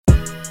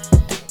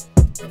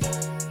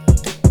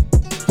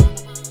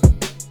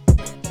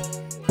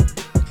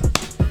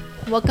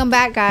Welcome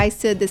back, guys,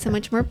 to This and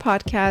Much More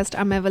podcast.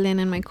 I'm Evelyn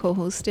and my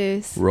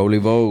co-hostess, Rolly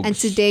Vogue. and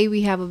today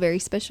we have a very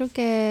special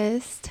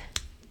guest,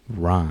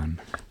 Ron.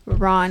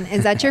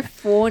 Is that your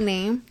full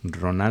name?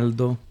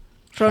 Ronaldo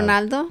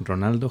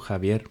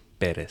Javier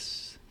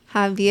Perez.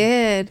 That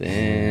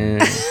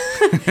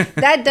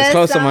does It's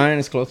close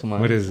sound... to mine.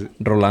 What is it?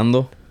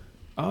 Rolando.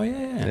 Oh,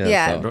 yeah.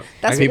 Yeah. So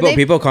That's what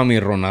people call me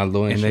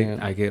Ronaldo and shit.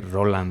 I get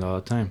Rolando all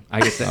the time. I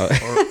get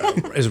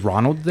that. Is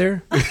Ronald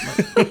there?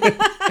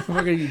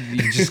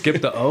 You just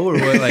skip the O or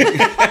what? Like,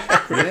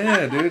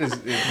 yeah, dude.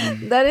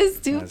 That is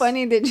too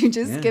funny that you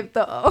just skipped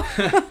the O.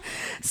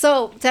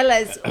 So, tell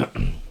us,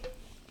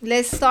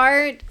 let's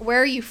start,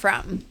 where are you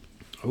from?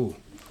 Oh,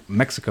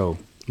 Mexico,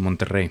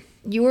 Monterrey.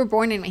 You were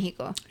born in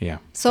Mexico. Yeah.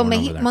 So, born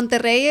over there.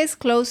 Monterrey is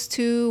close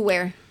to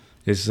where?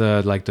 It's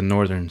like the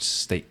northern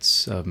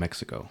states of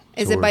Mexico.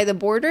 Is So it by the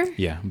border?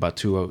 Yeah, about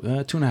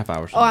 2.5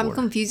 hours. Oh, I'm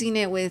confusing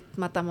it with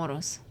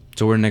Matamoros.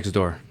 So we're next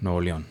door,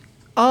 Nuevo León.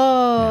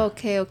 Oh,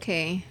 Yeah.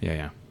 okay.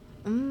 Yeah.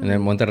 And then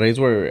Monterrey's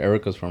where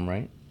Erica's from,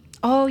 right?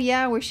 Oh,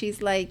 yeah, where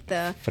she's like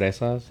the...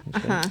 Fresas. and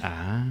shit. Uh-huh.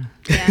 Ah.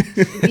 Yeah.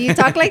 Do you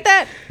talk like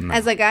that No.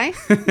 as a guy?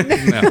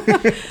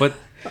 No. But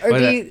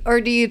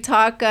Do you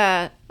talk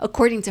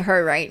according to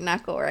her, right?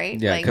 Naco, right?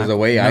 Yeah, Like, because the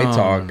way I No.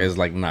 talk is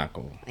like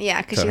Naco.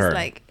 yeah, because to she's her.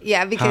 like...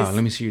 Yeah, because... How?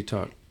 Let me see you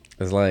talk.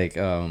 It's like,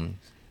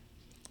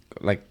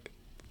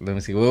 let me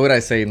see. What would I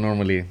say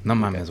normally? No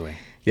mames, way.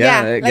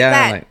 Yeah, like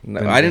that. Like,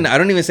 no, I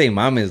don't even say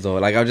mames though.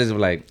 Like I'll just be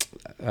like,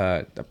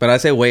 but I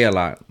say way a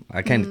lot.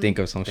 I can't think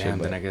of some Damn,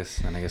 shit. then I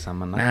guess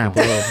I'm a Nah, naco.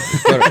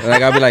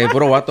 like I'll be like,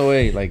 puro vato,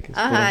 way. Like,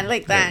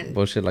 like that.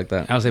 bullshit like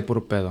that. I'll say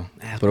puro pedo.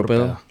 Puro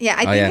pedo? Yeah,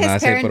 I Oh, think yeah, no, I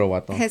his, say puro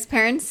vato. his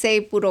parents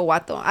say puro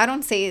vato. I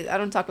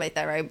don't talk like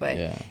that, right? But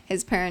Yeah.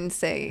 his parents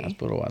say That's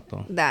puro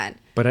vato. that.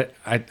 But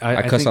I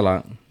cuss think, a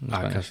lot.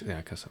 I cuss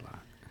a lot.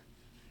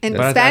 In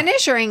But I-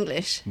 Spanish or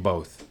English?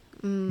 Both.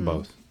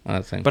 Both.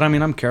 But But I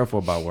mean, I'm careful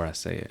about where I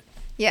say it.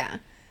 Yeah.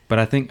 But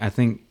I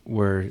think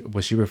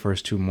what she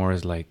refers to more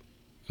is like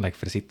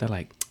fresita,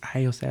 like,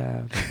 ay, o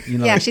sea, you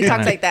know. Yeah, like, she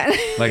talks kinda- like that.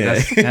 Like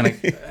that's kind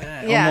of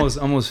Yeah.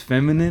 almost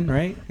feminine,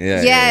 right?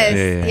 yeah. Yes.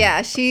 Yeah.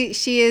 Yeah.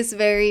 She is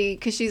very,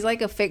 because she's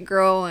like a fit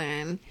girl,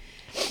 and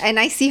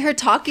I see her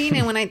talking,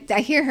 and when I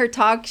hear her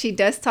talk, she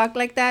does talk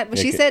like that. But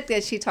Yeah, she said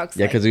that she talks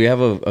Yeah, like... because we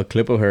have a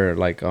clip of her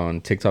like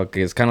on TikTok.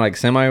 It's kind of like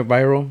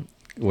semi-viral,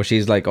 where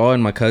she's like, "Oh,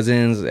 and my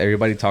cousins,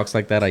 everybody talks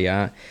like that,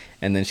 allá."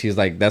 And then she's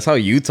like, "That's how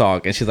you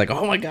talk," and she's like,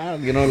 "Oh my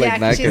god," you know, like Yeah,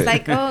 'cause that. she's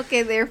like, oh,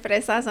 okay, they're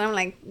fresas. And I'm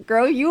like,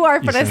 girl, you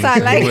are You sound fresa.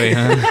 the Like, way,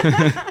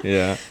 huh?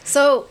 Yeah.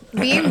 So,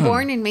 being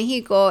born in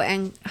Mexico,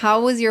 and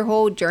how was your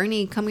whole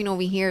journey coming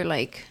over here?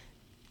 Like,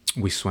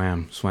 We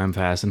swam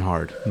fast and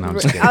hard. No, I'm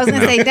just kidding. I was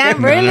gonna say,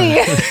 damn, really?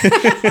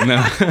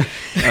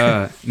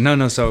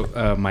 No.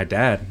 So my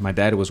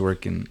dad was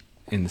working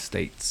in the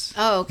States.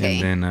 Oh,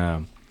 okay. And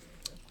then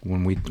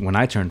when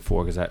I turned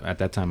 4, because at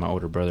that time my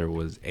older brother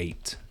was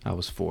 8, I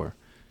was 4.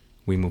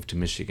 We moved to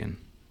Michigan.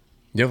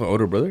 You have an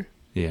older brother?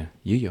 Yeah,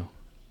 Yuyo.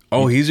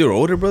 Oh, he's your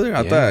older brother?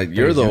 I Yeah, thought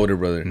you're he's the young. older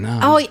brother. No.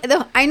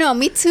 Oh, I know,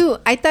 me too.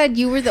 I thought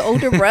you were the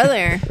older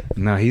brother.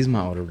 No, he's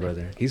my older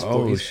brother. He's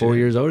Oh, he's 4 shit.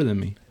 years older than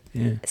me.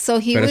 Yeah. So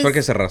he Pero es porque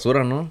was... se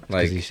rasura, ¿no?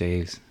 Like Like, he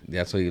shaves.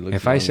 that's what you look.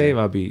 If I shave,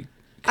 I'll be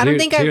I don't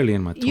think clearly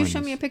in my 20s. You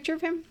showed me a picture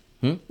of him?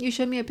 Hmm? You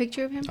showed me a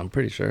picture of him? I'm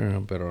pretty sure,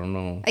 but I don't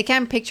know. I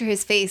can't picture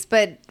his face,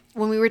 but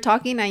when we were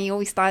talking, I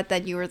always thought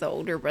that you were the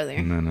older brother.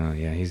 No,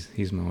 yeah,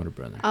 he's my older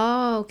brother.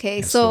 Oh, okay.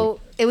 Yeah, so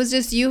it was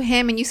just you,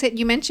 him, and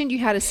you mentioned you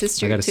had a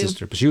sister I got a too.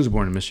 sister, but she was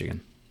born in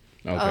Michigan.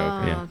 Okay, Oh,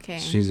 okay. Yeah,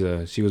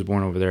 okay. She was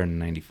born over there in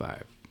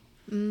 '95,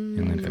 and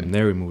then Okay. from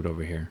there we moved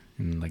over here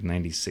in like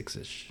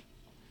 '96ish.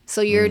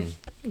 So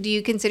do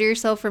you consider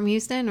yourself from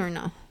Houston or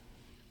no?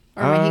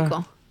 Or Uh,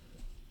 Mexico?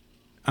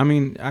 I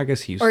mean, I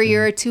guess Houston. Or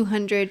you're a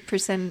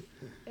 200%,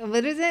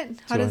 what is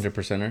it?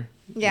 200%er?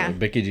 Yeah.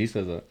 Becky G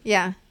says that.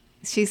 Yeah.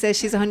 She says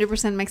she's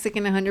 100%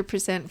 Mexican,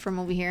 100% from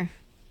over here.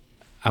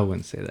 I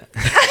wouldn't say that.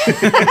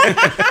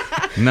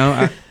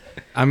 No,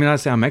 I mean, I'd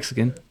say I'm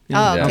Mexican. Oh,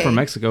 I'm okay. from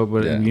Mexico,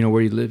 but Yeah. you know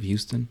where you live,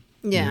 Houston.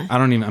 Yeah. I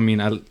don't even. I mean,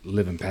 I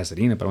live in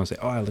Pasadena, but I won't say,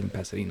 oh, I live in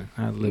Pasadena.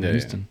 I live Yeah, in yeah.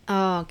 Houston.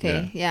 Oh,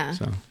 okay. Yeah.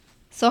 So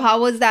So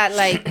how was that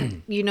like,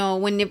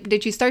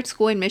 did you start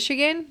school in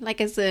Michigan,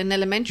 like as an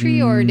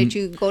elementary, or did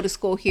you go to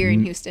school here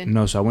in Houston?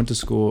 No, so I went to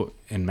school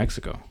in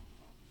Mexico.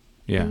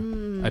 Yeah,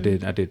 I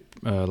did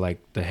like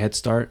the Head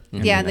Start.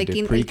 And Yeah, then I the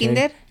did el pre-K,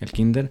 kinder. El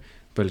kinder,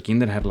 but el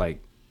kinder had like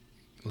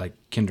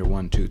kinder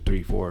 1, 2,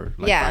 3, 4,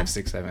 like Yeah. 5,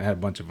 6, 7. I had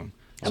a bunch of them.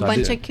 A So I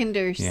bunch did- of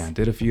kinders. Yeah, I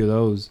did a few of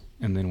those,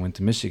 and then went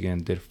to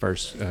Michigan. Did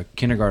first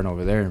kindergarten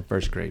over there in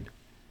first grade,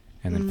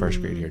 and then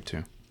first grade here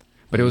too.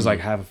 But it was like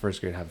half a first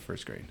grade, half a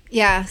first grade.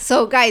 Yeah.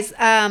 So guys,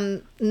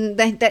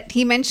 that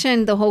he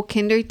mentioned the whole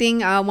kinder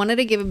thing. I wanted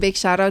to give a big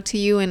shout out to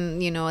you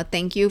and a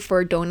thank you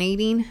for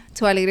donating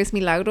to Alegres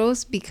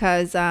Milagros,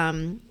 because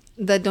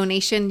the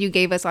donation you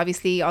gave us,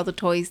 obviously all the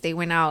toys, they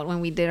went out when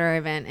we did our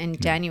event in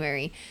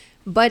January.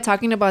 But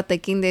talking about the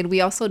kinder, we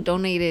also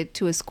donated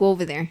to a school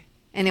over there.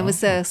 and it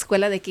was a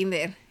escuela de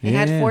kinder. It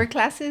had 4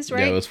 classes,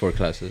 right? Yeah, it was 4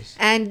 classes.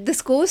 And the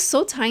school is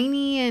so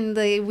tiny, and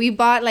we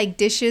bought like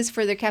dishes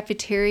for their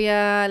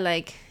cafeteria.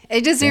 Like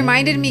it just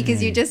reminded me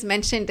because you just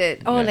mentioned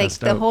it. Oh, Yeah, like that's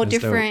the dope. whole That's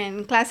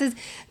different classes,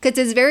 because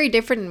it's very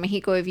different in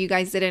Mexico. If you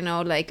guys didn't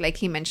know, like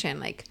he mentioned,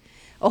 like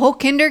a whole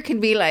kinder can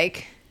be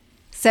like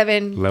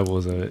 7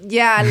 levels of it.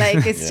 Yeah,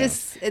 like it's Yeah.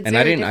 just it's And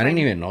very I didn't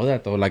even know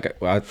that though. Like,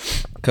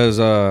 cause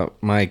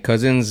my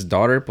cousin's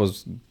daughter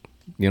was,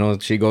 you know,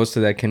 she goes to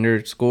that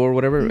kinder school or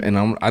whatever, and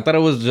I thought it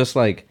was just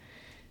like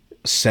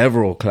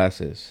several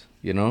classes,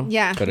 you know.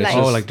 Yeah, But it's like-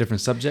 Oh, just, like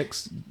different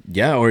subjects.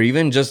 yeah, or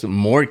even just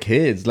more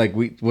kids. Like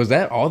was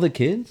that all the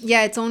kids?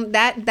 Yeah, it's on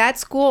that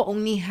school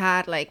only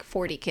had like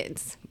 40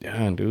 kids,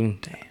 Yeah,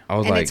 dude. Damn. I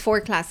was and like, it's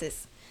 4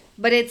 classes,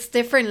 but it's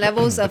different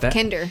levels of that-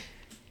 kinder.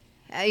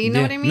 You know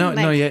Yeah. what I mean? No,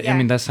 Like, no, yeah. I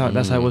mean, that's how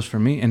it was for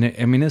me. And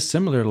I mean, it's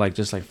similar, like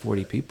just like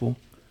 40 people.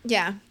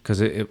 yeah,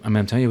 Because I mean,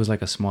 I'm telling you, it was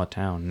like a small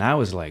town.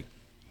 Now it's like,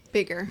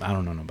 bigger. I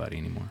don't know nobody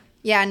anymore.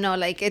 Yeah, no,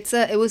 like it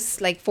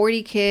was like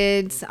 40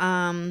 kids.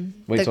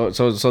 wait, the-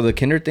 so the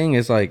kinder thing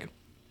is like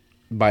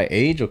by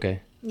age,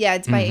 okay? yeah,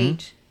 it's by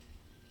age.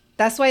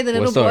 That's why the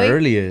little What's the boy,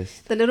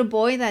 earliest? the little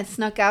boy that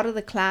snuck out of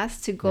the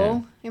class to go.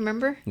 Yeah.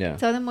 Remember? Yeah.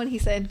 Tell them what he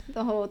said.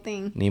 The whole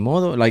thing. Ni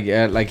modo.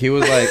 Like he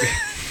was like,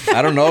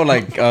 I don't know,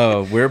 like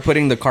we're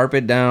putting the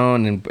carpet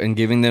down and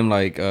giving them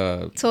like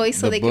Toys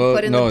so the they book- can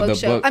put in no, the the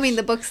bookshelf. I books. mean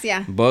the books.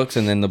 Yeah. Books,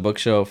 and then the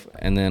bookshelf,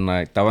 and then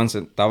like estaban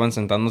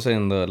sentándose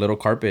in the little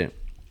carpet,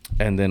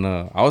 and then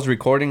I was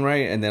recording,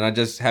 right, and then I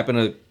just happened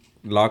to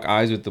lock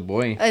eyes with the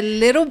boy, A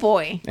little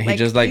boy. and he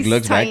just like he's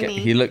looks back at,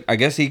 tiny. I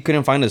guess he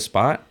couldn't find a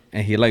spot,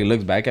 and he like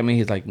looks back at me,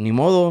 he's like ni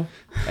modo,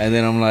 and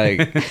then I'm like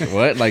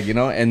what, like, you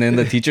know, and then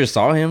the teacher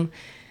saw him.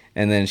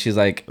 And then she's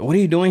like, "What are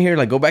you doing here?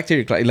 Like, go back to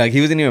your class." Like, he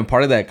wasn't even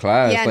part of that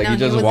class. Yeah, like, no, he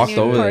just wasn't walked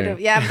even over part there.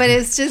 of- yeah, but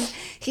it's just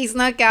he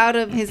snuck out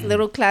of his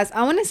little class.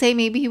 I want to say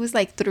maybe he was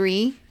like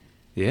 3.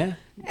 Yeah.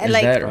 Is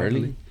like that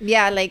early?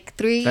 Yeah, like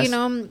 3. You That's-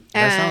 know.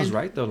 That sounds and-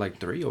 right, though. Like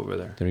 3 over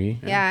there. 3.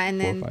 Yeah, and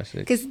 4, then 5, 6.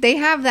 because they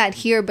have that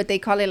here, but they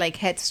call it like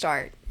Head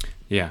Start.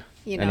 Yeah.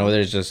 You know. And over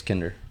there's just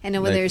kinder. And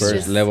over Like there's first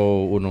just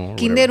level uno. or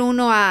Kinder whatever.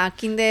 uno a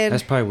kinder.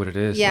 That's probably what it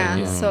is. Yeah,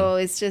 Like, so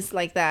it's just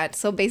like that.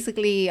 So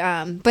basically,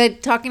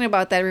 but talking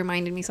about that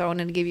reminded me, so I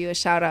wanted to give you a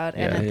shout out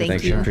and a Yeah,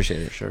 thank you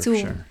Appreciate it. Sure, to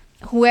sure.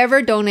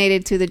 whoever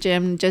donated to the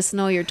gym. Just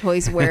know your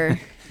toys were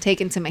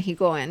taken to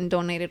Mexico and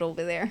donated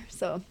over there.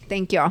 So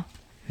thank y'all.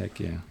 Heck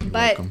yeah. You're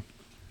But welcome.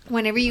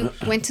 whenever you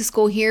went to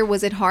school here,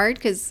 was it hard?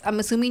 Because I'm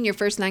assuming your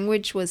first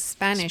language was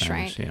Spanish,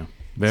 right? Yeah. So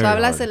Very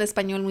hablas hard. el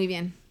español muy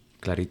bien.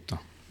 Clarito.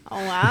 Oh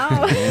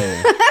wow,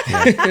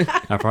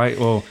 I probably,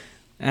 well.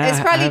 it's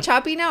I probably have-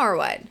 choppy now or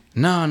what?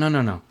 No. I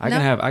No?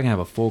 can have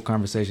a full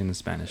conversation in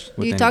Spanish. Do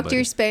with you talk to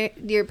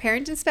anybody. your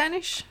parents in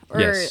Spanish, or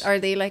Yes. are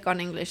they like on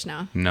English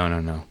now?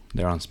 No.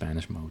 They're on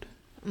Spanish mode.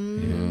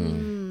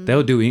 Mm. Yeah.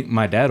 They'll do.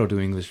 My dad will do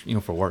English,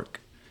 for work.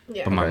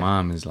 Yeah, But my Okay.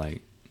 mom is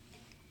like,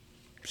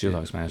 she'll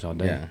talk Spanish all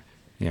day. Yeah.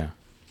 Yeah.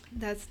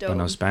 that's But dope.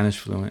 no Spanish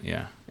fluent.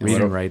 Yeah. And Read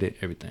what and ab- write it.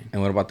 Everything.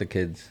 And what about the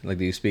kids? Like,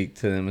 do you speak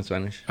to them in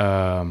Spanish?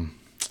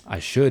 I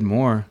should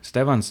more.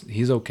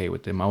 He's okay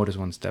with it. My oldest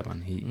one,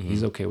 Stevan, Mm-hmm.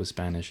 he's okay with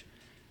Spanish.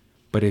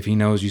 But if he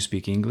knows you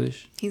speak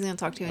English, He's gonna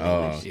talk to you in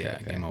Oh. English. yeah,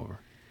 okay. game over.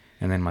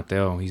 And then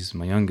Mateo, he's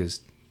my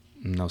youngest,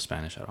 no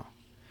Spanish at all.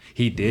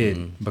 He did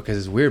Mm-hmm. because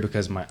it's weird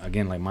because my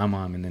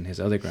mom and then his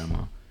other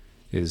grandma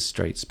is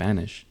straight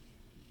Spanish,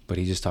 but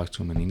he just talks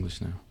to him in English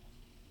now.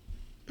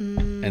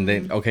 And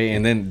then,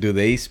 and then do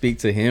they speak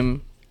to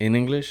him in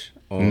English?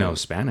 Or No,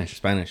 Spanish.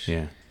 Spanish.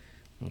 Yeah.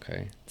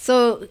 Okay.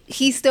 So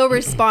he still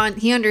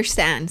he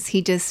understands.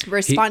 He just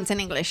responds in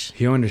English.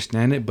 He'll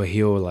understand it, but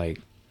he'll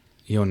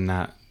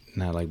not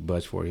like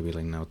budge for it. He'll be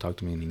like, no, talk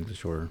to me in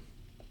English, or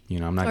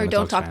I'm not Or gonna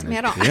don't talk talk to me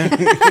at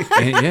Spanish.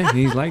 all. Yeah,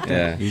 he's like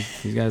that. Yeah.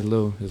 He's got his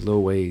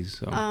little ways.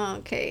 So Oh,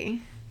 okay.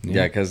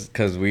 Yeah, cause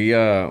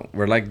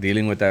we're like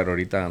dealing with that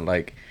ahorita. And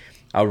like,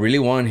 I really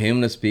want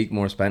him to speak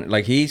more Spanish.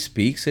 Like, he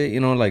speaks it,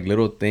 like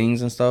little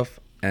things and stuff.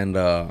 And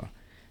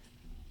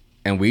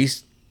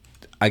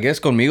I guess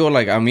conmigo,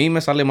 like, a mí me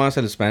sale más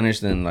el Spanish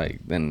than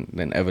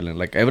Evelyn.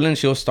 Like, Evelyn,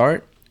 she'll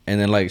start, and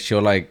then like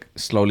she'll like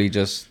slowly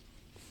just,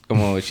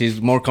 como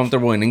she's more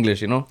comfortable in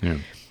English, Yeah.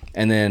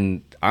 And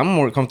then I'm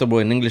more comfortable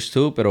in English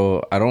too,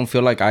 pero I don't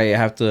feel like I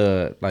have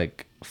to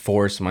like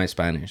force my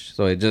Spanish.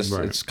 So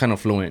it's kind of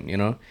fluent,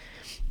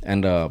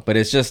 And but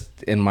it's just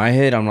in my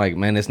head, I'm like,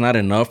 man, it's not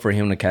enough for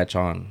him to catch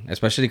on,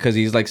 especially because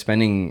he's like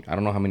spending I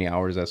don't know how many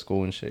hours at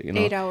school and shit,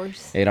 8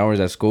 hours. 8 hours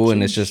at school,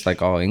 and it's just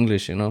like all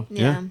English,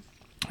 Yeah.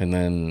 And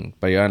then,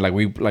 but yeah,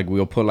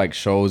 we'll put like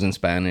shows in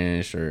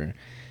Spanish or,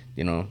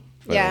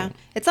 but Yeah.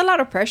 It's a lot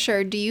of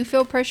pressure. Do you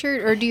feel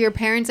pressured, or do your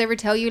parents ever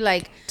tell you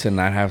like to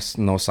not have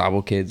no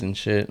sabo kids and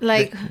shit,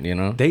 Like-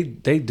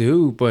 They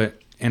do,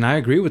 and I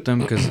agree with them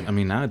because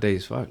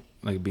nowadays, fuck,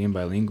 like being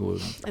bilingual,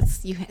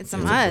 it's a it's a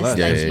must? plus,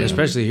 Yeah, Like, yeah, yeah.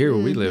 especially here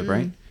where we live,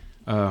 right?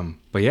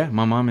 But yeah,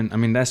 my mom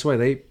and that's why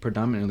they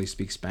predominantly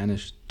speak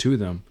Spanish to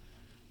them,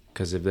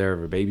 because if they're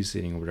ever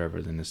babysitting or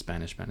whatever, then it's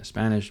Spanish.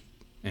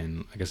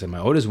 And like I said, my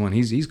oldest one,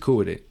 he's cool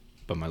with it,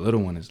 but my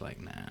little one is like,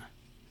 nah.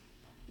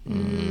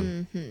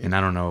 And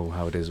I don't know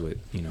how it is with,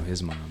 you know,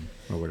 his mom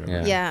or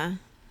whatever. Yeah.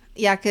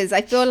 Yeah, because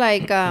I feel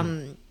like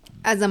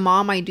as a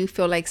mom, I do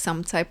feel like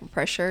some type of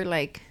pressure,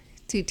 like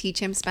to teach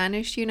him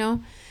Spanish, you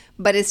know.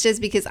 But it's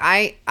just because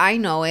I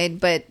know it.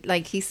 But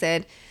like he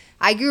said,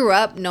 I grew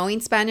up knowing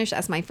Spanish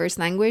as my first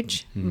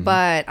language.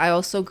 But I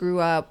also grew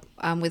up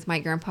with my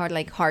grandpa,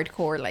 like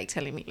hardcore, like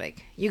telling me,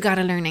 like, you got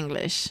to learn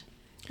English.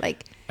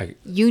 Like,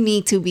 you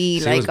need to be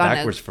it like was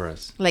backwards for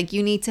us. Like,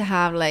 you need to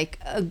have like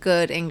a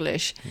good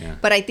English. Yeah.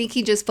 But I think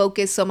he just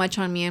focused so much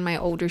on me and my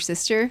older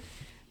sister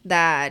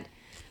that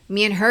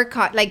me and her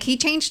like he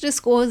changed the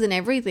schools and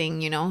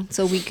everything, you know,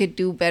 so we could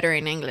do better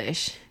in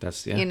English.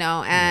 That's you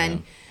know,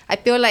 and I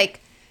feel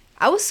like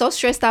I was so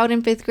stressed out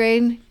in 5th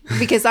grade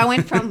because I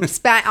went from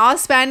all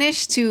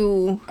Spanish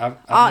to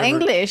all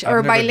English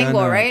or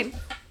bilingual, right?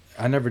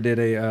 I never did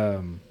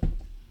a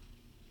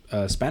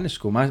Spanish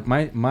school. My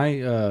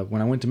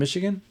when I went to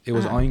Michigan, it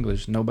was all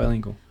English, no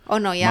bilingual. Oh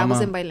no, yeah, I was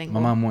in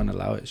bilingual. My mom wouldn't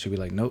allow it. She'd be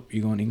like, "Nope,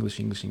 you're going English."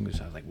 I was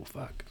like, "Well,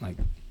 fuck." Like,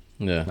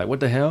 like what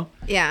the hell?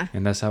 Yeah.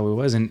 And that's how it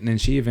was. And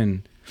she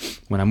even,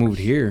 when I moved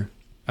here,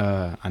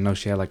 I know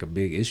she had like a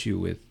big issue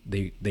with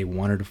they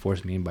wanted to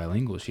force me in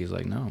bilingual. She's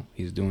like, "No,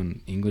 he's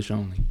doing English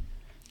only."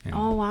 And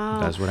oh wow,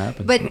 that's what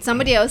happened. But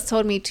somebody else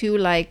told me too,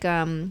 like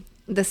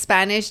the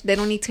Spanish, they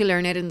don't need to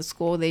learn it in the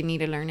school. They need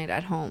to learn it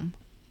at home.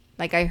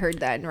 Like I heard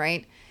that,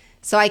 right?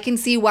 So I can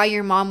see why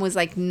your mom was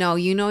like, "No,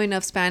 you know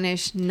enough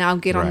Spanish. Now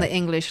get on the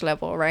English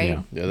level, right?"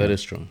 Yeah, that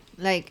is true.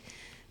 Like,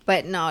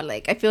 but no,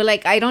 like I feel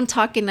like I don't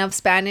talk enough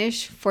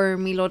Spanish for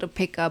Milo to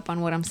pick up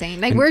on what I'm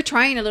saying. Like we're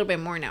trying a little bit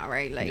more now,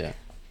 right? Like,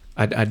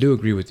 I do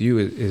agree with you.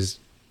 Is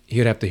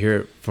he'd have to hear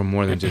it from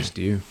more than just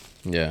you.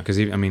 Yeah, because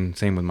I mean,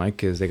 same with my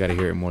kids. They got to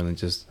hear it more than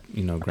just,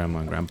 you know, grandma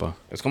and grandpa.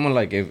 It's kind of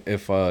like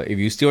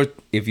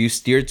if you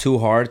steer too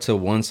hard to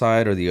one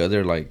side or the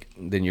other, like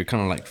then you're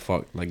kind of like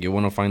fucked. Like you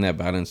want to find that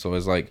balance. So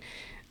it's like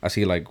I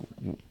see like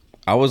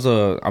I'm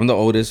the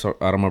oldest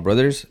out of my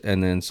brothers,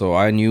 and then so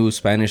I knew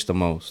Spanish the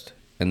most,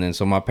 and then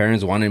so my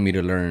parents wanted me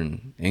to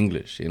learn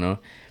English, you know,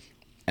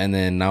 and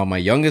then now my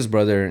youngest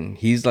brother,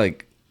 he's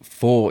like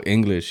full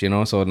English, you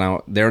know, so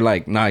now they're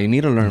like, nah, you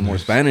need to learn more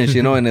Spanish,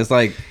 you know, and it's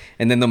like.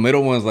 And then the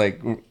middle one's like,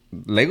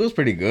 Lego's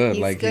pretty good.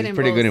 He's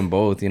pretty good in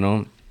both, you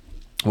know.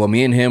 Well,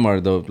 me and him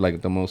are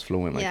the most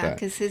fluent like that. Yeah,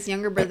 because his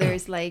younger brother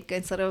is like,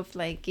 instead of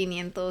like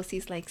 500,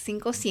 he's like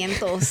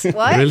 500.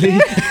 What?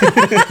 Really?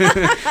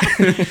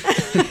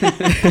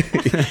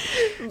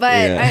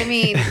 But I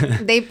mean,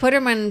 they put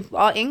him in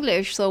all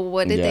English. So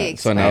what did they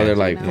expect? So now they're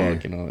like,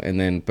 fuck, you know. And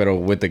then, pero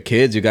with the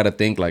kids, you got to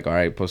think like, all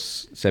right,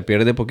 pues se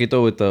pierde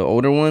poquito with the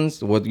older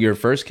ones, with your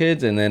first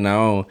kids, and then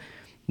now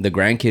the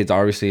grandkids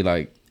obviously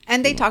like.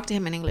 And they talk to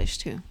him in English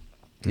too.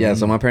 Yeah,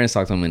 so my parents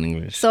talk to him in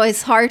English. So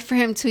it's hard for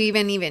him to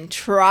even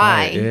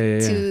try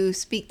to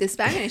speak the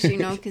Spanish, you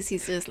know, because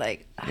he's just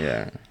like...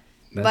 Yeah.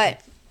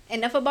 But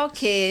enough about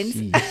kids.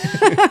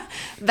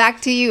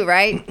 Back to you,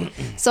 right?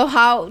 So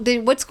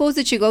what schools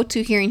did you go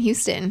to here in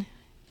Houston?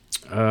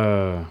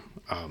 Oh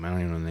man, I don't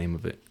even know the name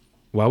of it.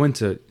 Well, I went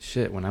to,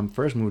 when I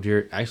first moved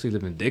here, I actually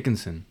lived in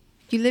Dickinson.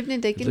 You lived in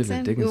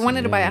Dickinson? We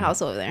wanted to buy a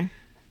house over there.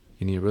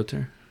 You need a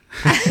realtor?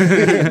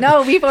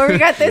 No, before we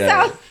got this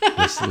out.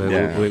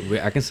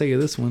 I can sell you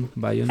this one.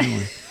 Buy you a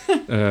new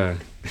one.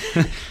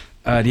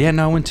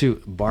 I went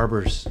to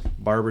Barbers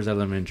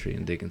Elementary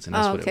in Dickinson.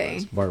 That's what it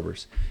was.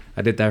 Barbers.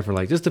 I did that for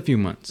like just a few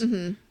months,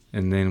 and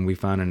then we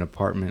found an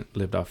apartment,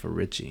 lived off of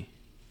Ritchie.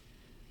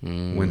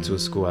 Went to a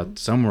school out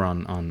somewhere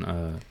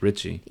on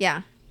Ritchie.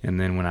 Yeah.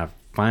 And then when I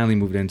finally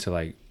moved into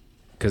like,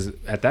 because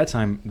at that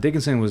time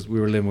Dickinson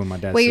we were living with my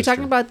dad's Wait, you're sister.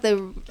 talking about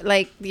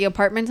the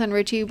apartments on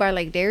Ritchie by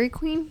like Dairy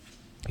Queen?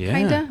 Yeah.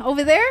 Kinda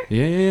over there?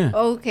 Yeah.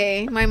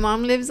 Okay. My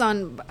mom lives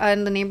in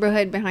the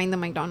neighborhood behind the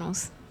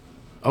McDonald's.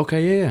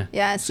 Okay, yeah.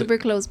 Yeah, it's super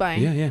close by.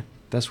 Yeah.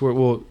 That's where,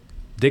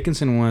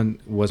 Dickinson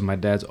one was my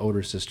dad's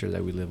older sister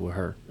that we lived with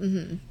her.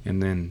 Mm-hmm.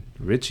 And then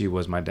Richie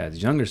was my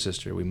dad's younger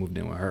sister. We moved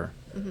in with her.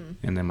 Mm-hmm.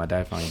 And then my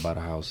dad finally bought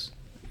a house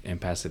in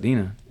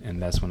Pasadena. And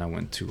that's when I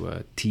went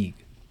to Teague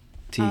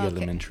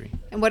Elementary.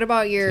 And what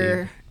about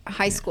your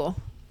high school?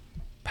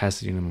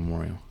 Pasadena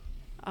Memorial.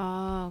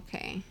 Oh,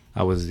 okay.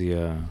 I was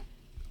the...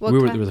 we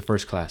were the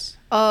first class.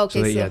 Oh,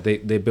 okay. So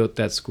they built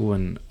that school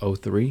in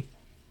 03.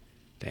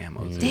 Damn,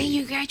 03. Dang,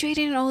 you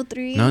graduated in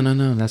 03?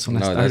 No, that's when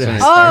I started.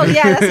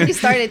 Yeah, that's when you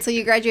started. So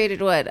you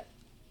graduated what?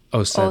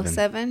 07.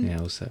 07?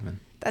 Yeah, 07.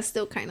 That's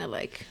still kind of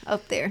like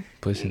up there.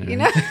 Pushing it. You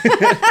know?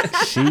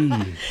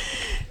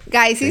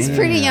 Guys, he's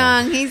pretty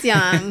young. He's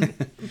young.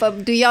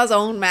 But do y'all's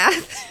own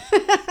math.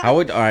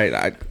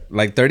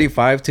 Like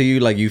 35 to you,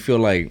 like you feel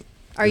like...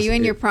 Are you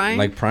in your prime?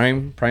 Like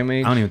prime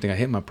age? I don't even think I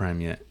hit my prime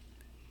yet.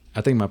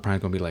 I think my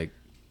prime's going to be like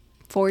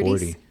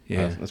 40.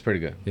 Yeah. That's pretty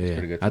good. Yeah, that's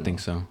pretty good I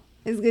think so.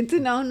 It's good to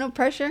know. No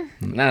pressure.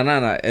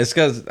 No. It's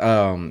because,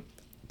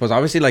 but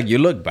obviously, like, you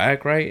look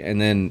back, right?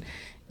 And then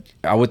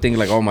I would think,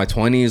 like, my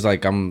 20s,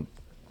 like,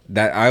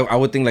 I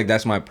would think, like,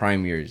 that's my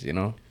prime years, you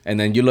know? And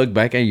then you look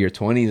back at your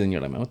 20s and you're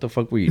like, man, what the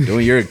fuck were you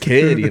doing? You're a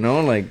kid, you know?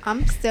 Like,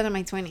 I'm still in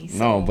my 20s. So.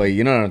 No, but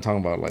you know what I'm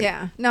talking about. Like,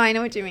 yeah. No, I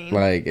know what you mean.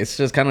 Like, it's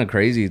just kind of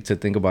crazy to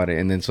think about it.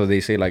 And then so they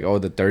say, like, oh,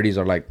 the 30s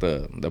are like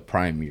the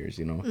prime years,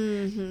 you know?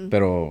 Mm-hmm.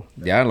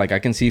 But, yeah, like, I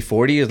can see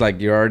 40 is like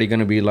you're already going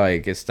to be,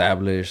 like,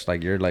 established.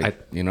 Like, you're, like,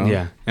 you know?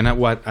 Yeah. And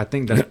I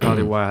think that's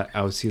probably why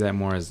I would see that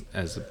more as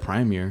a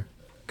prime year.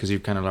 Because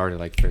you've kind of already,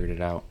 like, figured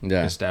it out.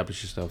 Yeah.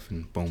 Established yourself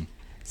and boom.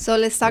 So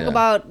let's talk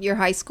about your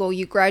high school.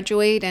 You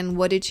graduate and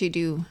what did you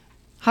do?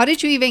 How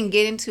did you even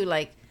get into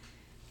like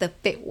the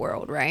fit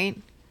world,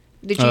 right?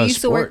 Did you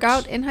used to work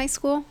out in high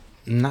school?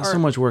 Not so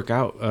much work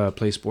out,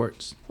 play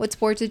sports. What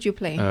sports did you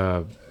play?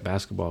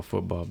 Basketball,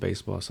 football,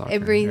 baseball, soccer.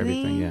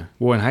 Everything, yeah.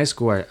 Well, in high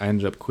school, I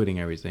ended up quitting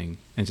everything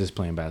and just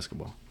playing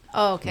basketball.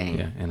 Oh, okay.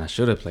 Yeah, and I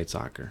should have played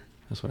soccer.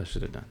 That's what I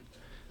should have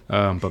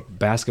done. But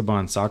basketball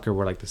and soccer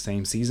were like the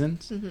same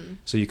seasons,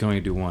 so you can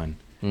only do one.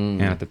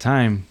 And at the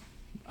time,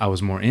 I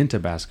was more into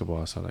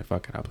basketball, so I was like,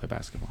 fuck it, I'll play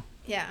basketball.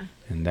 Yeah.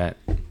 And that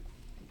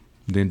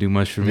didn't do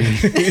much for me.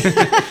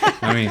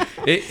 I mean,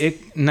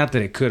 it not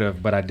that it could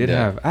have, but I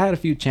had a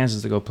few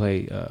chances to go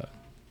play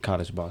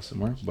college ball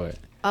somewhere, but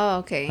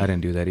okay. I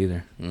didn't do that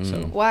either.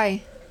 So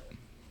why?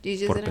 You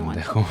just didn't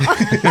want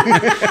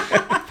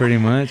to. Pretty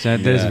much.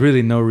 There's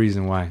really no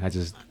reason why. I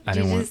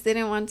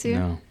didn't want to?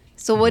 No.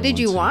 So what did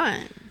you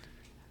want?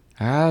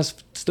 I was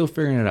still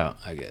figuring it out,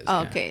 I guess.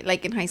 Oh, okay.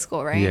 Like in high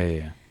school, right?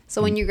 Yeah.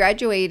 So when you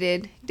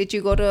graduated, did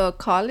you go to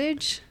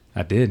college?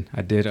 I did.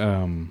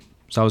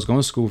 So I was going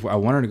to school I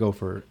wanted to go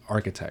for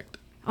architect.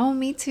 Oh,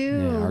 me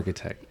too. Yeah,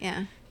 architect.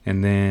 Yeah.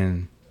 And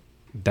then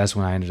that's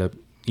when I ended up,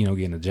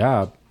 getting a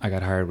job. I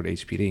got hired with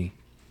HPD.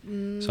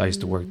 So I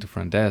used to work the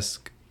front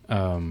desk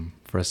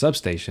for a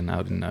substation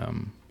out in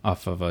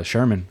off of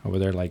Sherman over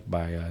there, like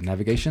by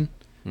navigation.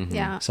 Mm-hmm.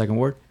 Yeah. Second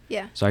Ward.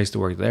 Yeah. So I used to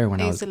work there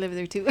when I used to live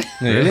there too.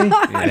 Really?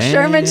 On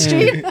Sherman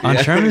Street. On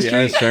Sherman Street?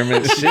 Yeah,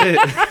 Sherman Street.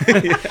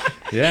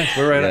 Yeah,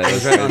 we're right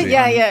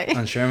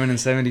on Sherman and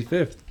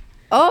 75th.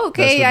 Oh,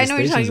 okay. Yeah, I know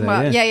what you're talking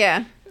about.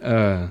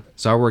 Yeah.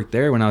 So I worked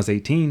there when I was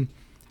 18.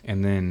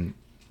 And then,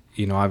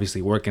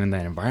 obviously working in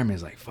that environment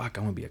is like, fuck,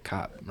 I want to be a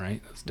cop,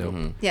 right? That's dope.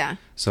 Mm-hmm. Yeah.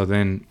 So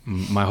then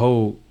my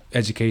whole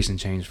education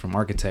changed from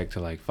architect to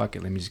like, fuck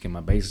it, let me just get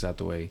my basics out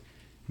the way,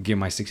 get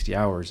my 60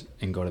 hours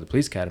and go to the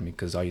police academy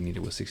because all you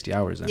needed was 60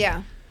 hours then.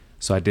 Yeah.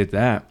 So I did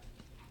that.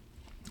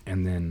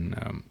 And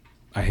then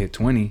I hit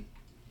 20,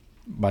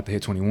 about to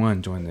hit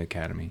 21, joined the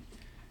academy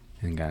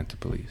and got into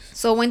police.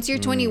 So once you're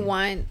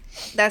 21,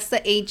 that's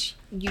the age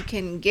you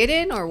can get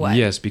in or what?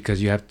 Yes,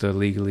 because you have to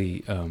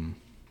legally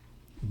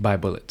buy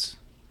bullets.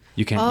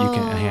 You can't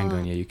a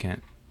handgun. Yeah, you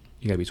can't.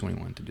 You got to be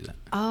 21 to do that.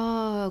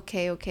 Oh,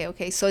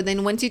 okay. So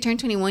then once you turned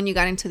 21, you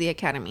got into the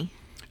academy.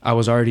 I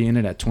was already in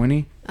it at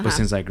 20, but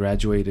since I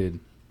graduated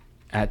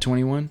at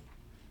 21,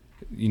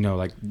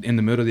 like in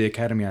the middle of the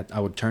academy, I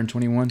would turn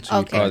 21. So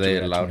okay. They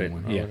allowed it.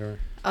 Yeah.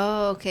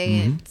 Oh,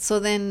 okay. Mm-hmm. So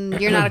then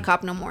you're not a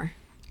cop no more.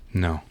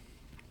 No.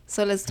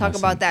 So let's talk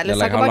about that. Let's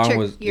talk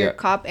about your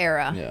cop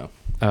era.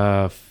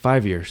 Yeah.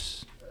 5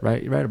 years.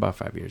 Right about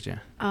 5 years, yeah.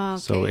 Oh,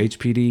 okay. So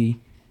HPD,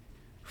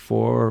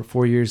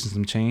 4 years and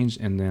some change,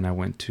 and then I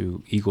went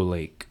to Eagle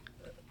Lake.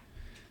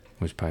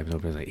 Which probably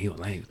nobody's like, Eagle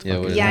Lake.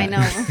 Yeah, I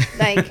know.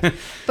 Like,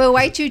 but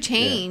why'd you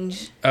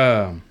change?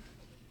 A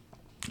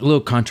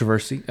little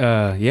controversy.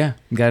 Yeah,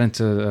 got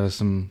into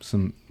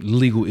some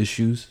legal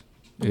issues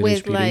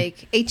with HPD.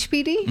 Like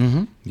HPD.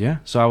 Mm-hmm. Yeah.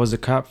 So I was a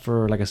cop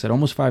for, like I said,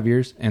 almost 5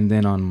 years, and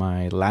then on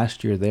my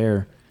last year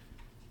there,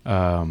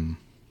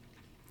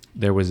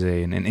 there was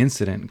an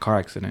incident, car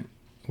accident,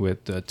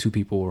 with 2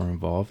 people were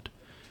involved.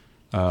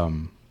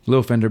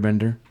 Little fender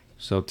bender.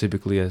 So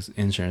typically an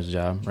insurance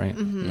job, right?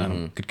 Mm-hmm.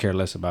 I could care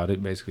less about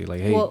it. Basically,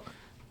 like, hey. Well,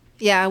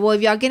 yeah. Well,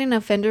 if y'all get an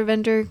offender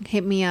vendor,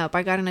 hit me up.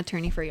 I got an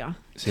attorney for y'all.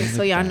 Just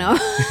so y'all know.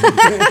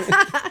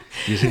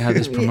 You see how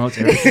this promotes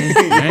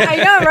everything? Right? I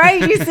know,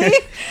 right? You see?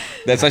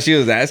 That's what she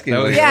was asking.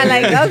 Yeah,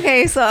 like,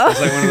 okay, so. It's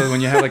like one of those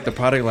when you have like the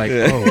product, like,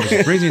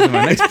 which brings me to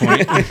my next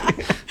point.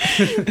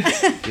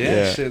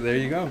 Shit, there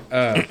you go.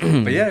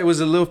 But yeah, it was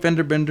a little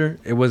fender bender.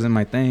 It wasn't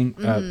my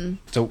thing.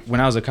 So when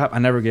I was a cop, I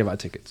never gave out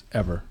tickets,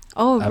 ever.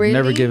 Oh, really? I've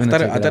never given a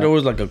ticket I thought it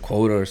was like a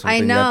quota or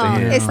something. I know.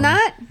 It's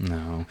not?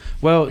 No.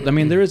 Well, I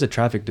mean, there is a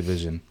traffic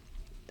division.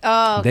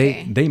 Oh,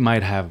 okay. They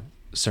might have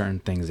certain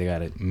things they got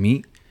to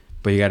meet,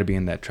 but you got to be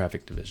in that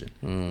traffic division.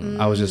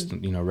 I was just,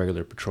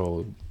 regular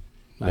patrol.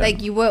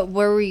 Like where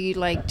were you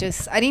like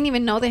just, I didn't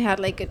even know they had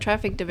like a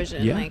traffic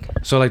division. Yeah. Like,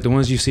 so like the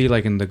ones you see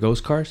like in the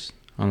ghost cars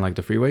on like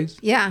the freeways.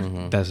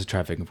 Yeah. That's a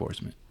traffic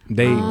enforcement.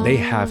 They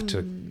have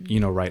to,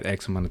 write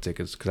X amount of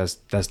tickets because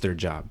that's their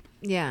job.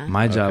 Yeah.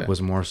 My job was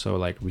more so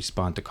like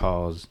respond to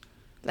calls.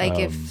 Like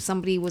if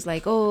somebody was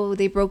like, oh,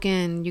 they broke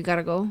in, you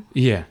gotta go.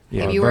 Yeah.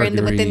 If you were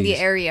within the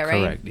area,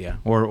 right? Correct. Yeah.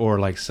 Or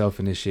like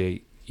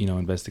self-initiate,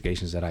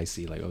 investigations that I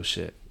see like, oh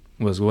shit,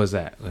 was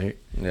that right?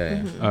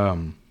 Yeah.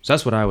 So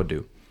that's what I would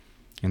do.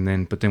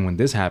 But then when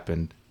this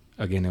happened,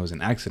 again, it was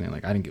an accident.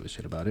 Like I didn't give a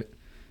shit about it.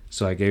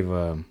 So I gave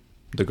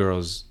the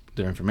girls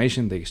their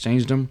information. They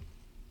exchanged them,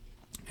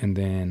 and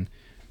then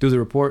do the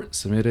report,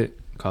 submit it,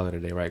 call it a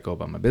day, right? Go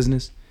about my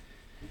business.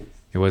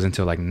 It wasn't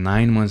until like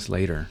 9 months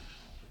later,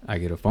 I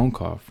get a phone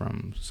call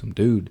from some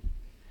dude.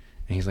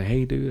 And he's like,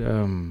 hey, dude,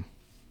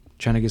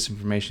 trying to get some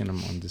information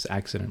on this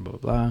accident, blah,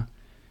 blah, blah.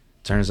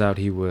 Turns out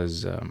he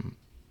was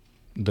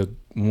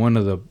one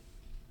of the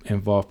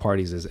involved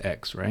parties is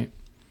ex, right?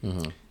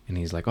 Mm-hmm. And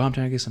he's like, oh, I'm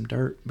trying to get some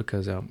dirt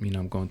because,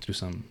 I'm going through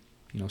some,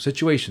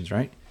 situations,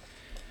 right?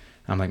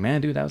 I'm like,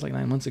 man, dude, that was like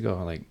 9 months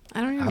ago. Like,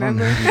 I don't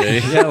remember.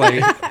 Yeah,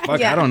 like, fuck,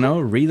 yeah. I don't know.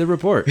 Read the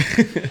report.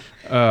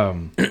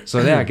 So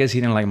yeah, I guess he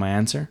didn't like my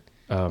answer.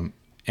 And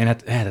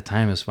at the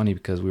time, it was funny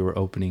because we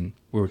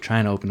were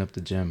trying to open up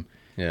the gym.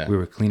 Yeah. We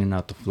were cleaning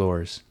out the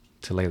floors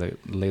to lay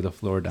the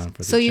floor down for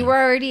the So gym. you were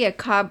already a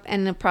cop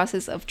in the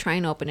process of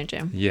trying to open a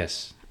gym?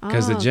 Yes.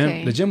 Because the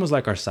gym was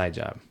like our side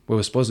job. Well, it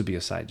was supposed to be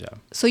a side job.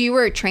 So you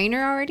were a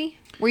trainer already?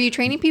 Were you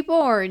training people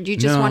or you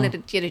just wanted to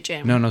get a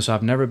gym? No. So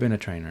I've never been a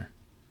trainer.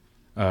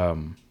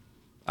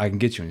 I can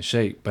get you in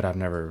shape, but I've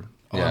never,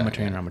 I'm a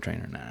trainer.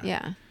 Nah.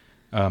 Yeah.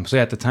 So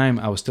at the time,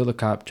 I was still a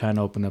cop trying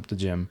to open up the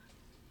gym.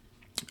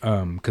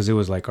 Because it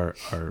was like our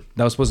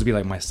that was supposed to be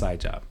like my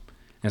side job.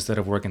 Instead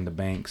of working the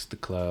banks, the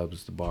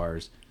clubs, the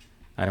bars,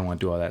 I didn't want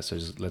to do all that. So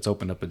just let's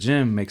open up a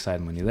gym, make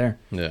side money there.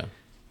 Yeah.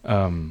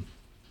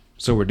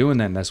 So we're doing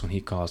that, and that's when he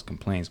calls,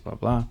 complaints, blah,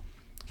 blah.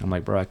 I'm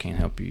like, bro, I can't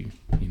help you,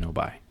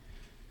 bye.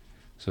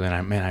 So then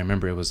I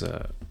remember it was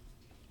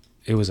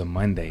a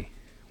Monday.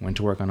 Went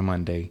to work on a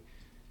Monday,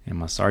 and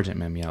my sergeant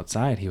met me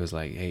outside. He was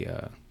like, hey,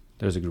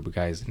 there's a group of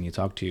guys that need to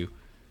talk to you.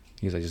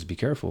 He's like, just be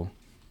careful.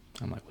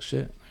 I'm like, well,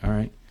 shit, all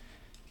right.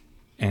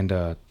 And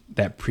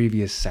that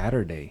previous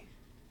Saturday,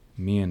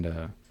 me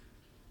and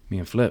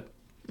Flip,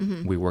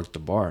 mm-hmm. we worked the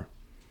bar,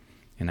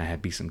 and I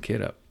had beat some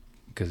kid up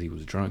because he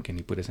was drunk, and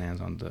he put his hands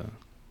on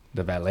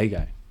the valet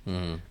guy.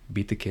 Mm-hmm.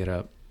 Beat the kid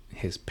up.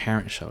 His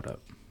parents showed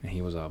up, and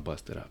he was all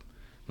busted up.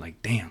 I'm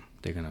like, damn,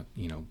 they're gonna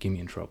get me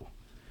in trouble.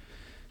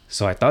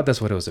 So I thought that's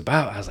what it was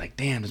about. I was like,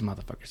 damn, this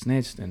motherfucker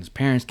snitched, and his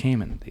parents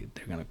came, and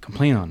they're gonna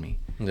complain on me.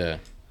 Yeah.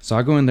 So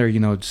I go in there,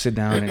 sit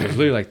down, and it was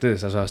literally like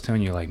this. As I was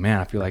telling you, like, man,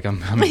 I feel like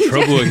I'm in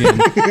trouble again.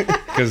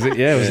 Because,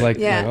 it was like,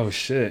 oh,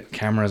 shit,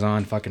 cameras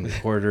on, fucking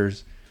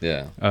reporters.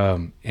 Yeah.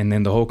 And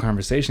then the whole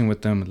conversation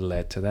with them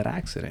led to that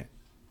accident.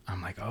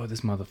 I'm like, oh,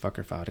 this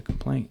motherfucker filed a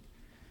complaint.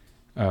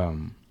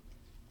 And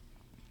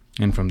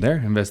from there,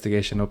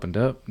 investigation opened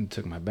up and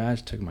took my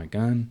badge, took my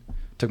gun,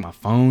 took my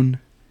phone.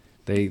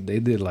 They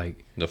did,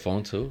 like... The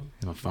phone, too?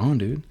 My phone,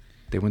 dude.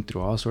 They went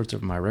through all sorts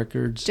of my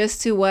records.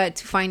 Just to what?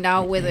 To find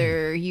out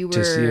whether you were...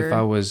 To see if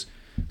I was...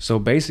 So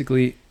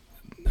basically,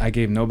 I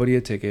gave nobody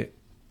a ticket.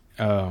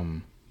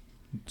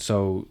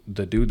 So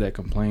the dude that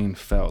complained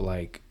felt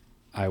like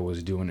I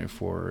was doing it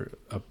for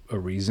a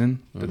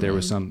reason. Mm-hmm. That there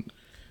was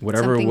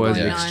whatever something it was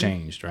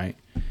exchanged, right?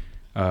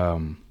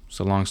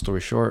 So long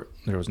story short,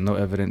 there was no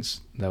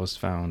evidence that was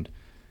found.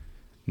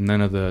 None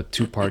of the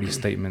two-party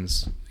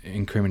statements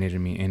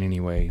incriminated me in any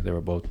way. They were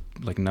both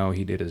like, no,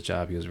 he did his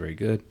job. He was very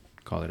good.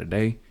 Call it a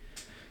day.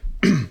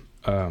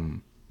 That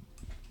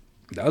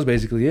was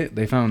basically it.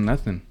 They found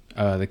nothing.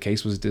 The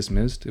case was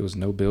dismissed. It was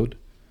no billed.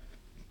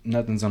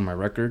 Nothing's on my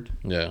record.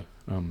 Yeah.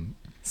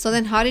 So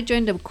then how did you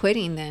end up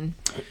quitting then?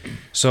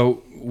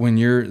 So when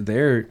you're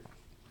there,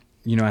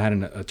 I had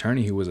an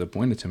attorney who was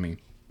appointed to me,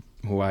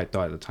 who I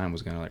thought at the time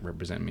was going to like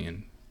represent me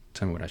and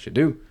tell me what I should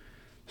do.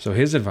 So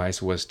his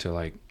advice was to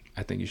like,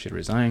 I think you should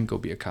resign, go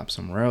be a cop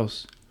somewhere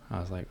else. I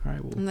was like, all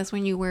right, well. And that's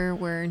when you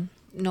were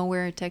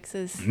nowhere,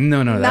 Texas.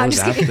 No, that was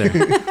after.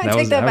 That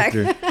was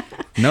after.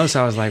 No,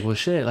 so I was like, well,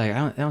 shit, like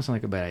that don't sound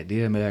like a bad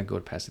idea. Maybe I can go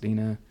to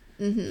Pasadena,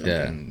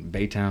 mm-hmm.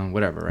 Baytown,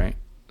 whatever, right?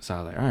 So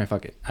I was like, all right,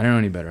 fuck it. I didn't know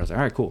any better. I was like,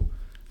 all right, cool.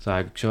 So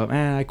I show up,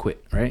 and I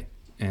quit, right?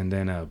 And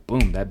then,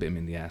 boom, that bit me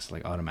in the ass,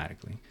 like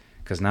automatically,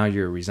 because now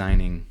you're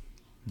resigning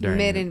during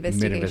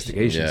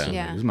mid-investigation. So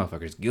this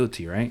motherfucker's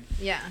guilty, right?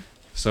 Yeah.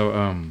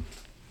 So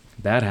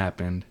that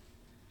happened,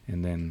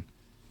 and then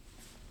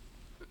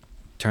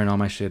turn all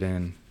my shit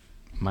in,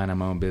 mind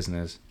my own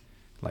business.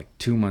 Like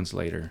 2 months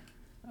later,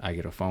 I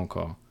get a phone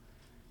call.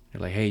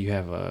 They're like, hey, you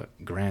have a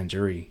grand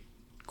jury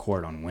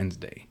court on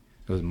Wednesday.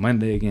 It was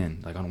Monday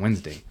again, like on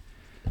Wednesday.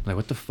 I'm like,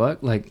 what the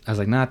fuck? Like, I was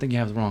like, nah, I think you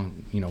have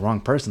the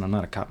wrong person. I'm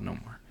not a cop no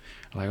more.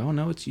 They're like, oh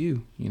no, it's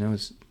you.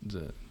 It's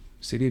the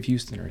city of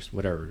Houston or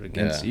whatever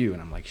against you.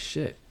 And I'm like,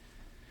 shit.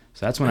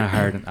 So that's when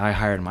I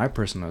hired my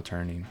personal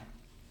attorney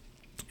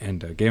and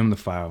gave him the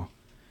file.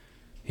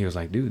 He was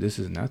like, dude, this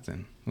is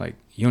nothing. Like,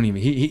 you don't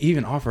even, he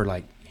even offered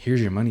like,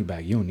 here's your money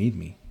back. You don't need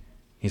me.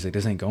 He's like,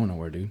 this ain't going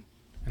nowhere, dude.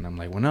 And I'm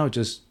like, well, no,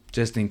 just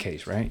in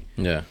case, right?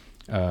 Yeah.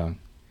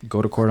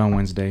 Go to court on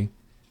Wednesday.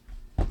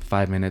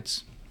 5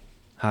 minutes.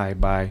 Hi,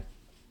 bye.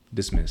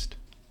 Dismissed.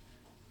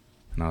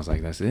 And I was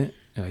like, that's it?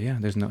 Yeah,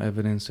 there's no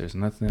evidence. There's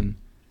nothing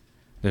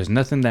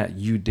that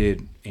you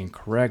did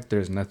incorrect.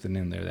 There's nothing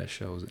in there that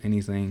shows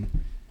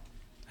anything.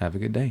 Have a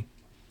good day.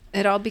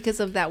 It all because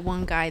of that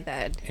one guy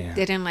that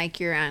didn't like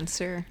your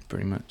answer.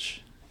 Pretty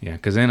much. Yeah,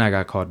 because then I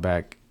got called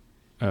back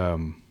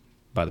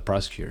by the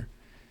prosecutor.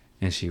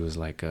 And she was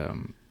like,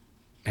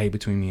 hey,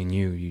 between me and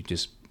you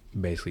just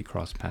basically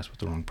crossed paths with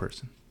the wrong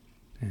person.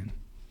 And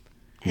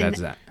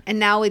that's that. And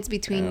now it's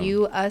between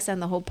you, us,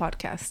 and the whole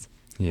podcast.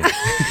 Yeah.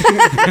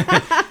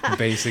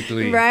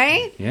 Basically.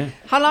 Right? Yeah.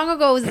 How long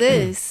ago was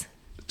this?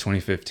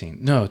 2015.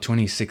 No,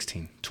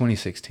 2016.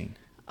 2016.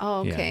 Oh,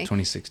 okay. Yeah,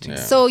 2016. Yeah.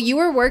 So you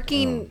were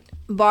working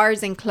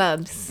bars and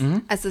clubs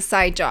as a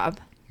side job.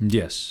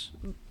 Yes.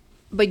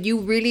 But you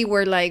really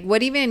were like, why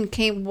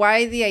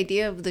the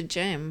idea of the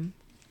gym?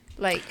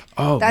 Like,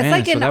 Oh, that's man,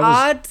 like so an that was-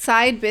 odd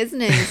side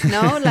business,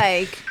 no?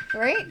 Like,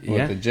 right? With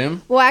Yeah. the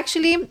gym? Well,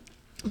 actually,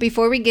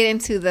 before we get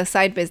into the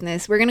side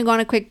business, we're going to go on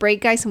a quick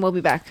break, guys, and we'll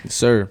be back.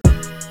 Sir.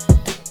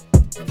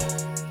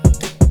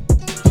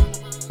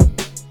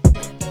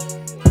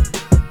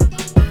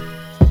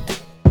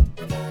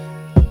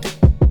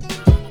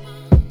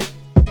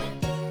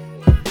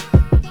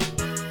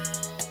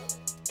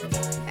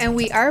 And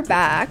we are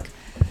back.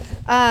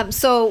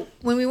 So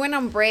when we went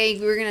on break,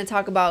 we were going to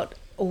talk about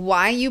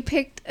why you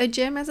picked a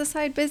gym as a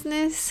side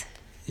business.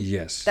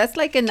 Yes. That's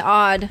like an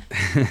odd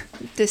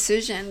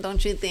decision,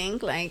 don't you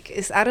think? Like,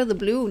 it's out of the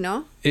blue,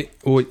 no?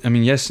 Well, I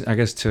mean, yes, I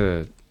guess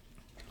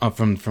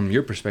from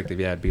your perspective,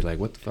 yeah, I'd be like,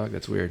 what the fuck?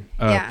 That's weird.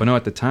 Yeah. But no,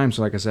 at the time,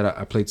 so like I said,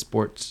 I played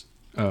sports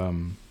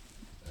in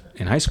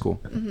high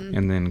school.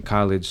 And then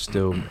college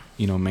still,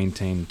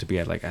 maintained to be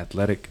at like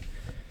athletic.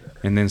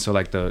 And then so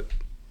like the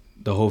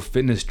whole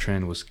fitness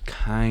trend was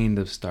kind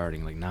of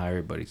starting. Like now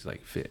everybody's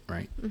like fit,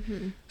 right?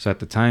 So at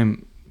the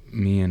time,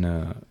 me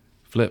and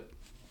Flip,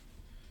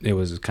 it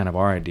was kind of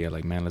our idea,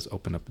 like, man, let's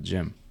open up a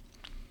gym.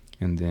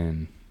 And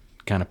then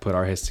kind of put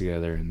our heads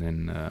together. And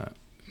then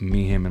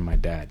me, him, and my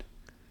dad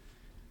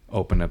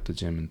opened up the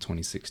gym in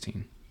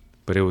 2016.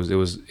 But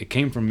it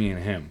came from me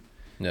and him.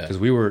 Yeah.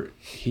 Because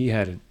he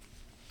had,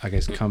 I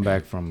guess, come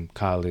back from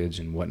college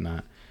and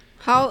whatnot.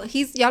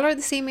 Y'all are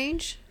the same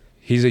age?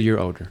 He's a year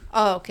older.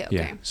 Oh, okay.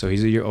 Yeah, so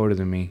he's a year older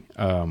than me.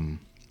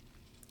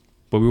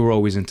 But we were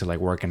always into like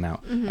working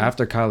out.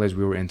 After college,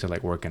 we were into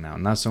like working out.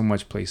 Not so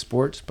much play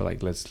sports, but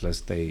like let's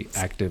stay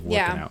active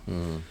working out.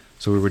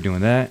 So we were doing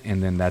that,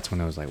 and then that's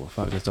when I was like, well,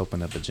 fuck, let's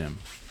open up a gym,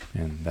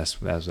 and that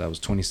was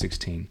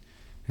 2016,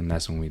 and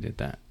that's when we did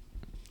that.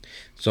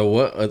 So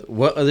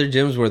what other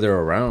gyms were there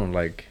around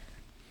like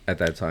at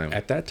that time?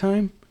 At that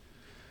time,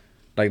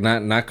 Like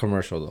not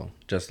commercial though,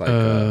 just like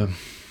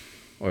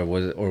or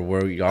was it, or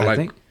were y'all I like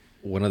think,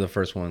 one of the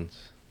first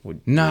ones?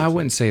 No, I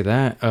wouldn't say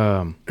that.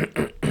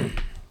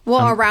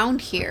 Well,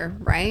 around here,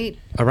 right?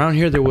 Around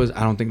here, I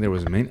don't think there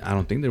was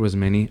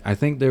many. I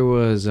think there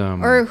was.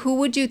 Or who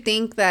would you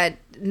think that,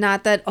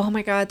 not that, oh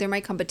my God, they're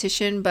my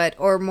competition, but,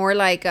 or more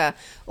like, I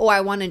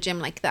want a gym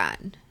like that?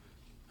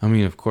 I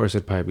mean, of course,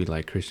 it'd probably be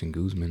like Christian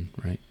Guzman,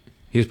 right?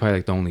 He was probably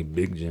like the only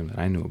big gym that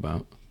I knew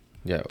about.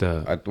 Yeah.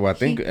 I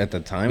think at the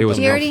time it was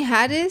He already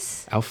had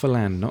his? Alpha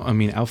Land. No, I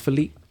mean Alpha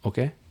Elite.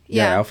 Okay.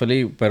 Yeah, Alpha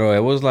Elite, but it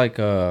was like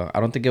I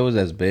don't think it was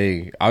as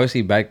big.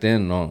 Obviously back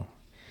then, no,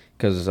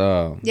 because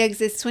yeah,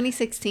 because it's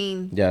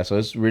 2016. Yeah, so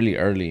it's really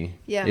early.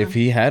 Yeah. If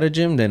he had a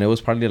gym, then it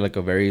was probably like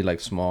a very like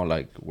small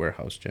like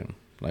warehouse gym,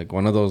 like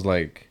one of those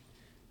like,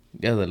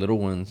 yeah, the little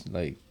ones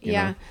like.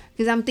 Yeah,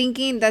 because I'm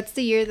thinking that's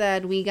the year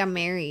that we got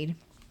married.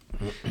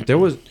 There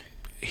was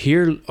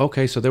here.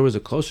 Okay, so there was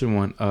a closer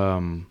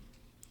one.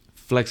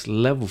 Flex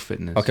Level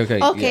Fitness.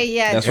 Okay,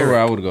 yeah. That's where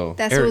I would go.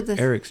 That's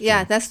Eric's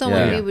yeah, gym. that's the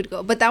one we would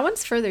go. But that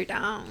one's further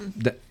down.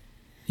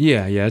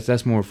 Yeah,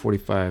 that's more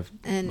 45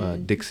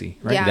 And Dixie,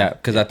 right? Yeah. Yeah,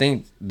 because I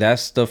think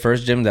that's the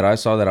first gym that I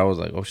saw that I was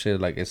like, oh shit,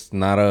 like it's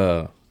not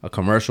a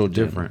commercial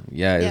gym. Different.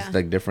 Yeah, it's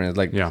like different. It's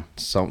like Yeah.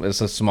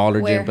 it's a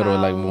smaller gym, but with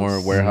like more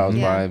warehouse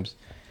Yeah. vibes.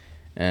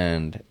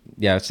 And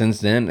yeah, since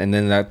then, and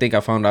then I think I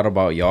found out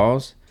about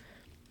y'all's,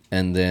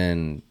 and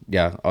then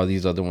yeah, all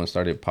these other ones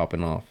started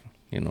popping off.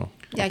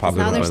 Yeah, because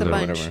now there's a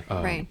bunch.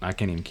 Whatever. Right. I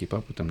can't even keep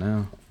up with them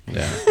now.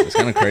 Yeah, it's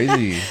kind of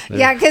crazy.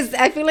 Yeah, because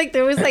I feel like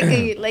there was like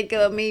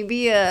a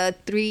maybe a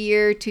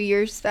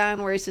 2-year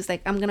span where it's just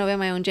like, I'm gonna open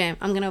my own gym.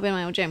 I'm gonna open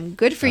my own gym.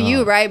 Good for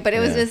you, right? But it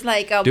was just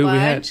like a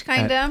bunch,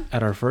 kind of.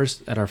 At our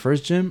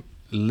first gym,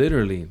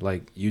 literally,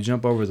 like you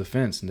jump over the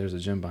fence and there's a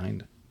gym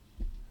behind it.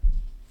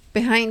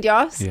 Behind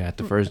y'all's? Yeah, at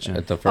the first gym.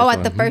 At the first Oh, one.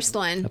 at the first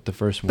one. At the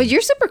first one. But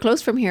you're super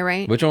close from here,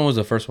 right? Which one was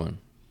the first one?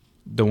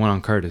 The one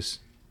on Curtis,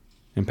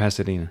 in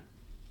Pasadena.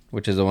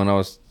 Which is the one I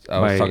was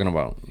talking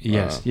about.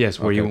 Yes.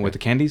 Where you went with the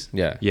candies?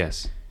 Yeah.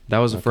 Yes. That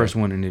was the first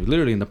one. And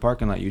literally in the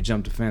parking lot, you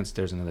jump the fence,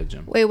 there's another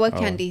gym. Wait, what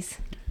candies?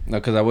 No,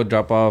 because I would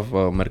drop off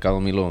Mercado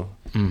Milo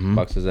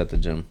boxes at the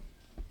gym.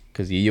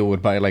 Because Yo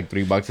would buy like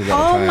 3 boxes at a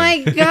time. Oh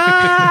my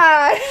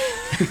God.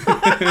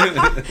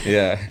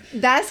 Yeah.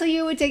 That's who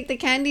you would take the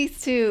candies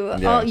to.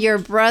 Yeah. Oh, your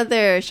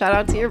brother. Shout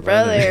out to your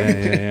brother.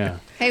 Yeah.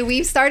 Hey,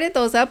 we've started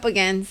those up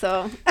again,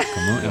 so.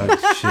 Come on.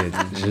 Shit.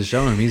 Just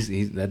show him.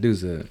 He's that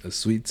dude's a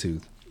sweet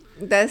tooth.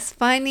 That's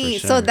funny.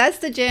 For So sure. that's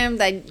the gym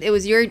that it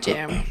was your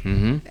gym.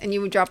 Mm-hmm. And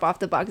you would drop off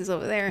the boxes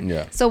over there.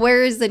 Yeah. So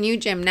where is the new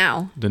gym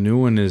now? The new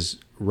one is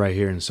right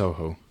here in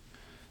Soho.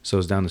 So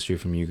it's down the street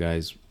from you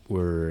guys.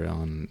 We're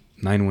on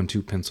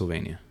 912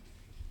 Pennsylvania.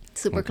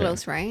 Super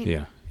close, right?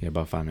 Yeah,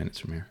 about 5 minutes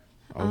from here.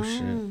 Oh,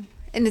 shit.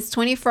 And it's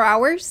 24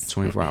 hours?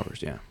 24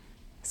 hours, yeah.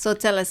 So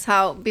tell us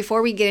how,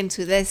 before we get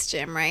into this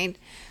gym, right?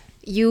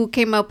 You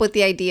came up with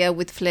the idea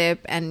with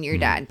Flip and your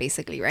dad,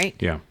 basically, right?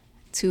 Yeah.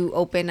 to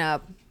open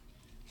up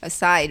a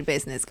side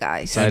business,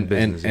 guys.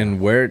 And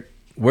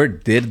where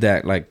did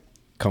that like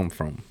come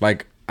from?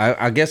 Like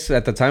I guess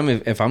at the time,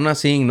 if I'm not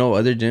seeing no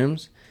other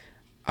gyms,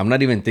 I'm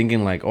not even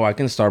thinking like, oh, I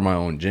can start my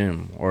own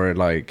gym, or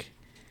like,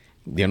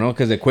 you know,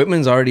 because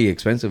equipment's already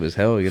expensive as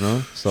hell, you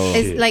know. So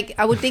it's like,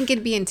 I would think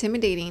it'd be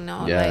intimidating,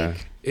 no? Yeah.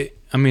 Like,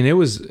 it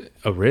was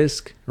a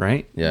risk,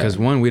 right? Yeah. Because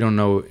one, we don't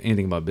know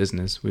anything about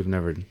business. We've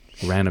never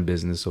ran a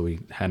business, so we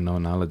had no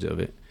knowledge of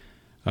it.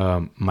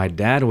 My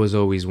dad was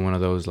always one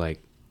of those like,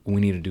 we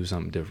need to do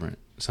something different,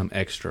 some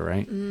extra,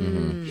 right?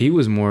 Mm-hmm. He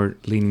was more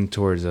leaning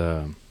towards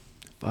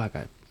like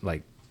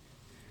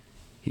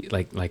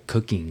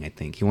cooking. I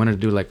think he wanted to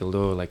do like a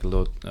little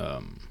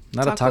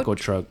not a taco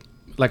truck,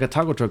 like a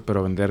taco truck,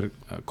 pero vender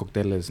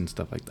cocteles and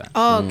stuff like that.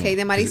 Oh, okay,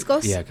 de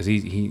mariscos. Yeah, because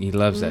he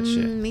loves that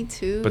shit. Me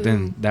too. But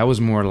then that was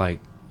more like,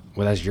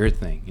 well, that's your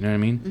thing, you know what I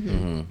mean?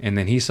 Mm-hmm. And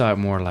then he saw it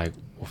more like,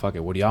 well, fuck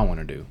it, what do y'all want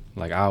to do?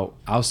 Like,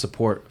 I'll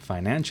support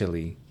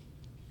financially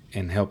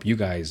and help you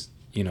guys,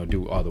 you know,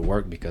 do all the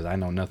work because I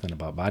know nothing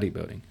about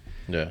bodybuilding.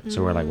 Yeah.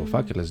 So we're like, well,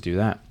 fuck it, let's do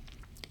that.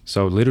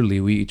 So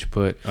literally, we each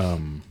put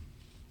 10,000.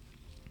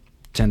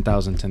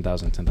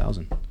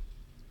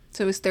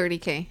 So it was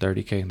 30K.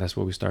 30K. That's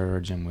what we started our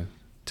gym with.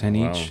 10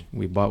 each.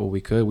 We bought what we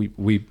could.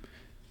 We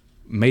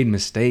made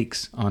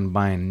mistakes on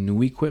buying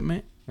new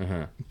equipment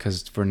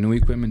because for new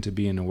equipment to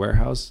be in a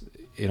warehouse,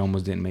 it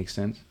almost didn't make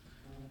sense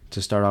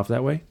to start off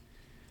that way.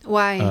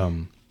 Why?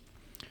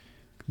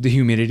 The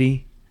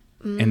humidity,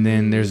 and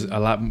then there's a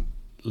lot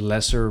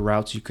lesser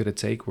routes you could have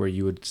take where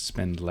you would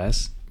spend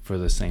less for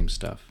the same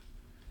stuff.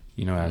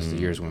 You know, as the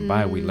years went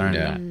by, we learned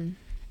that.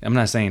 I'm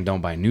not saying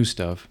don't buy new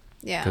stuff.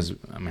 Yeah. Because,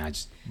 I mean, I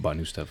just bought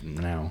new stuff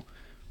now.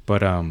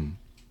 But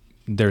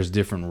there's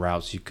different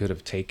routes you could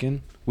have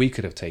taken. We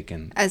could have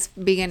taken. As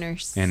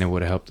beginners. And it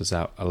would have helped us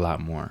out a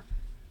lot more.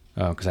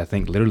 Because I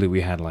think literally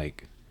we had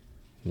like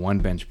one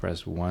bench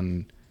press,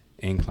 one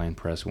incline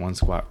press, one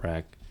squat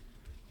rack,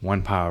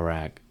 one power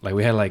rack. Like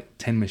we had like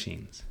 10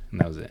 machines.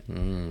 And that was it.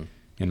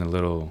 In a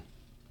little,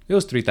 it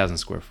was 3,000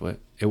 square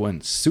foot. It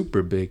wasn't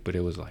super big, but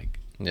it was like.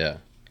 Yeah.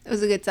 It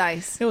was a good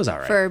size. It was all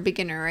right. For a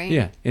beginner, right?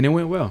 Yeah. And it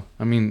went well.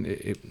 I mean,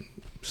 it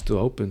still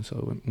open,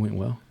 so it went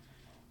well.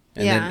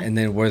 And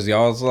then was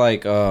y'all's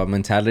like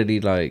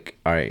mentality like,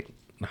 all right,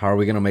 how are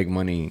we gonna make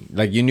money?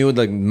 Like you knew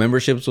like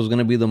memberships was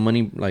gonna be the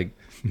money like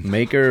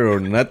maker or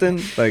nothing?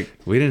 Like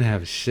we didn't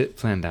have shit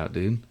planned out,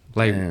 dude.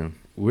 Like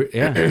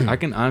I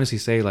can honestly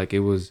say like it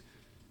was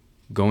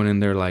going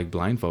in there like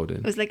blindfolded.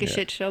 It was like a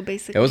shit show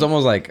basically. It was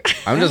almost like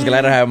I'm just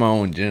glad I have my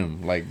own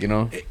gym. Like, you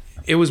know.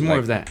 It was more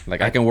like, of that.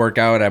 Like I can work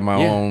out at my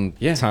own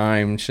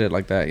time, shit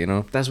like that, you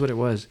know? That's what it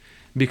was.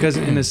 Because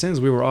in a sense,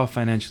 we were all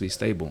financially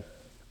stable.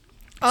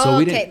 Oh, so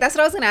okay. That's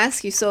what I was going to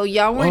ask you. So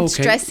y'all weren't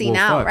stressing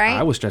out, right?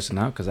 I was stressing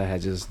out because I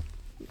had just,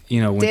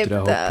 went through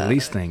the whole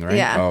police thing, right?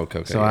 Yeah. Oh,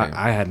 okay. So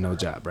I had no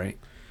job, right?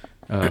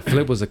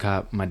 Flip was a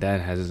cop. My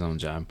dad has his own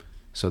job.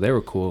 So they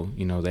were cool.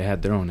 You know, they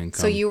had their own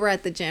income. So you were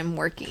at the gym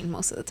working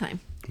most of the time?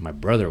 My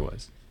brother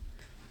was.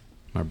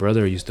 My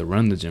brother used to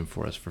run the gym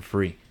for us for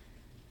free.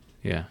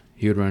 Yeah.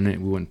 He would run it.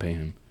 We wouldn't pay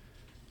him.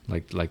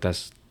 Like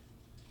that's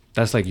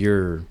like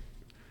your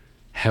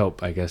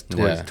help, I guess,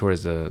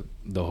 towards the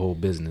whole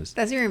business.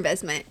 That's your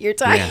investment. Your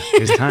time. Yeah,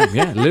 his time.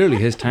 Yeah, literally,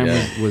 his time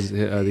was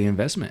the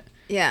investment.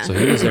 Yeah. So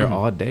he was there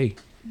all day,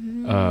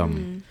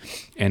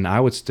 and I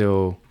would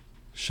still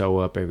show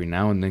up every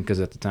now and then because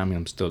at the time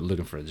I'm still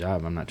looking for a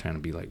job. I'm not trying to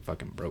be like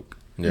fucking broke.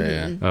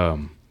 Yeah.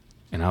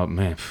 And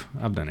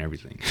I've done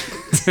everything.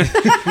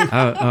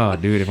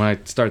 Dude, if I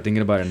start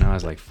thinking about it now, I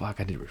was like, fuck,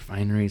 I did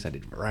refineries, I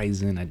did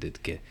Verizon, I did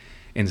get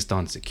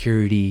installed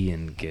security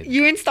and get.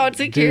 You installed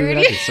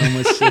security? Dude, I did so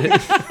much shit.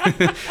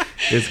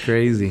 It's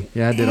crazy.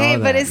 Yeah, I did all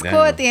that. But it's cool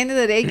at the end of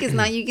the day because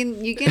now you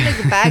can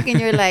look back and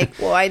you're like,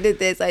 well, I did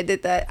this, I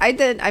did that. I've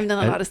done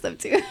a lot of stuff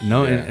too.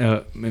 No,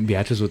 and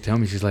Beatrice would tell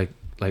me, she's like,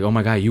 oh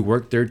my God, you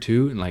worked there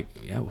too? And like,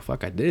 yeah, well,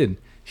 fuck, I did.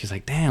 She's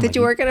like, damn. Did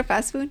you work at a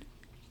fast food?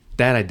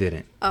 That I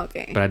didn't.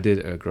 Okay. But I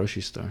did a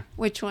grocery store.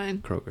 Which one?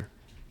 Kroger.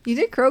 You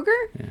did Kroger?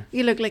 Yeah.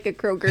 You look like a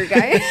Kroger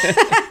guy.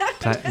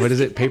 What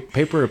is it?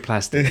 Paper or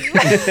plastic?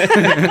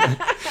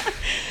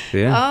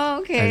 Yeah. Oh,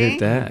 okay. I did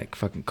that. Like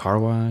fucking car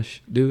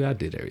wash. Dude, I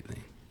did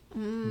everything.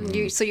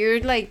 So you're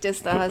like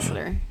just a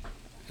hustler.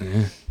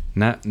 Yeah.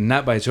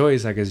 Not by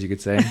choice, I guess you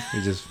could say.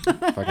 You just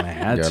fucking I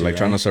had to. Yeah, like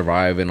trying to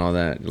survive and all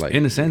that. Like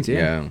in a sense,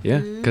 yeah. Yeah.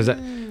 Because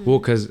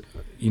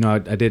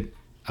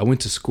I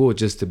went to school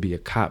just to be a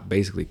cop,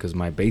 basically, because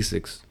my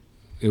basics,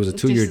 it was a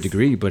 2-year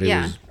degree, but it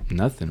was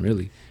nothing,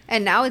 really.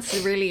 And now it's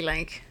really,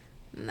 like,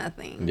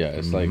 nothing. Yeah,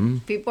 it's like...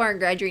 People are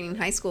graduating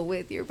high school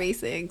with your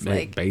basics.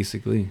 Like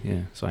basically,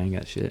 yeah. So I ain't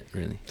got shit,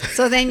 really.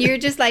 So then you're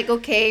just like,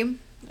 okay,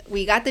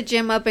 we got the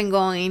gym up and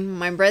going.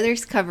 My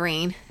brother's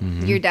covering.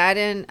 Your dad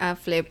and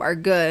Flip are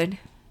good.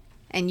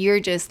 And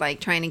you're just, like,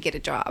 trying to get a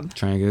job.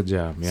 Trying to get a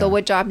job, yeah. So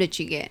what job did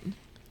you get?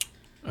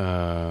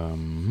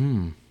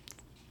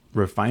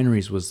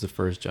 Refineries was the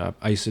first job.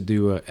 I used to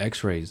do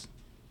x-rays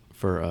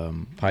for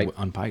pipe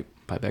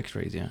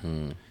x-rays, yeah.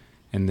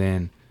 And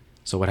then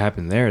so what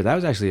happened there, that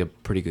was actually a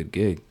pretty good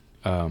gig.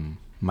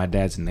 my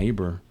dad's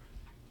neighbor,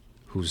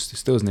 who's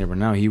still his neighbor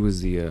now, he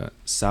was the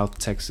South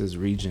Texas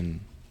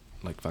region,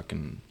 like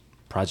fucking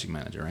project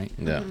manager, right?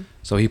 Yeah.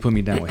 So he put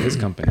me down with his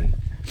company,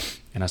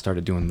 and I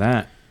started doing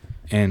that.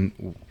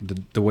 And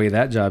the way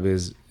that job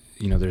is,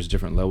 you know, there's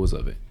different levels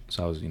of it.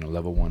 So I was, you know,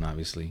 level 1,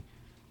 obviously.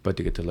 But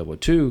to get to level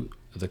 2,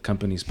 the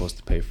company's supposed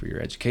to pay for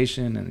your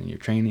education and your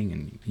training,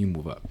 and you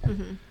move up.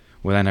 Mm-hmm.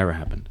 Well, that never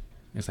happened.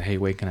 It's like, hey,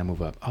 wait, can I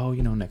move up? Oh,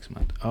 you know, next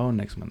month. Oh,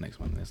 next month.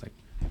 And it's like,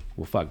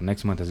 well, fuck,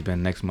 next month has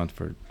been next month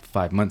for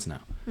 5 months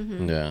now.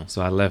 Mm-hmm. Yeah.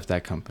 So I left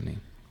that company.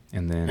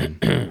 And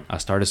then I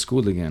started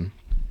school again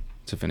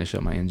to finish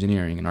up my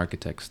engineering and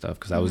architect stuff.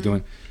 Because I was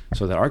doing,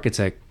 so the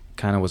architect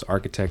kind of was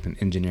architect and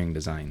engineering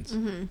designs.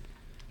 Mm-hmm.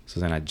 So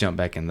then I jumped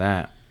back in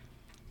that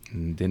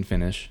and didn't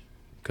finish,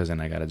 because then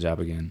I got a job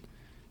again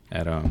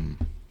at, I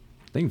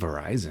think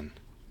Verizon.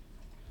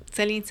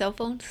 Selling cell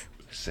phones?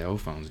 Cell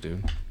phones,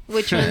 dude.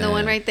 Which one? The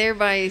one right there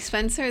by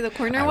Spencer, the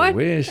corner one? I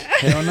wish.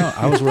 Hell no.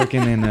 I was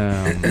working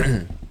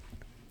in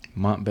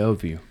Mont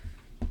Bellevue.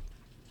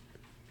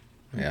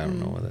 Yeah, I don't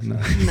know what that's.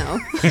 No.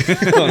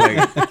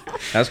 Like,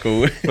 that's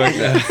cool.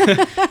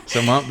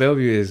 So Mont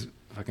Bellevue is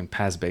fucking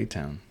past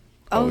Baytown.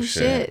 Oh,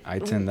 shit. I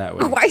tend that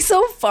way. Why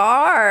so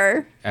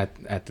far?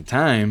 At the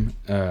time,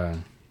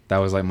 that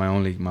was like my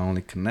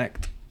only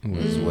connect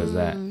was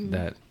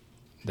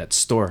that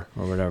store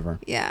or whatever.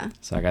 Yeah.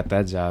 So I got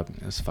that job.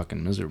 It was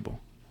fucking miserable.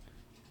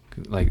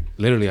 Like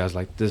literally, I was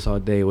like this all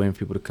day waiting for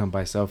people to come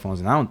buy cell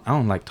phones, and I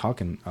don't like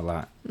talking a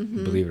lot,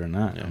 believe it or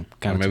not. Yeah.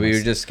 I'm Maybe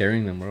you're just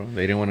scaring them, bro.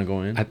 They didn't want to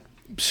go in.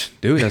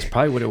 Dude, that's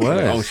probably what it was.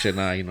 Like, oh shit,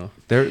 nah, you know.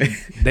 They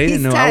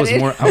didn't know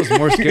tatted. I was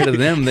more scared of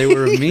them. They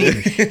were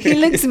mean. He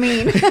looks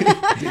mean.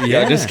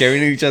 Yeah, just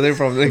scaring each other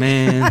from the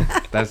man.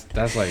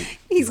 That's like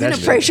he's gonna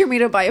pressure me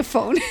to buy a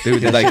phone.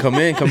 Dude, they're like, come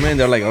in.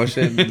 They're like, oh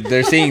shit,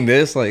 they're seeing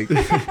this. Like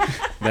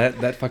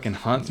that fucking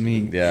haunts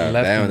me. Yeah,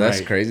 damn, that's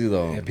crazy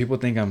though. Yeah, people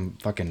think I'm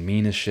fucking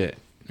mean as shit.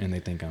 And they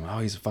think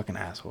he's a fucking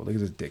asshole. Look at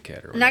this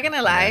dickhead. Or I'm not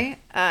gonna lie.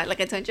 Like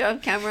I told you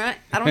off camera,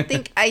 I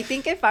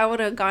think if I would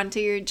have gone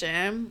to your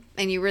gym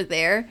and you were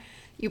there,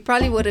 you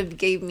probably would have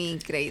gave me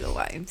Credo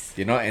vibes.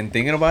 You know, and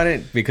thinking about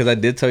it, because I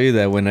did tell you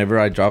that whenever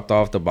I dropped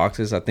off the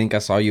boxes, I think I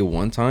saw you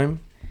one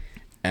time,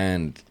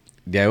 and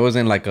yeah, it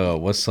wasn't like a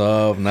what's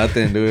up,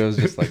 nothing, dude. It was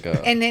just like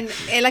a. And then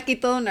like he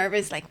todo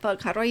nervous, like fuck,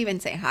 how do I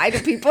even say hi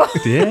to people?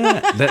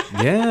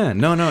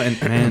 No,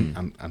 and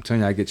man, I'm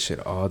telling you, I get shit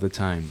all the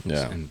time.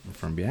 Yeah. And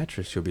from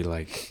Beatrice, she'll be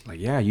like,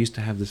 yeah, I used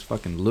to have this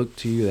fucking look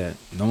to you that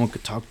no one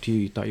could talk to you.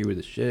 You thought you were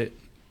the shit,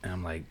 and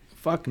I'm like,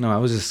 fuck no, I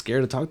was just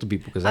scared to talk to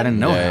people because I didn't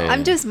know how.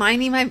 I'm just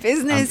minding my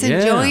business,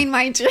 enjoying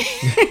my drink.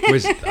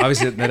 Which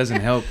obviously that doesn't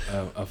help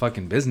a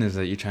fucking business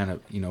that you're trying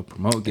to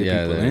promote, get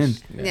people in.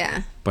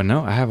 Yeah. But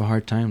no, I have a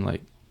hard time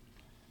like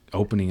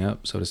opening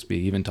up, so to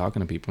speak, even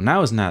talking to people.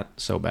 Now it's not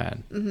so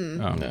bad.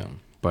 Mm-hmm.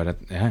 But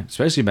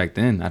especially back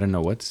then, I didn't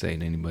know what to say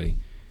to anybody.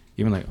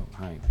 Even like, oh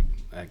hi,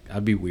 like,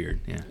 I'd be weird.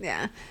 Yeah.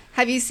 Yeah.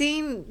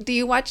 Do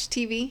you watch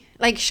TV,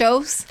 like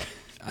shows?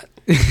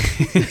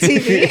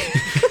 TV.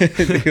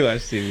 Do you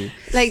watch TV?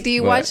 Like, do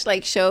you watch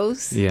like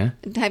shows? Yeah.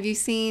 Have you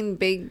seen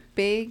Big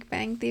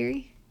Bang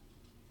Theory?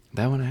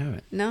 That one I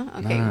haven't. No?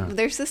 Okay. Nah.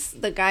 There's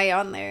the guy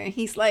on there.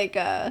 He's like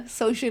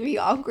socially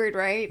awkward,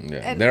 right? Yeah.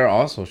 And they're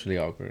all socially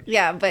awkward.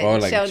 Yeah, but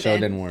like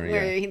Sheldon where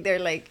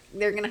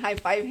they're gonna high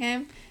five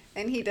him.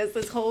 And he does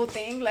this whole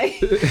thing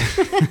like.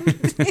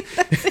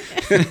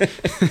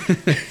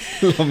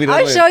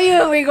 I'll show you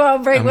when we go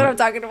on break what I'm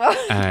talking about.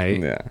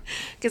 Yeah.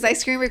 Because I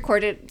screen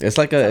recorded. It's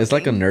like a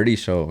nerdy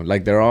show.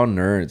 Like they're all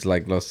nerds,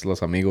 like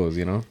los amigos,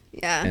 you know.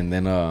 Yeah. And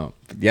then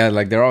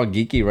like they're all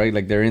geeky, right?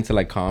 Like they're into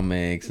like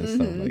comics and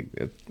stuff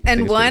like.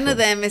 And one of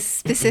them is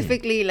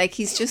specifically like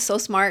he's just so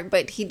smart,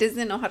 but he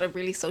doesn't know how to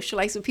really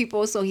socialize with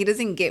people, so he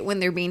doesn't get when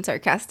they're being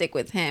sarcastic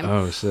with him.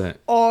 Oh shit!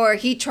 Or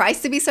he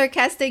tries to be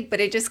sarcastic, but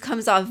it just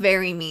comes off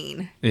very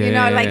mean,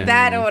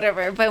 that or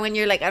whatever. But when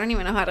you're like, I don't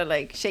even know how to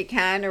like shake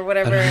hand or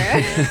whatever.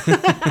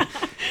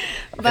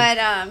 But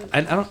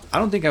I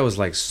don't think I was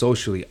like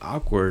socially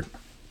awkward.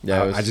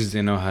 Yeah, I just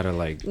didn't know how to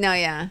like. No,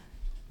 yeah.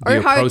 Or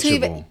how to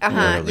even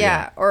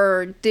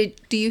Or do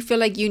you feel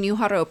like you knew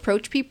how to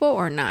approach people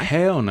or not?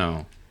 Hell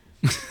no.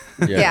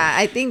 Yeah,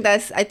 I think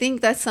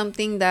that's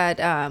something that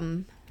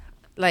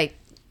like,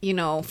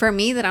 for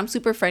me, that I'm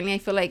super friendly. I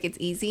feel like it's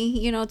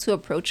easy, to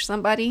approach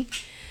somebody.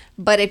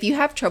 But if you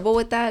have trouble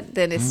with that,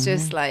 then it's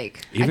just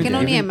like I can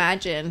only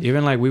imagine.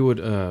 Even like we would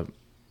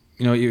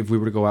if we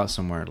were to go out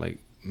somewhere, like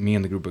me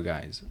and the group of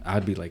guys,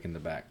 I'd be like in the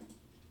back.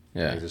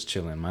 Yeah, like just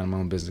chilling, minding my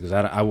own business, because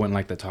I wouldn't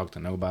like to talk to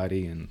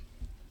nobody. And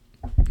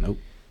nope.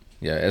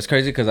 Yeah, it's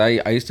crazy because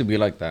I used to be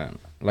like that.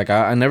 Like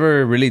I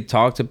never really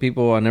talked to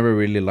people. I never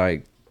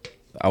really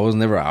I was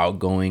never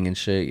outgoing and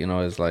shit.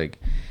 It's like,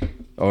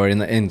 or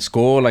in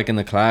school, like in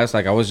the class,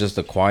 like I was just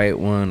the quiet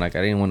one. Like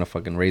I didn't want to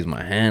fucking raise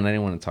my hand. I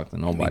didn't want to talk to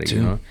nobody.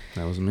 Me too.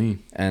 That was me.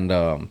 And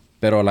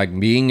but like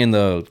being in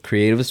the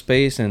creative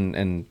space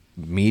and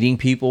meeting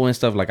people and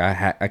stuff, like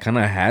I kind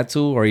of had to,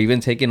 or even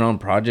taking on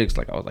projects.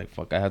 Like I was like,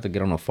 fuck, I have to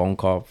get on a phone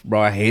call,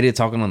 bro. I hated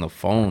talking on the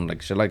phone,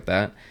 like shit like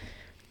that.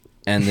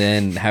 And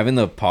then having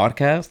the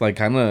podcast, like,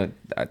 kind of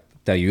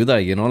te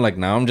ayuda, you know? Like,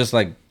 now I'm just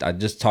like, I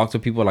just talk to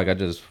people like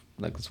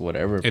it's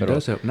whatever. It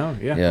does help. No,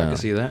 yeah, I can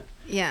see that.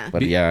 Yeah.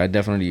 But yeah, I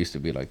definitely used to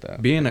be like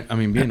that. Being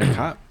a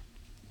cop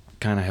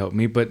kind of helped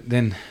me, but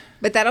then...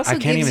 But that also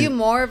gives you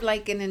more of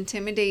like an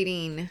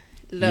intimidating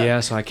look. Yeah,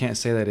 so I can't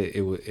say that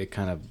it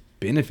kind of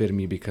benefited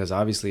me because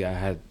obviously I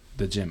had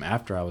the gym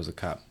after I was a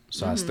cop.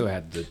 So I still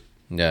had the,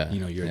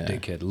 you're a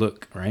dickhead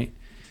look, right?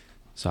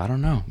 So I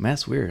don't know.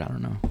 Matt's weird. I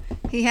don't know.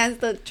 He has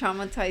the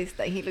traumatized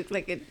that he looked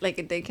like a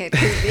dickhead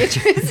because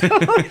Beatrice.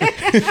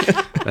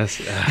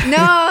 No,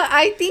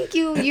 I think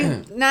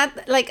you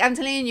not like I'm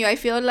telling you. I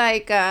feel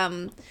like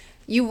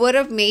you would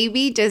have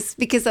maybe just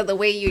because of the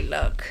way you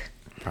look.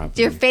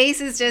 Probably. Your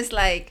face is just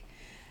like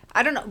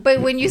I don't know,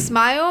 but when you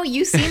smile,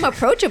 you seem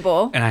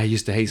approachable. And I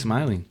used to hate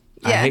smiling.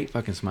 Yeah. I hate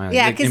fucking smiling.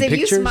 Yeah, because if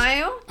you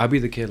smile, I'll be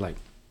the kid like,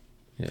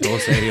 todo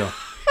serio.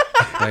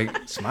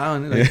 Like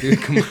smiling, like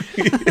dude, come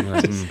on.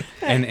 Like,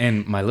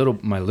 And my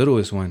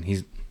littlest one,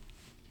 he's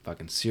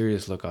fucking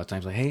serious look all the time.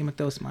 He's like, hey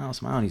Mateo, smile.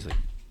 And he's like,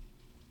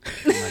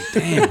 I'm like,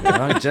 damn,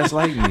 dog, just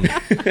like me.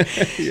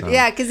 So.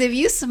 Yeah, because if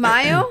you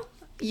smile,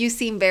 you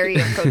seem very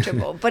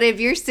approachable. But if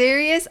you're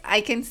serious,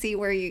 I can see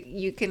where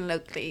you can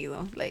look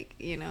creído, like,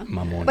 you know.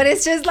 Mamón. But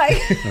it's just like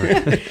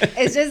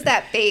it's just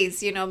that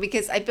face, you know,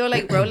 because I feel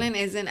like Roland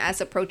isn't as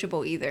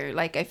approachable either.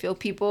 Like I feel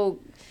people,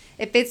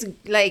 if it's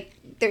like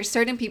there's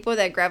certain people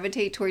that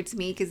gravitate towards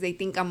me because they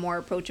think I'm more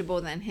approachable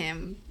than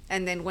him,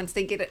 and then once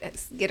they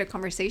get a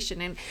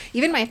conversation, and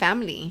even my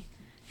family,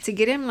 to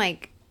get him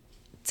like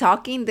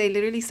talking, they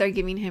literally start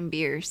giving him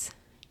beers.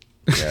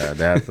 Yeah,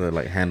 they have to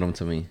like hand them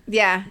to me.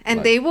 Yeah, and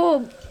like, they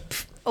will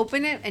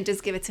open it and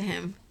just give it to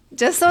him,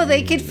 just so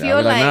they could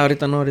feel like. No,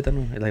 ahorita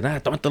no. Like, nah,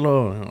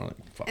 tómatelo.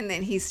 Like, and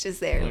then he's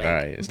just there, like.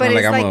 Right. It's but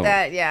it's like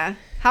that, yeah.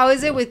 How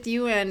is it Yeah. with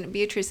you and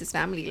Beatrice's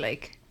family,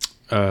 like?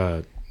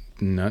 No,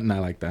 not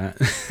like that.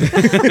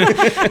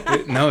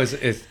 No,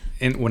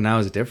 now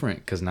it's different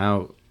because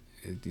now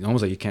it's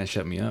almost like you can't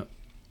shut me up.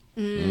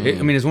 I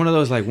mean, it's one of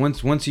those like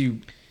once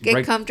you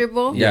get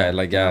comfortable. Yeah,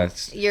 like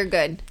you're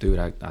good. Dude,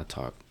 I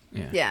talk.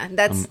 Yeah,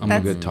 that's I'm a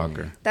good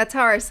talker. That's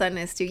how our son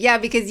is too. Yeah,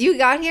 because you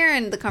got here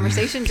and the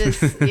conversation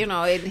just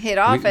it hit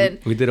off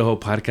we did a whole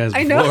podcast.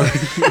 I know.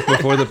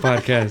 Before the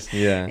podcast.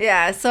 Yeah.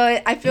 Yeah,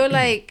 so I feel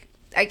like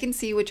I can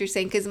see what you're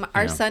saying because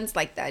our son's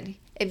like that.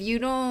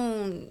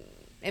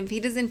 If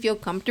he doesn't feel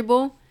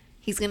comfortable,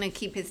 he's gonna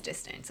keep his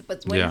distance.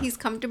 But when he's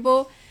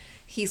comfortable,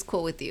 he's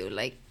cool with you.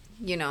 Like,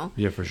 you know.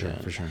 Yeah, for sure,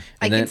 for sure.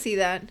 I can see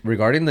that.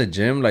 Regarding the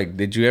gym, like,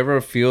 did you ever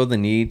feel the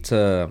need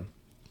to,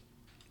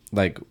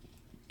 like,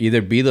 either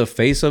be the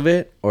face of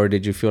it, or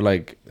did you feel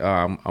like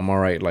I'm all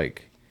right,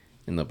 like,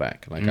 in the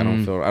back? Like, I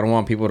don't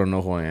want people to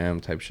know who I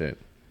am, type shit.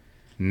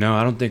 No,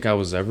 I don't think I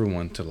was ever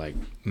one to like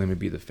let me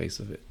be the face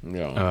of it.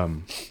 Yeah.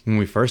 When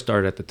we first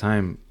started at the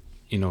time,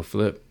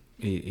 Flip,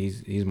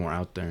 he's more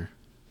out there.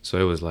 So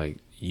it was like,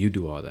 you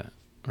do all that,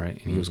 right?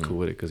 And he was cool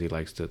with it because he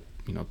likes to,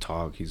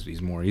 talk.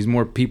 He's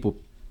more people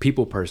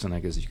person, I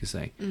guess you could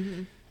say.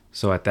 Mm-hmm.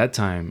 So at that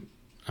time,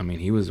 I mean,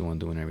 he was the one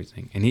doing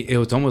everything, and it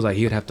was almost like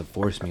he would have to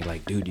force me,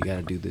 like, dude, you got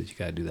to do this, you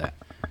got to do that.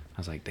 I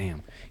was like,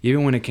 damn.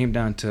 Even when it came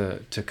down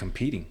to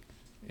competing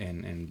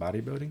and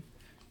bodybuilding,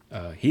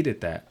 he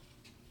did that,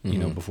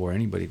 before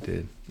anybody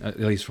did,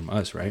 at least from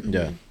us, right?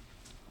 Yeah.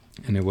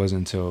 And it wasn't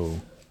until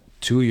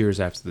 2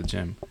 years after the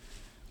gym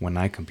when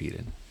I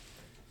competed.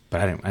 But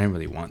I didn't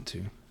really want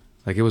to.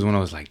 Like, it was when I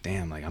was like,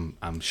 damn, like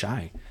I'm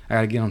shy. I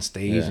gotta get on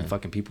stage and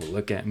fucking people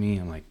look at me.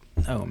 I'm like,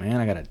 no,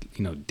 man, I gotta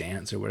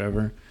dance or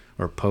whatever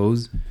or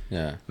pose.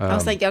 Yeah. I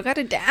was like, y'all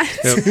gotta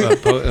dance.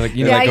 Like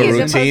a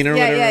routine or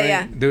whatever.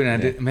 Yeah. Dude, I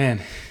did,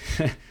 man.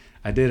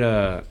 I did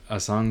a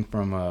song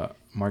from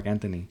Mark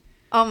Anthony.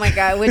 Oh my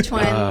God, which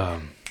one?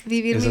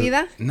 Vivir mi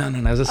vida? No,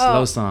 it was a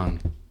slow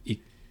song. Y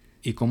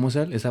cómo es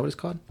él? Is that what it's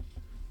called?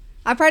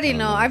 I probably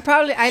know.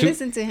 I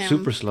listened to him.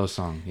 Super slow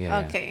song.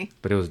 Yeah. Okay. Yeah.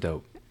 But it was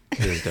dope.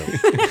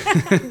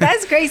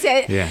 That's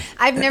crazy. Yeah.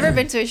 I've never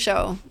been to a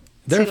show.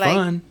 They're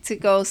fun. To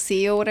go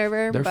see or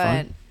whatever. They're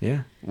fun.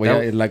 Yeah.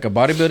 Well, like a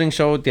bodybuilding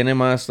show tiene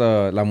más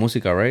la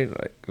música, right?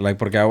 Like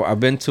porque I've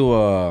been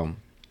to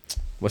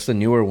what's the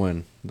newer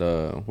one?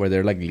 Where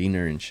they're like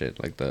leaner and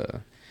shit. Like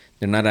they're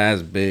not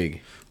as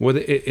big. Well,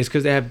 it's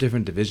because they have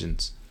different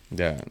divisions.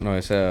 Yeah. No,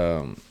 it's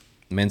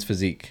men's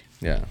physique.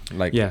 Yeah.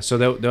 Like so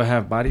they'll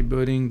have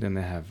bodybuilding, then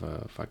they have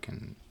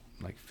fucking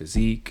like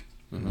physique,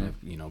 and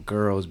they have,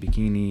 girls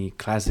bikini,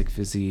 classic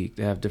physique.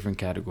 They have different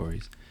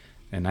categories,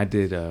 and I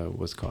did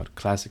what's called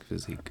classic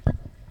physique.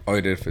 Oh,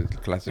 you did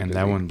classic. And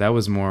physique. that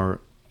was more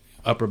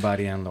upper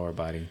body and lower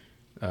body.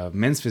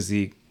 Men's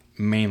physique,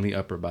 mainly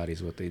upper body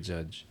is what they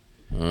judge.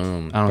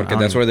 Because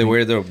that's where they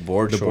wear the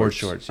board shorts. The board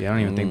shorts. Yeah, I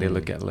don't even think they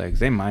look at legs.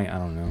 They might. I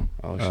don't know.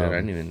 Oh shit! I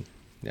didn't even.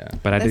 Yeah.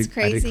 But I did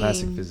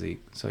classic physique.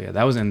 So yeah,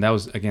 that was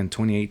again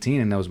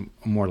 2018, and that was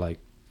more like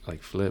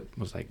Flip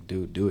was like,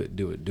 dude, do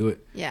it.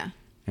 Yeah.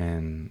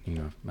 And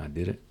I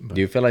did it. But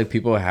do you feel like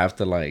people have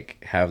to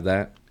like have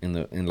that in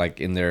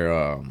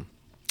their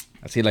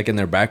I see like in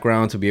their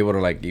background to be able to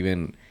like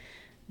even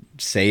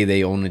say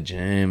they own a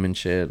gym and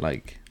shit?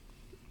 Like,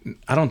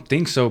 I don't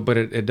think so, but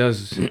it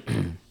does.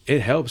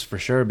 It helps for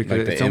sure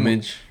because like the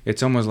image.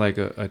 It's almost like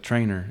a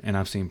trainer, and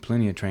I've seen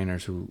plenty of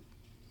trainers who,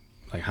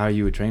 like, how are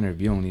you a trainer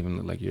if you don't even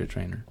look like you're a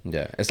trainer?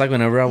 Yeah, it's like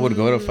whenever I would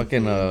go to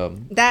fucking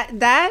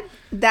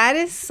that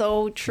is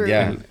so true.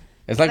 Yeah,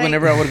 it's like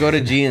whenever I would go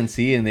to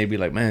GNC and they'd be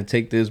like, "Man,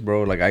 take this,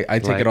 bro." Like I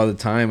take it all the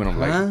time, and I'm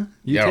like,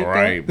 "Yeah,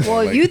 right." Bro.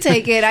 Well, like, you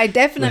take it. I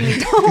definitely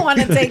don't want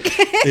to take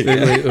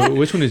it.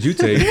 Which one did you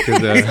take?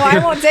 Well, I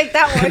won't take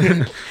that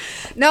one.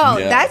 No,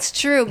 that's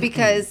true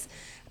because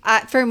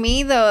for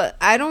me though,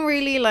 I don't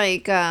really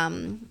like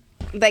I've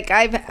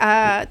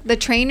the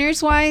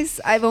trainers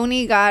wise, I've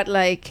only got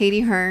like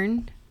Katie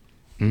Hearn,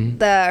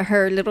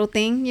 her little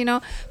thing, you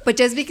know. But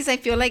just because I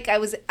feel like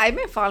I've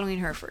been following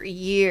her for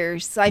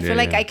years, so I feel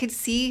like I could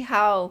see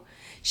how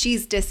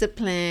she's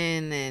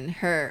disciplined and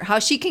how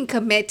she can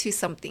commit to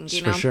something,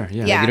 you know. For sure,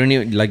 yeah. Like you don't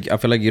even I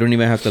feel like you don't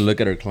even have to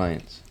look at her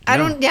clients.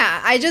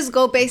 I just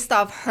go based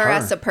off her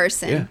as a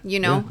person, you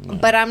know. Yeah.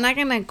 But I'm not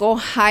gonna go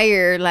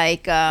hire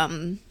like I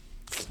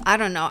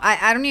don't know.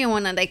 I don't even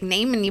want to like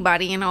name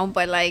anybody, you know,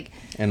 but like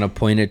an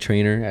appointed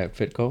trainer at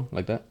Fitco,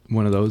 like that.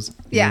 One of those.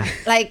 Yeah,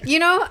 like, you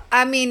know,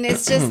 I mean,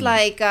 it's just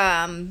like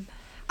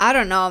I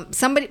don't know.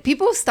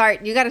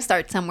 You got to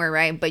start somewhere,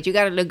 right? But you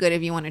got to look good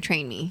if you want to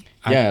train me.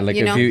 Yeah, like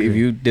if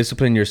you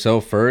discipline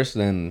yourself first,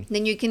 then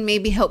you can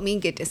maybe help me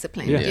get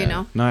disciplined, you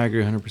know? No, I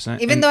agree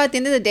 100%. Even though at the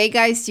end of the day,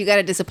 guys, you got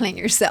to discipline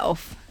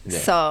yourself. Yeah,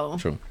 so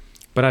true.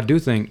 But I do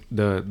think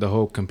the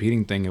whole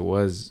competing thing, it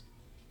was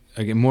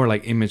again more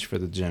like image for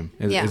the gym.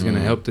 It's going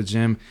to help the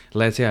gym.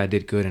 Let's say I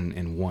did good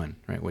and won,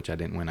 right? Which I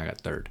didn't win. I got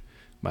third.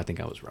 But I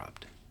think I was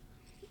robbed.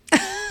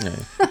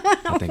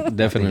 I think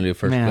definitely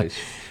first place.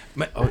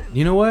 But,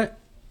 you know what?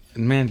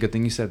 Man, good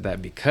thing you said that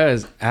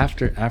because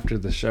after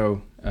the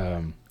show,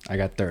 I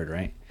got third,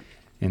 right?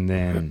 And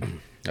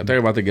then I thought you were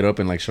about to get up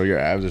and like show your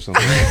abs or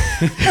something.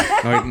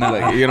 No,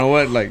 like, you know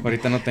what? Like,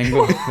 ahorita no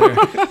tengo.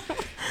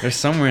 There's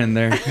somewhere in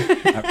there.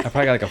 I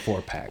probably got like a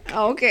 4-pack.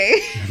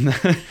 Okay.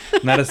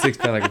 Not a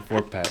 6-pack, like a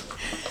 4-pack.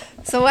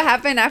 So what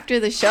happened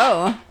after the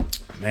show?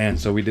 Man,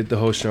 so we did the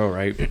whole show,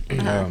 right?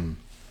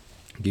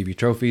 Give you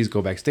trophies,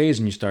 go backstage,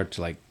 and you start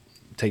to like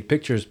take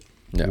pictures.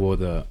 Yeah. Well,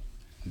 the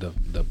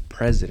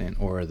president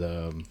or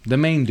the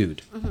main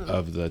dude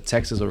of the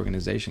Texas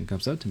organization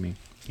comes up to me.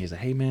 He's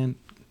like, "Hey man,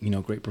 you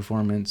know, great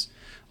performance.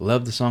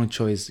 Love the song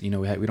choice. You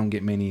know, we don't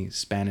get many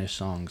Spanish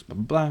songs, blah,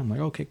 blah, blah." I'm like,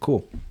 "Okay,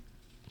 cool."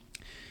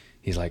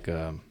 He's like, "You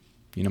know,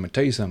 I'm gonna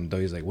tell you something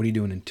though." He's like, "What are you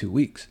doing in 2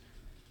 weeks?"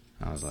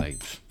 I was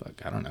like,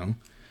 "Fuck, I don't know."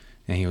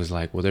 And he was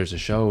like, "Well, there's a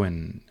show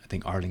in, I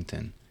think,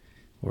 Arlington,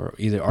 or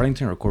either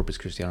Arlington or Corpus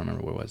Christi. I don't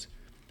remember what it was."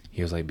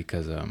 He was like,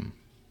 "Because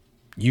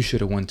you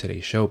should have won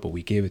today's show, but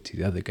we gave it to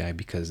the other guy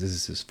because this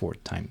is his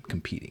 4th time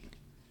competing."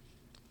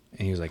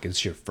 And he was like,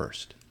 "It's your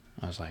first."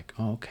 I was like,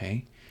 "Oh,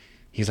 okay."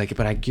 He's like,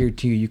 "But I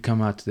guarantee you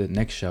come out to the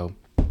next show."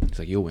 He's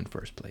like, "You'll win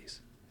first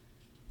place."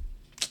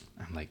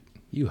 I'm like,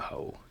 "You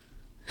hoe."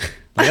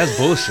 Like, that's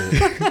bullshit.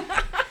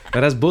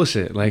 That's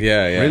bullshit. Like,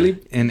 really?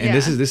 And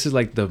this is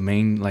like the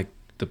main, like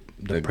the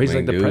praise,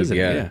 like the dude,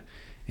 president.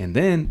 Yeah. And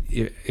then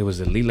it was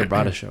the Lee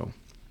Labrada show.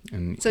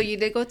 And so you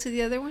did go to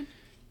the other one?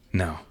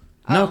 No.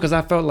 No, because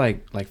I felt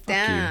like fuck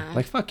you.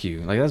 Like, fuck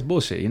you. Like, that's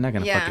bullshit. You're not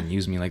going to fucking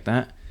use me like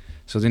that.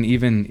 So then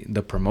even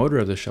the promoter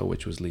of the show,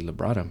 which was Lee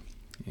Labrada,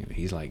 you know,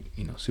 he's like,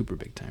 you know, super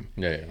big time.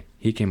 Yeah.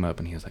 He came up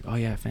and he was like, "Oh,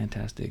 yeah,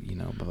 fantastic," you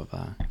know, blah, blah,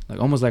 blah. Like,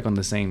 almost like on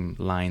the same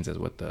lines as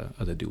what the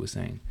other dude was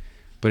saying.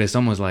 But it's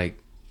almost like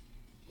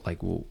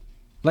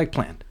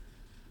planned.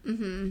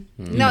 Mm-hmm.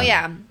 No,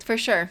 yeah, for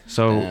sure.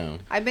 So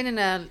I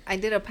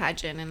did a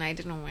pageant and I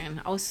didn't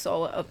win. I was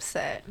so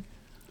upset.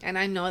 And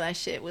I know that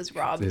shit was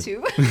robbed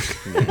too.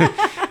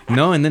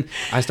 No, and then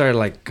I started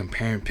like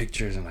comparing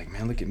pictures and like,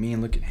 man, look at me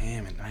and look at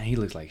him, and man, he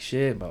looks like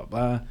shit, blah,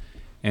 blah.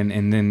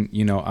 And then,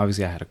 you know,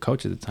 obviously I had a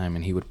coach at the time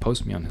and he would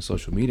post me on his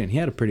social media and he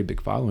had a pretty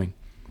big following.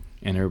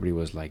 And everybody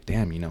was like,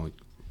 "Damn, you know,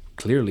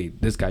 clearly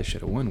this guy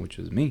should have won," which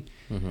was me.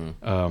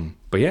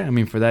 But yeah, I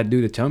mean, for that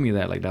dude to tell me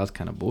that, like, that was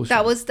kind of bullshit.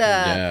 That was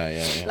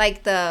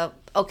like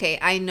okay,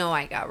 I know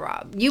I got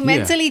robbed. You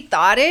mentally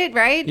thought it,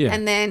 right? Yeah.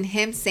 And then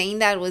him saying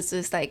that was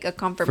just like a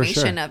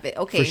confirmation of it.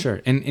 Okay. For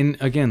sure. And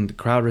again, the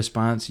crowd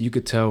response, you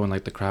could tell when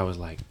like the crowd was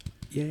like,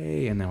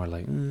 "Yay," and then we're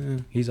like,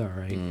 "He's all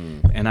right."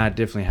 And I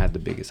definitely had the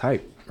biggest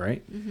hype,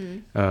 right?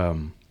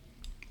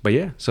 But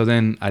yeah, so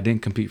then I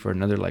didn't compete for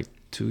another like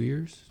 3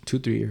 years.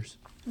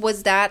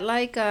 Was that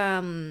like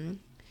did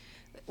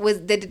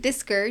it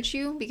discourage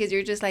you because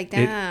you're just like,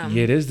 damn?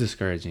 It is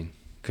discouraging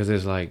because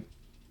it's like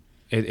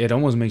it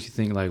almost makes you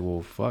think like,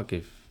 well, fuck,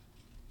 if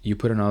you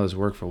put in all this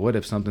work for what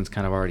if something's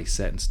kind of already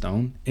set in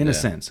stone in a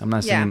sense. I'm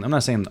not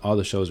saying all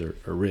the shows are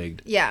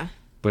rigged. Yeah.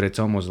 But it's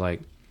almost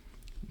like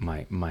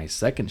my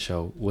second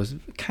show was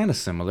kind of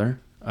similar.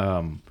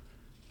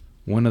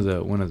 One of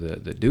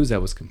the dudes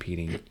that was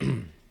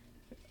competing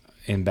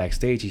and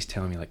backstage, he's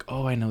telling me like,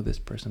 "Oh, I know this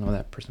person, oh,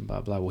 that person,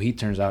 blah blah." Well, he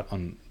turns out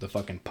on the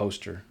fucking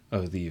poster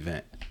of the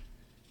event.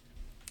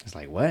 It's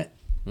like, what?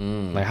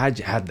 Like,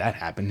 how'd that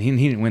happen? He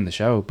didn't win the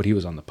show, but he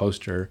was on the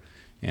poster,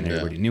 and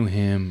everybody knew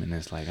him, and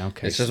it's like,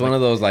 okay, it's just one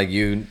of those like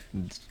who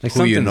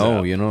you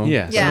know,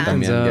 yeah,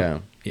 something's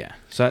up. Yeah.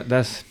 So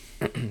that's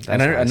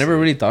and I never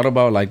really thought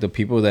about like the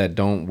people that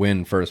don't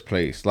win first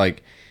place,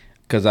 like,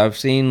 because I've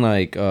seen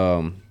like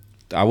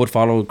I would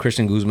follow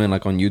Christian Guzman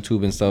like on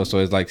YouTube and stuff, so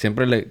it's like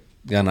siempre le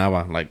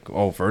ganaba, like,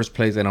 oh, first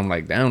place, and I'm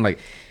like, damn, like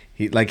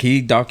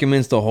he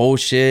documents the whole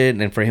shit,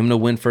 and for him to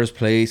win first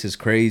place is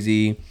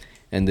crazy.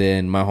 And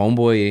then my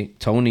homeboy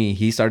Tony,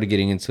 he started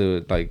getting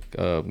into like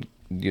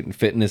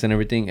fitness and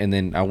everything, and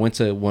then I went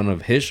to one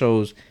of his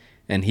shows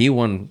and he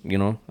won, you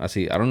know. I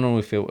don't know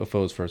if it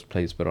was first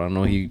place, but I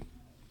know it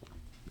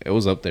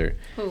was up there.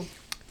 Who?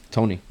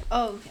 Tony.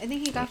 Oh, I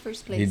think he got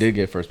first place. He did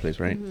get first place,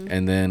 right? Mm-hmm.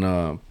 And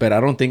then but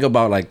I don't think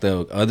about like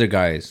the other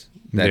guys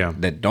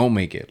that don't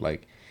make it.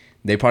 Like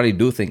they probably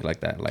do think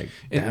like that, like,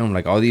 damn,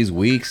 like all these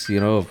weeks, you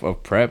know,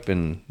 of prep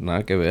and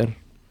nada que ver.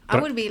 I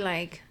would be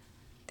like,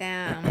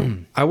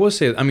 damn. I will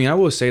say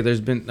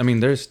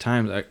there's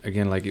times,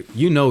 again, like,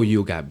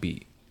 you got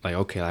beat. Like,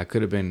 okay, I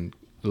could have been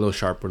a little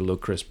sharper, a little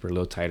crisper, a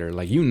little tighter.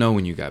 Like,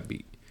 when you got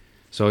beat.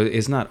 So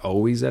it's not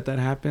always that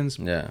happens.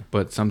 Yeah.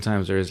 But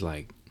sometimes there's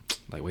like,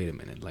 wait a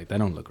minute, like that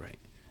don't look right.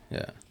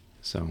 Yeah.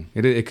 So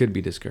it could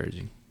be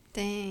discouraging.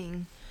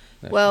 Dang.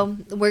 Well,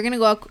 we're going to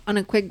go on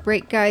a quick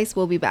break, guys.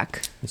 We'll be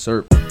back. Yes,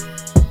 sir.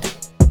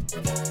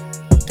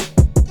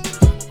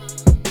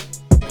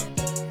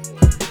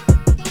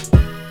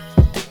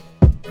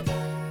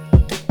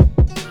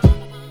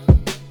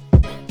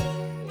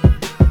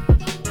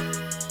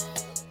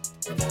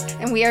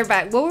 And we are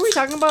back. What were we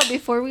talking about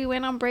before we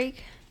went on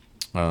break?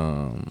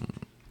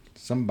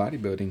 Some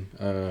bodybuilding.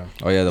 The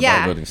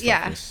bodybuilding stuff.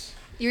 Yeah.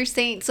 You're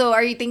saying, so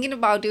are you thinking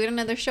about doing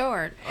another show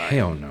or?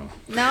 Hell no.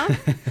 No?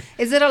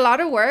 Is it a lot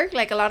of work?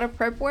 Like a lot of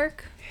prep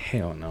work?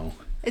 Hell no.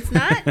 It's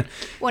not?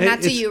 Well,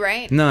 not to you,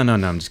 right? No,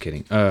 I'm just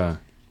kidding.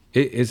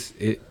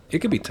 It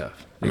could be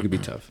tough. It could be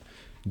tough.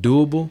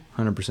 Doable,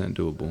 100%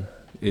 doable.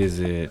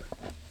 Is it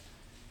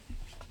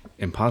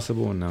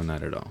impossible? No,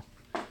 not at all.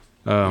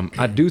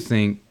 I do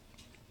think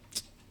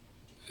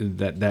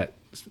that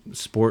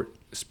sport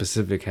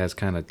specific has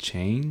kind of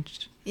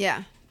changed.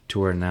 Yeah. To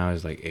where now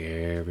is like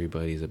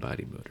everybody's a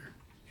bodybuilder,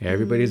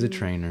 everybody's a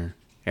trainer,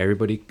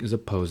 everybody is a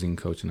posing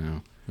coach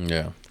now.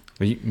 Yeah.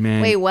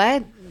 Man. Wait,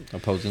 what? A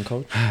posing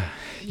coach?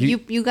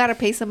 You gotta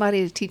pay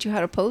somebody to teach you how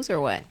to pose or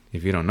what?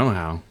 If you don't know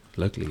how,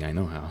 luckily I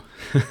know how.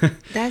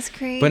 That's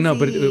crazy. But no,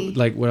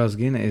 like what I was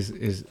getting at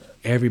is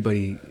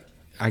everybody.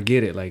 I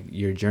get it. Like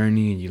your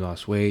journey, you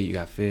lost weight, you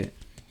got fit,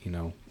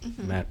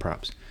 mad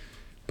props.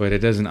 But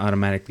it doesn't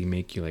automatically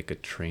make you like a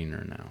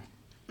trainer now.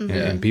 Mm-hmm.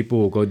 And people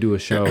will go do a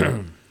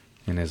show.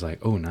 And it's like,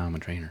 oh, now I'm a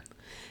trainer.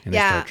 And they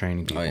start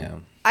training people. Oh, yeah.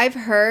 I've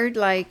heard,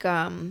 like,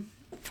 from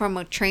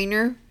a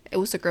trainer. It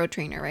was a girl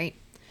trainer, right?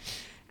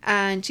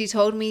 And she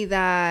told me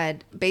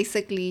that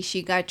basically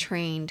she got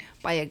trained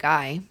by a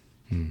guy.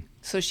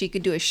 So she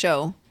could do a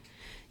show.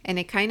 And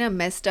it kind of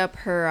messed up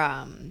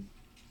her,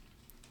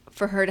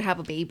 for her to have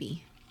a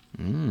baby.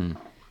 You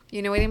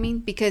know what I mean?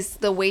 Because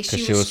the way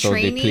she was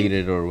training. So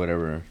depleted or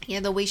whatever. Yeah,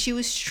 the way she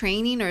was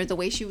training or the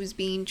way she was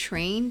being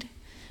trained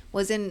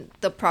wasn't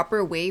the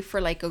proper way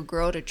for like a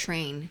girl to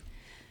train,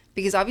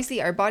 because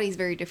obviously our body is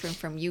very different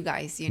from you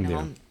guys,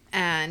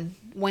 and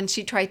when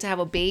she tried to have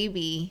a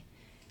baby,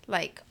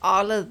 like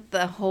all of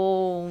the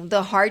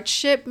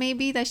hardship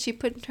maybe that she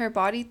put her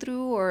body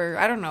through, or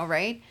I don't know,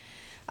 right,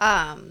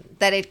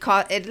 that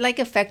it like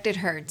affected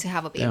her to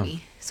have a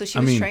baby. So she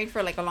was trained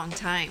for like a long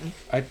time.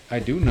 I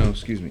do know,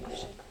 excuse me,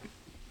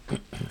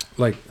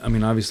 like, I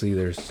mean, obviously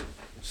there's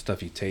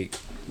stuff you take,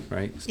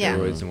 right,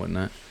 steroids and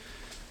whatnot.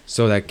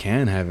 So that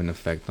can have an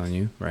effect on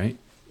you, right?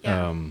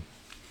 Yeah. And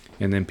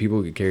then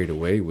people get carried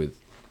away with,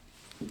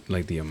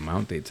 like, the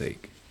amount they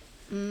take.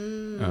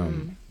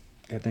 God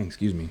dang,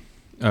 excuse me.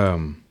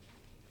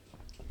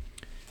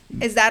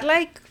 Is that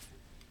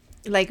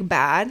like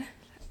bad?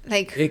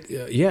 Like,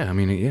 yeah, I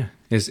mean, yeah.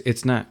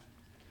 It's not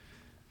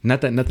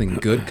that nothing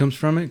good comes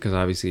from it, because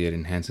obviously it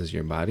enhances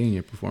your body and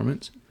your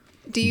performance.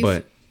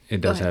 But it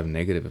does have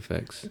negative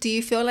effects. Do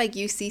you feel like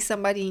you see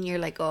somebody and you're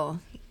like, oh,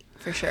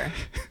 for sure?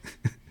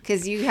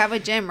 Because you have a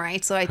gym,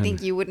 right? So I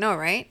think you would know,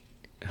 right?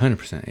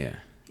 100%, yeah.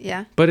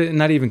 Yeah. But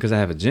not even because I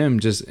have a gym,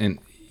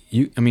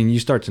 you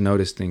start to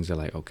notice things that,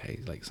 like,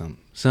 okay, like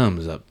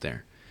something's up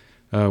there,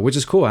 which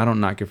is cool. I don't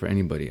knock it for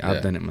anybody. Yeah.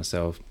 I've done it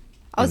myself.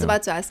 I was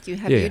about to ask you,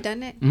 have you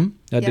done it?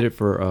 Mm-hmm. I did it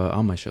for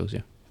all my shows,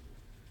 yeah.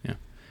 Yeah.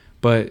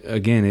 But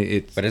again,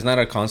 it's... But it's not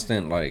a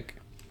constant, like,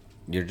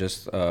 you're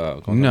just...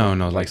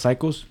 No, like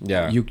cycles.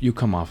 Yeah. You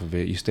come off of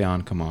it. You stay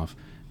on, come off.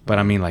 But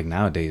I mean, like,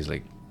 nowadays,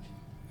 like,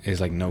 it's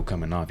like no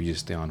coming off. You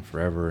just stay on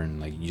forever, and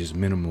like you just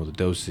minimal the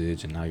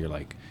dosage, and now you're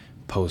like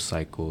post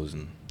cycles,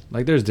 and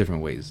like there's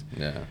different ways.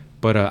 Yeah.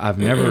 But I've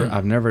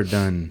never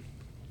done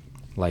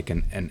like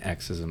an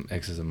excess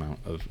amount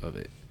of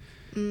it.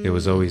 It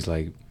was always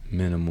like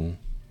minimal.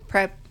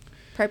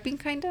 Prepping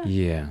kind of.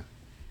 Yeah,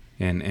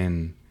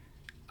 and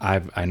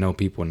I know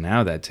people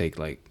now that take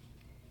like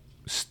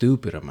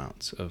stupid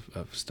amounts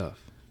of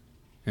stuff,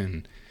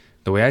 and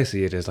the way I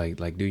see it is like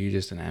dude, you're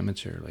just an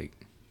amateur, like.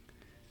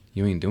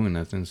 you ain't doing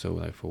nothing. So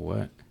like, for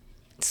what?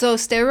 So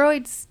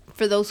steroids,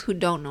 for those who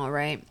don't know,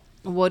 right?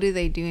 What do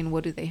they do and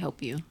what do they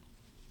help you?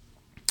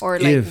 Or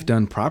like, if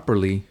done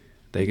properly,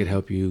 they could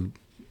help you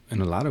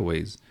in a lot of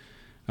ways.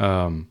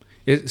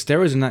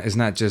 Steroids is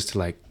not just to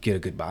like get a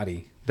good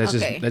body. That's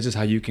just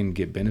how you can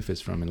get benefits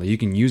from it. Like, you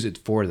can use it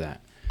for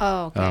that.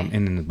 Oh, okay.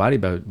 And in the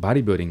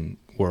bodybuilding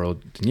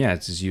world, yeah,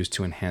 it's just used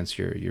to enhance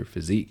your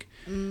physique.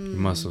 Your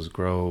muscles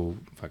grow,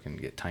 fucking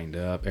get tightened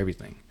up,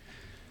 everything.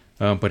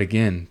 But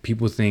again,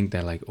 people think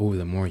that like, oh,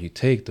 the more you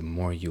take, the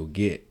more you'll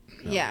get.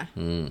 No. Yeah.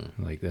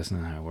 Like, that's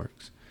not how it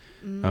works.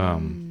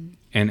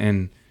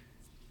 And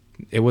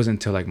it wasn't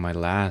until like my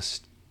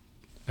last,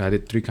 I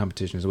did 3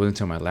 competitions. It wasn't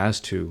until my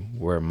last 2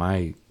 where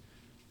my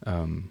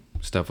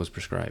stuff was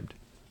prescribed.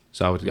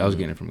 So I was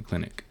getting it from a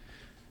clinic.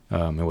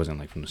 It wasn't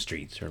like from the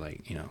streets or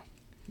like, you know.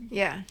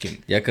 Yeah.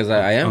 Yeah, because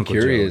I am Uncle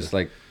curious. Joe.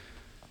 Like,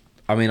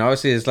 I mean,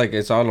 obviously it's like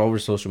it's all over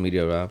social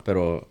media, right? But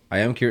I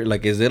am curious.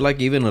 Like, is it like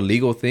even a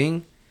legal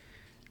thing,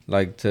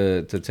 like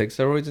to take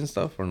steroids and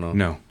stuff, or no?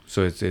 No.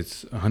 So it's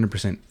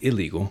 100%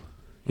 illegal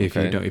if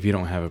you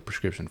don't have a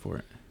prescription for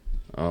it.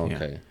 Oh,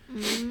 okay.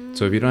 Yeah.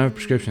 So if you don't have a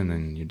prescription,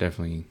 then you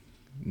definitely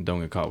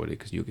don't get caught with it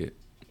because you get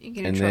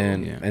in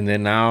trouble. And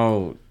then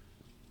now,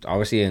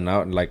 obviously, and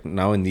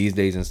now in these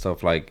days and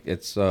stuff, like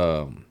it's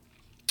like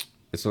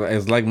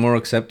more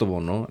acceptable,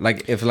 no?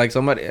 Like, if like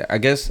somebody, I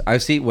guess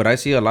what I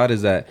see a lot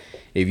is that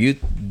if you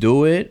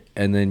do it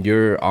and then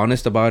you're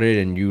honest about it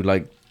and you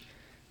like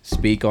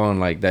speak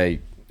on like that,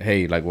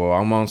 hey, like, well,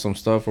 I'm on some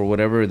stuff or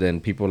whatever, then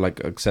people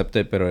like accept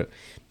it. But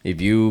if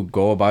you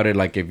go about it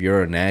like if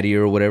you're a natty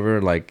or whatever,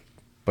 like,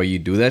 but you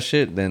do that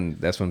shit, then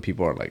that's when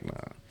people are like, nah,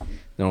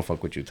 they don't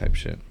fuck with you type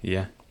shit.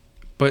 Yeah.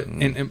 But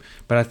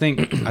but I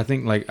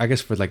think like, I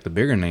guess for like the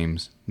bigger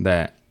names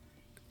that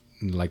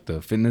like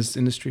the fitness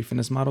industry,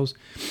 fitness models,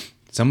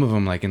 some of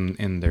them like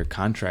in their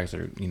contracts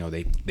are, you know,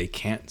 they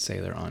can't say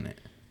they're on it.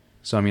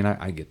 So I mean,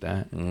 I get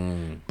that.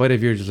 But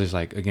if you're just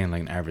like, again,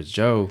 like an average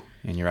Joe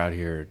and you're out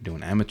here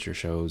doing amateur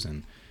shows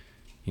and,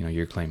 you know,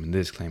 you're claiming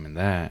this, claiming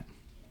that.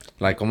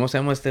 Like, ¿cómo se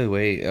llama este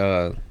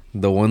güey?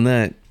 The one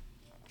that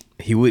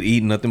he would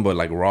eat nothing but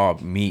like raw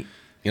meat.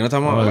 You know what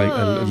I'm talking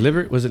about? Like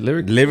liver, was it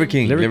liver? Liver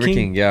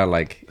King, yeah,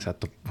 like.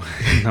 Exacto.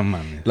 No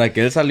mames. Like,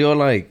 él salió,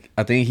 like,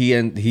 I think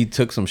he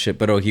took some shit,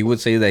 but he would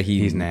say that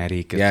he's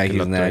natty. Yeah,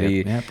 he's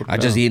natty. I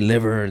just eat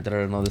liver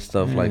and all this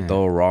stuff, like,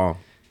 all raw.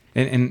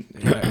 And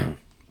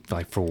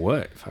like, for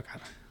what? Fuck,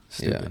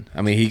 stupid. Yeah,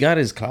 I mean, he got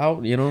his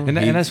clout, you know, and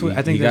that's what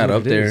I think he got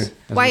up there.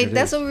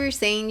 That's what we were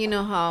saying. You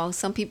know how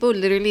some people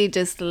literally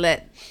just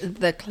let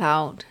the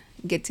clout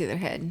get to their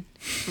head,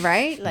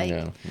 right? Like,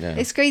 yeah.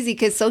 It's crazy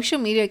because social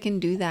media can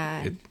do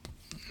that.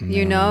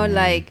 You know,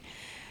 like,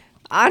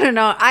 I don't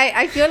know.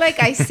 I feel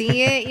like I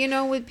see it, you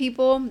know, with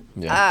people.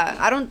 Yeah.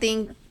 I don't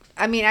think.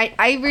 I mean,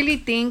 I really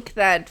think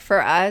that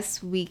for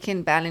us, we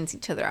can balance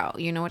each other out.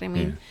 You know what I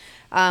mean?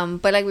 Yeah.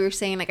 But like we were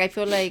saying, like, I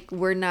feel like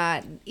we're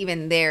not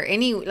even there.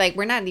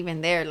 We're not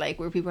even there. Like,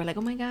 where people are like,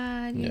 oh my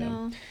God, you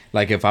know.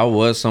 Like, if I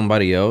was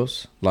somebody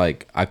else,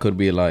 like, I could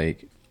be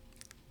like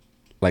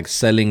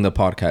selling the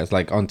podcast.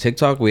 Like, on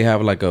TikTok, we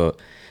have like a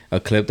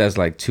clip that's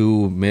like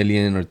 2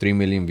 million or 3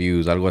 million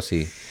views, algo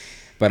así.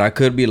 But I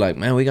could be like,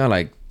 man, we got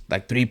like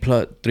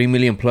 3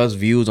 million plus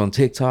views on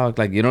TikTok.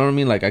 Like, you know what I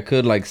mean? Like, I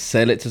could like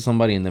sell it to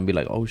somebody and then be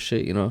like, oh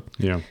shit, you know?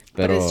 Yeah.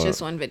 But it's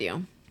just one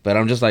video. But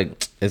I'm just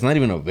like, it's not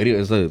even a video.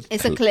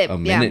 It's a clip. A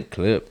minute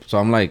clip. So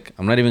I'm like,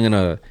 I'm not even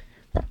gonna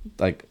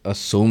like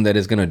assume that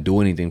it's gonna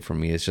do anything for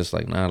me. It's just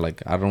like, nah,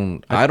 like I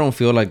don't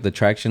feel like the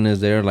traction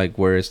is there, like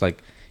where it's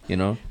like, you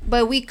know.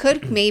 But we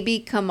could maybe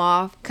come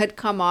off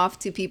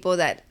to people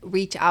that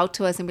reach out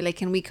to us and be like,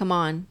 can we come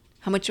on?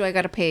 How much do I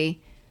gotta pay?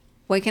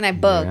 When can I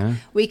book? Yeah.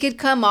 We could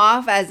come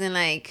off as in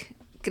like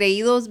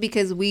creídos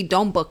because we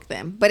don't book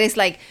them. But it's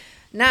like,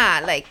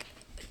 nah, like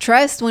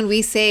trust when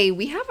we say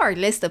we have our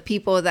list of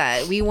people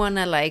that we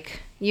wanna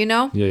like, you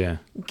know,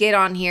 get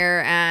on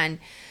here, and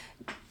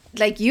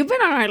like you've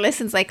been on our list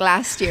since like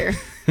last year.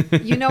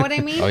 You know what I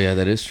mean? Oh yeah,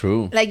 that is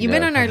true. Like you've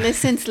been on our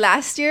list since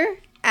last year.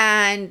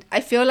 And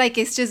I feel like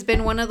it's just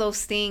been one of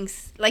those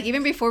things. Like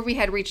even before we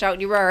had reached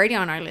out, you were already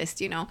on our list,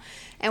 you know.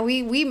 And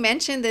we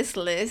mentioned this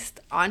list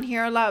on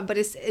here a lot, but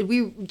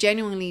we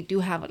genuinely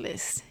do have a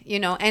list, you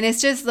know. And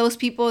it's just those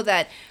people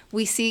that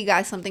we see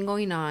got something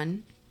going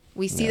on.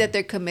 We see that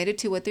they're committed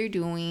to what they're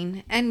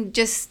doing, and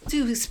just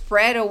to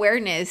spread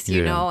awareness,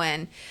 you know,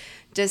 and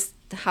just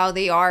how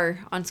they are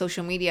on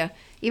social media.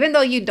 Even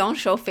though you don't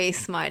show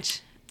face much.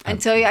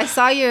 Until I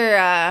saw your,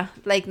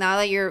 like now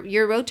that you're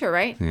a realtor,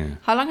 right? Yeah.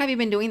 How long have you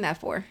been doing that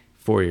for?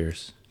 4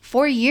 years.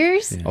 4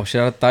 years? Yeah. Oh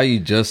shit! I thought you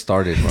just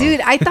started, bro.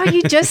 Dude, I thought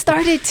you just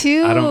started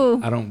too.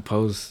 I don't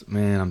post,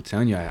 man. I'm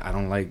telling you, I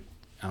don't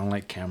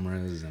like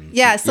cameras and.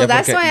 Yeah, so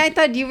that's why I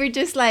thought you were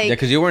just like. Yeah,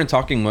 because you weren't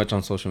talking much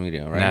on social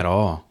media, right? Not at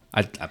all.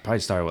 I probably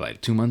started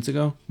like 2 months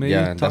ago, maybe.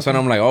 Yeah, that's when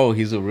I'm like, oh,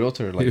 he's a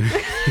realtor. Like,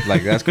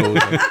 like that's cool.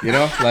 Like, you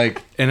know,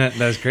 like. And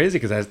that's crazy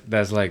because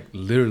that's like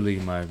literally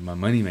my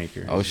money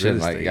maker. Oh shit!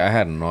 Like I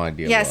had no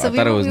idea. Yeah, bro. so I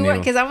thought it was new.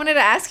 because I wanted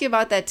to ask you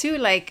about that too.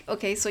 Like,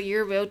 okay, so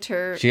you're a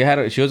realtor. She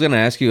was gonna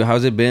ask you,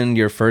 how's it been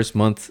your first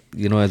month,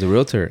 you know, as a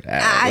realtor?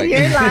 Like,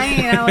 you're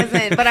lying. I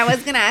wasn't. But I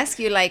was gonna ask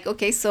you, like,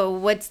 okay, so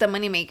what's the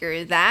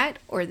moneymaker? That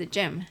or the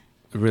gym?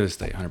 Real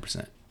estate,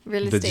 100%.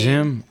 Real estate. The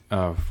gym,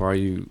 for all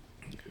you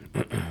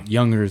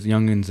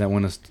youngins that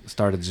want to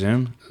start a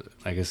gym,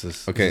 I guess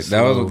it's okay.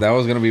 That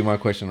was gonna be my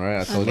question,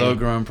 right? I told slow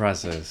growing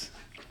process.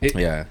 It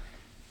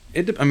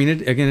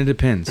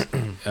depends.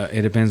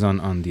 It depends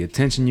on the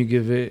attention you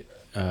give it,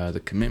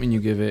 the commitment you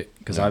give it.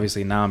 Because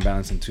obviously now I'm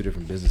balancing 2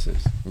 different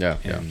businesses. Yeah,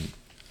 and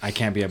I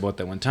can't be at both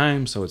at one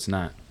time, so it's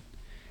not.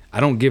 I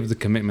don't give the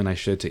commitment I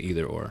should to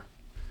either or.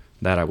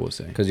 That I will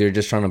say. Because you're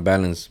just trying to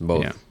balance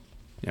both.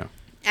 Yeah.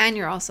 And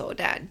you're also a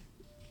dad.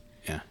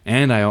 Yeah,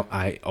 and I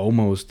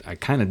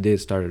kind of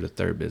did start a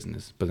third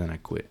business, but then I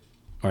quit,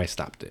 or I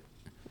stopped it.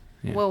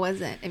 Yeah. What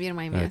was it, if you don't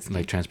mind me asking?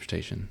 Like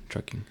transportation,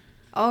 trucking.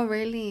 Oh,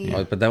 really? Yeah.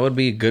 Oh, but that would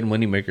be a good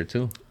money maker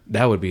too.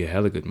 That would be a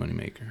hella good money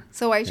maker.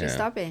 So why should you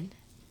stop it?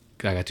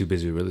 I got too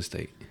busy with real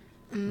estate,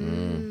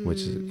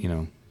 which is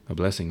a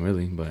blessing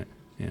really, but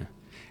yeah,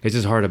 it's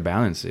just hard to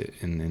balance it.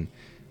 And then,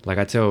 like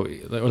I tell,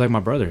 like my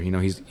brother,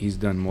 he's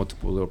done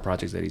multiple little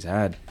projects that he's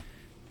had,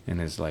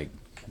 and it's like,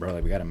 bro,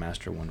 like we gotta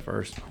master one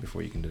first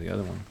before you can do the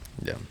other one.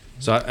 Yeah.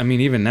 So I mean,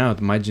 even now,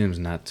 my gym's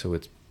not to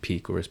its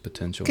peak or its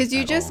potential. Because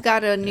you just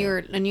got a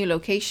new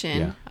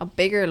location, a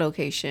bigger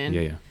location.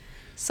 Yeah.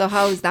 So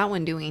how is that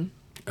one doing?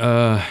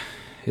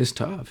 It's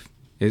tough.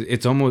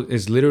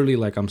 It's literally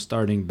like I'm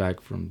starting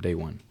back from day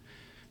one,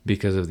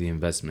 because of the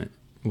investment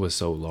was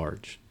so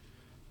large.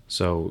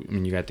 So I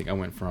mean, you got to think I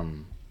went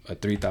from a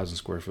 3,000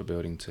 square foot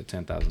building to a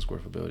 10,000 square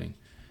foot building,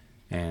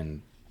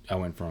 and I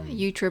went from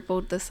you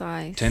tripled the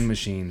size 10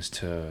 machines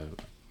to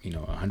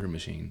 100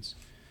 machines.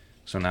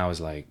 So now it's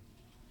like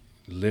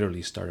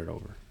literally started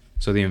over.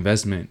 So the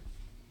investment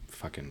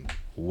fucking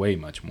way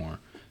much more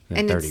than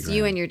and 30 it's grand.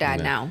 You and your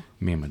dad now.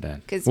 Me and my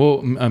dad.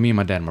 Me and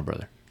my dad and my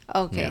brother.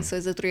 Okay, so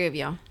it's the 3 of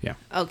y'all. Yeah.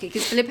 Okay,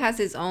 because Philip has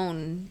his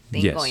own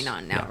thing going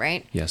on now,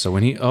 right? Yeah. So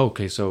when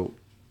so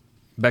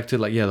back to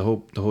like the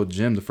whole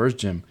gym, the first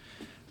gym,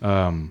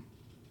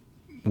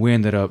 we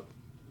ended up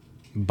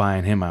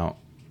buying him out.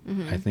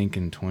 I think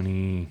in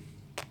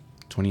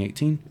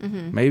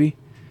 2018, maybe.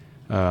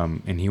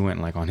 And he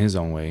went like on his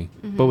own way,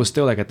 but was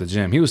still like at the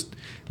gym. He was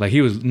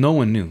no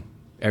one knew.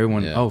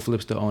 Everyone,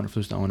 Flip's the owner.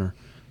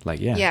 Like,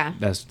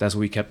 that's what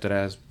we kept it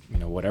as,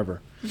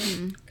 whatever.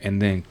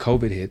 And then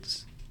COVID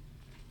hits.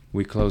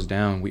 We closed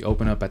down. We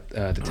opened up at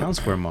the Town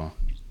Square Mall.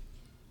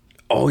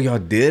 Oh, y'all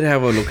did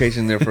have a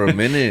location there for a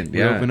minute.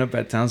 We opened up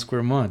at Town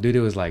Square Mall. Dude,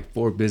 it was like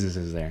 4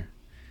 businesses there.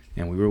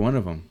 And we were one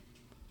of them.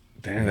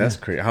 Damn, that's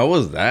crazy. How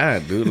was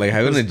that, dude? Like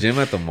having a gym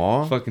at the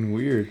mall? Fucking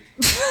weird.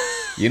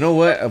 You know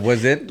what?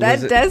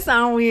 That does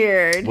sound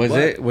weird.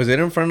 Was it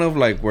in front of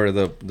like where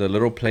the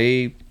little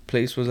play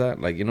place was at?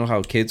 Like, you know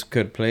how kids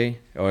could play?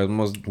 Or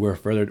almost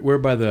we're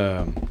by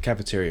the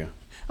cafeteria.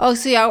 Oh,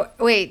 so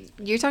wait,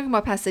 you're talking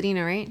about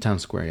Pasadena, right? Town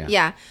Square, yeah.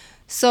 Yeah.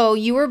 So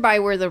you were by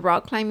where the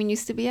rock climbing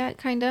used to be at,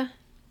 kinda?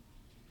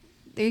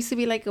 There used to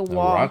be like a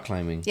wall. Rock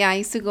climbing. Yeah, I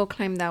used to go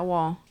climb that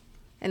wall.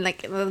 And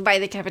like by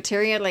the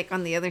cafeteria, like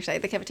on the other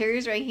side. The cafeteria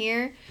is right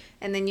here.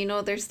 And then,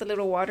 there's the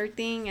little water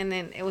thing. And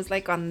then it was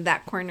like on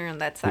that corner on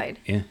that side.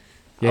 Yeah.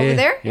 Over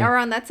there? Yeah. Or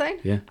on that side?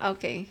 Yeah.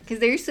 Okay. Because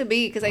there used to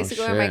be, because I used to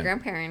go with my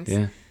grandparents.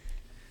 Yeah.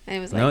 And it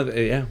was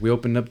like... we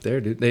opened up there,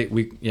 dude.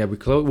 We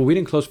closed. Well, we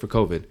didn't close for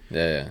COVID.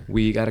 Yeah.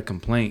 We got a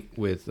complaint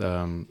with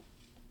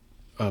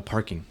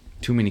parking.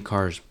 Too many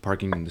cars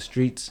parking in the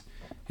streets.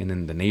 And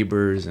then the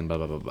neighbors and blah,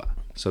 blah, blah, blah.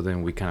 So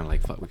then we kind of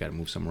like, fuck, we got to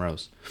move somewhere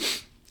else.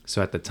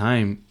 So at the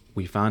time,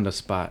 we found a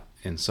spot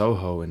in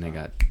Soho and they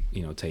got,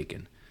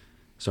 taken.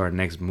 So our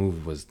next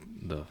move was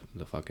the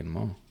fucking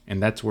mall.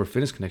 And that's where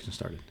Fitness Connection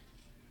started.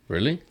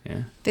 Really?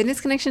 Yeah.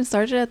 Fitness Connection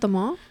started at the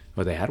mall?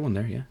 Well, they had one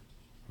there, yeah.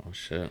 Oh,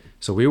 shit.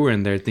 So we were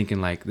in there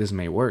thinking, like, this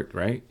may work,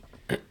 right?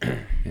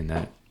 And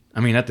not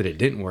that it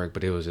didn't work,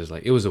 but it was just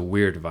like, it was a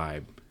weird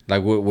vibe.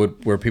 Like,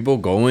 were people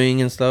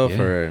going and stuff?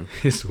 Yeah. Or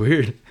It's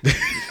weird.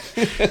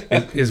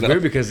 It's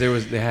weird because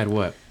they had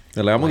what?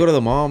 They're like, I'm going to go to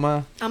the mall,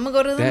 ma. I'm going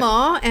to go to the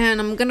mall and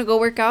I'm going to go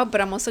work out,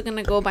 but I'm also going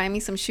to go buy me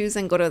some shoes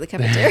and go to the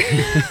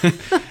cafeteria.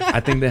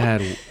 I think they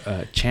had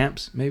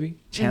Champs, maybe.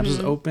 Champs was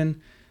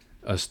open.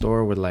 A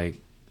store with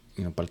like,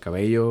 pal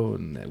cabello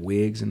and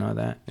wigs and all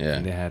that. Yeah.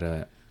 And they had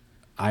a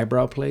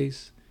eyebrow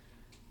place,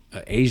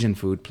 an Asian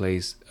food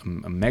place,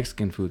 a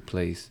Mexican food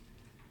place.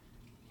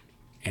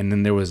 And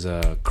then there was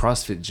a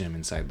CrossFit gym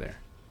inside there.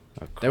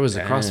 There was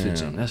a CrossFit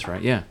gym. That's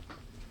right. Yeah.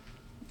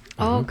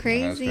 Oh,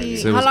 crazy.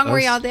 So how long were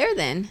y'all there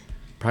then?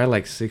 Probably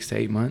like 6 to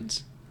 8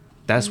 months.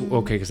 That's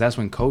okay, because that's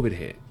when COVID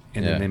hit.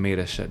 And then they made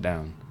us shut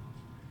down.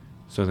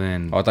 So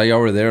then... Oh, I thought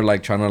y'all were there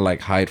like trying to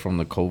like hide from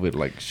the COVID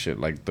like shit.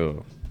 Like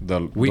the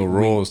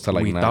rules to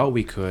like... We thought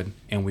we could.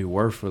 And we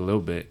were for a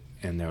little bit.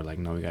 And they were like,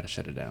 no, we got to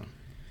shut it down.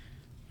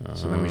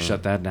 So then we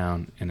shut that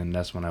down, and then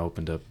that's when I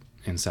opened up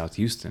in South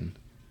Houston.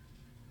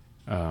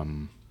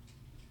 And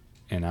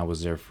I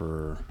was there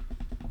for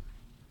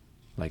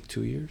like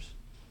 2 years,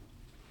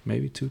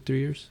 maybe 2-3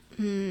 years.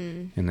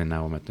 And then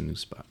now I'm at the new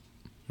spot.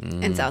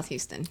 In South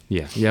Houston.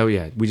 Yeah.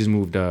 We just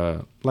moved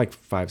like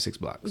 5-6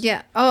 blocks.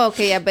 Yeah. Oh,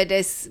 okay. Yeah, but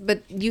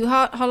you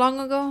how long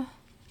ago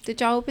did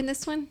y'all open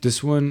this one?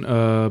 This one,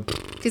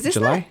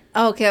 July.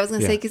 Okay, I was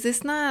gonna say because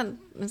it's not.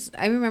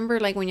 I remember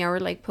like when y'all were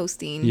like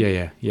posting.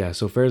 Yeah.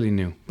 So fairly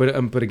new,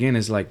 but again,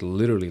 it's like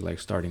literally like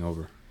starting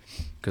over,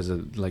 because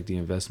like the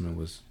investment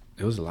was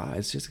a lot.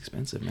 It's just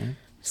expensive, man.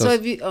 So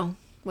if you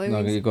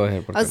you go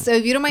ahead. So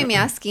if you don't mind me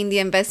asking, the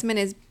investment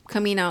is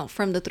coming out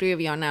from the three of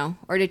y'all now,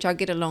 or did y'all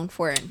get a loan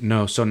for it?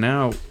 No. So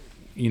now,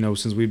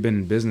 since we've been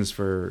in business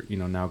for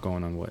now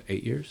going on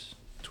 8 years,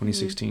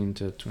 2016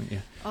 to 20.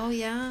 Yeah. Oh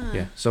yeah.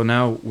 Yeah. So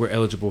now we're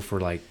eligible for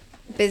like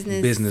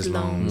business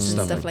loans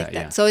and stuff like that.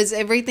 Yeah. So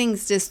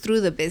everything's just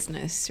through the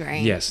business,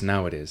 right? Yes,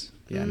 now it is.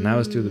 Yeah, now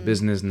it's through the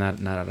business,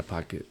 not out of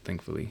pocket,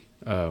 thankfully.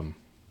 And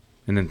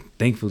then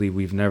thankfully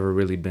we've never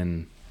really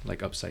been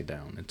like upside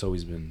down. It's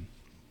always been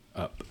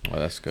up. Oh,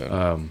 that's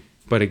good.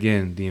 But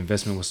again, the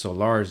investment was so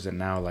large that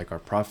now like our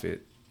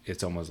profit,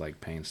 it's almost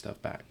like paying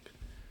stuff back.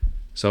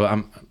 So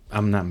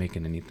I'm not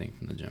making anything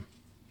from the gym,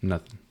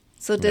 nothing.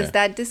 So does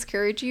that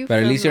discourage you? But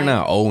at least you're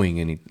not owing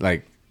any,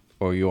 like,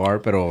 or you are,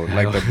 but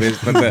like the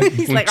business.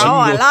 He's like, oh,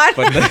 a lot.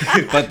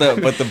 But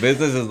the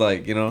business is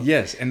like,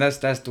 Yes, and that's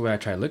the way I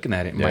try looking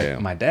at it.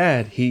 My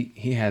dad,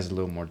 he has a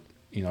little more,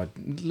 a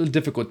little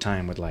difficult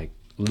time with like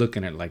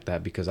looking at it like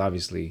that, because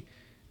obviously,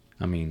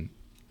 I mean,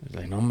 it's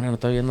like, no, hombre, no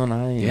estoy viendo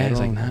nada. Yeah, it's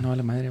like, no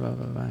vale madre, blah,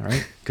 blah, blah,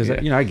 right? Because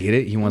I get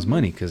it. He wants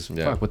money, because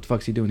fuck, what the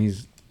fuck's he doing?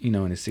 He's in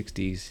his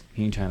 60s.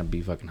 He ain't trying to be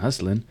fucking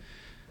hustling.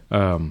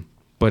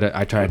 But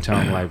I try to tell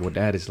him like, well,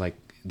 Dad, it's like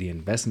the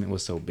investment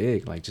was so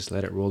big, like just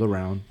let it roll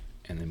around,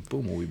 and then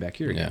boom, we'll be back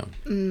here again.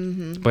 Yeah.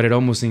 Mm-hmm. But it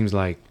almost seems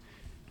like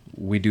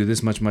we do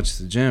this much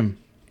to the gym,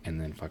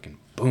 and then fucking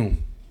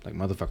boom, like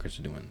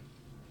motherfuckers are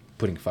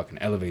putting fucking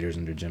elevators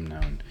in their gym now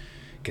and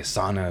get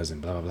saunas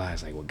and blah blah blah.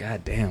 It's like, well,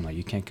 goddamn, like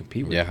you can't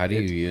compete with. Yeah, how do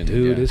you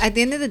dude? Yeah. At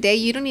the end of the day,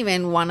 you don't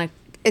even want to.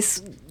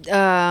 It's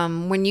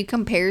when you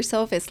compare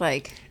yourself, it's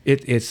like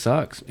it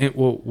sucks.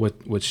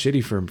 What's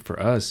shitty for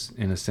us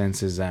in a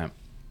sense is that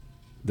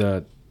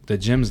the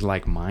gyms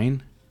like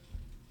mine,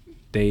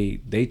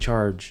 they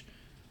charge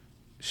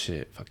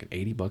shit fucking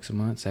 $80 a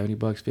month,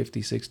 $70,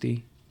 50,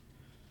 60.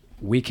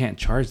 We can't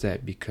charge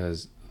that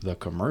because the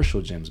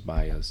commercial gyms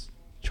by us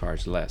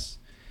charge less,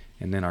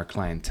 and then our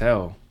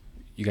clientele,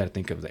 you got to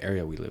think of the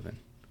area we live in,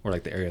 or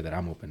like the area that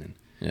I'm opening.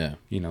 Yeah.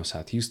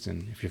 South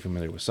Houston, if you're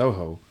familiar with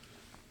Soho,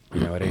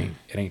 it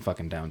ain't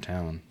fucking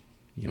downtown.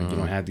 You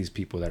don't have these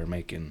people that are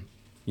making,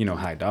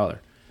 high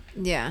dollar.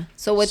 Yeah.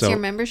 So what's your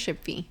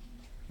membership fee?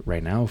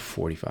 Right now,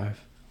 $45,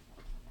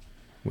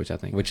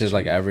 which is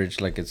like average.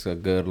 Like it's a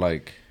good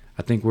like.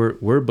 I think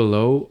we're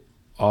below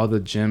all the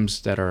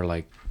gyms that are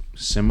like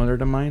similar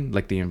to mine,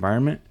 like the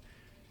environment,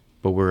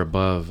 but we're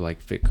above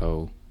like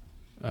Fitco,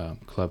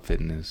 Club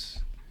Fitness,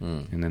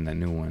 and then that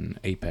new one,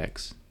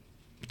 Apex.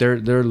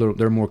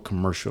 They're more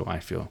commercial, I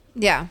feel.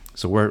 Yeah.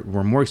 So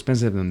we're more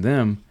expensive than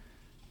them,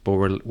 but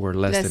we're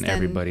less than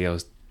everybody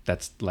else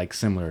that's like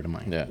similar to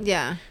mine. Yeah.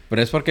 Yeah. But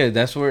it's porque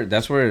that's where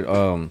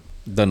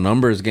the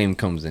numbers game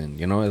comes in.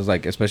 It's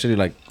like, especially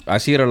like I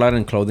see it a lot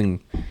in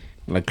clothing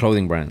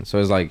brands. So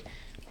it's like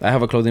I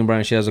have a clothing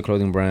brand, she has a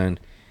clothing brand,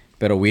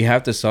 but we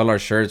have to sell our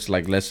shirts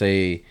like, let's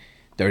say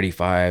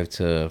 35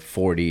 to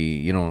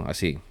 40. I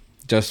see,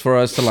 just for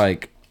us to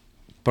like.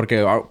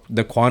 Porque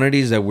the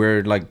quantities that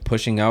we're like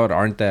pushing out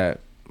aren't that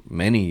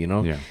many,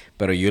 Yeah.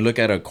 But you look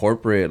at a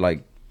corporate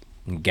like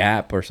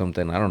Gap or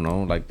something, I don't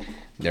know, like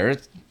they're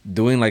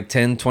doing like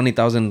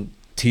 10,000-20,000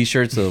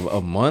 t-shirts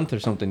a month or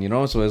something,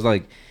 So it's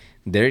like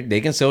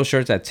they can sell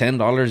shirts at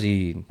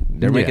 $10.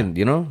 They're making,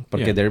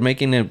 porque they're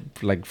making it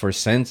like for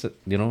cents,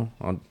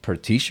 on per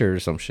t-shirt or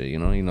some shit,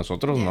 Y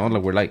nosotros no,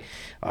 like we're like,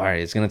 all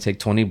right, it's gonna take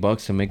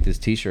 $20 to make this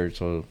t-shirt,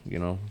 so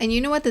And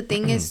you know what the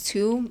thing is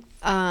too.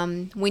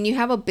 When you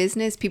have a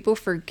business, people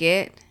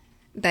forget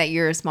that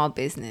you're a small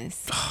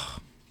business.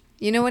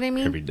 You know what I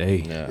mean? Every day.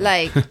 Yeah.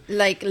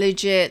 Like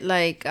legit,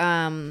 like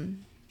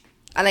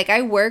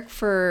I work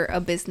for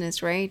a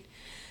business, right?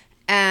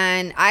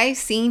 And I've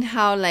seen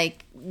how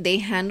like they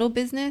handle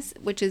business,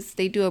 which is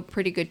they do a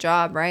pretty good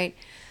job, right?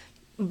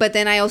 But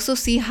then I also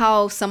see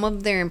how some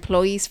of their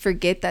employees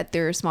forget that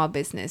they're a small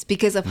business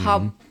because of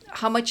how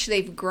much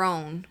they've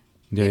grown.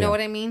 Yeah, you know what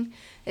I mean?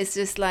 It's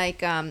just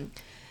like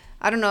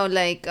I don't know,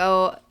 like,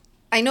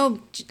 I know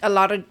a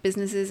lot of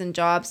businesses and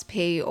jobs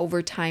pay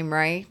overtime,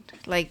 right?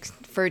 Like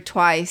for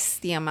twice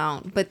the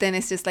amount. But then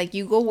it's just like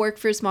you go work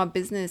for a small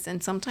business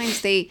and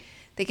sometimes they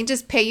can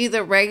just pay you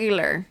the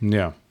regular.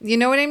 Yeah. You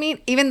know what I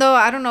mean? Even though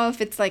I don't know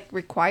if it's like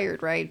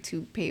required, right,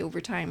 to pay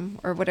overtime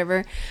or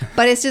whatever.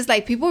 But it's just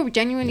like people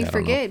genuinely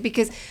forget,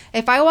 because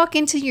if I walk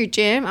into your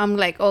gym, I'm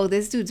like, oh,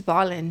 this dude's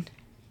balling.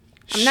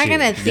 I'm not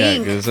gonna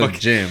think. Yeah, it's a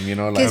gym,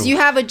 Because you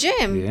have a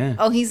gym. Yeah.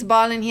 Oh, he's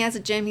balling. He has a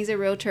gym. He's a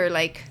realtor.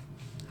 Like,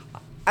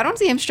 I don't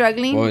see him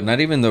struggling. Well, not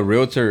even the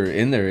realtor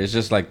in there. It's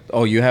just like,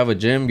 oh, you have a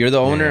gym. You're the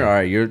owner. All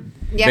right, you're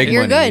big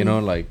you're money. good. You know,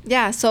 like.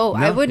 Yeah. So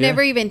I would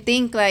never even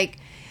think like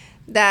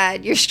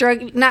that you're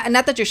struggling.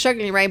 Not that you're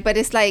struggling, right? But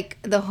it's like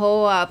the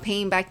whole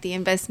paying back the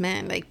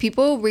investment. Like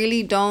people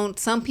really don't.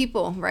 Some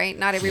people, right?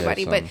 Not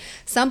everybody, but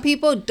some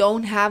people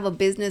don't have a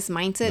business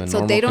mindset,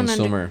 so they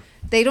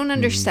don't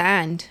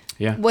understand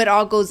what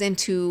all goes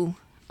into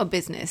a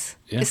business.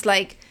 It's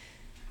like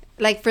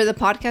for the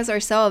podcast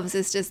ourselves,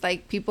 it's just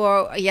like people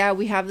are,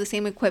 we have the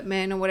same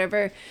equipment or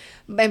whatever,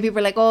 and people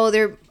are like, oh,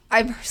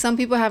 some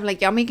people have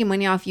like, y'all making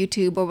money off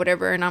YouTube or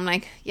whatever, and I'm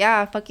like,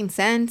 yeah, fucking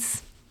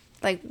sense.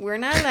 Like, we're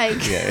not like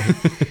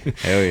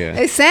hell yeah,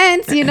 a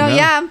sense, you know.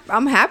 Yeah,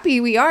 I'm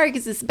happy we are,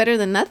 because it's better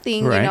than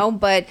nothing, you know.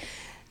 But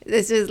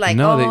it's just like,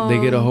 they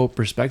get a whole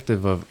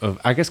perspective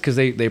of I guess, because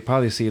they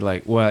probably see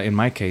like, well, in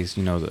my case,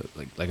 you know,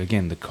 like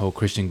again, the whole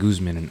Christian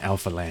Guzman and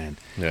Alpha Land.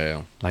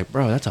 Yeah. Like,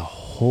 bro, that's a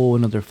whole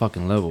another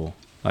fucking level.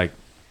 Like,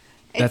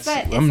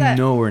 I'm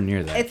nowhere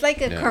near that. It's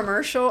like a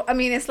commercial. I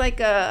mean, it's like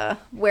a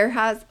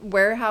warehouse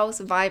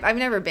vibe. I've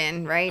never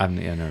been, right?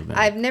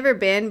 I've never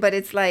been, but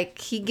it's like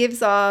he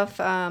gives off.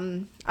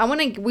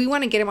 We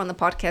want to get him on the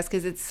podcast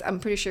because I'm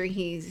pretty sure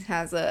he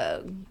has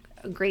a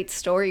great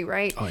story,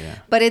 right? Oh yeah.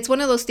 But it's one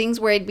of those things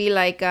where it'd be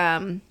like,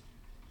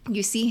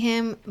 you see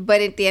him,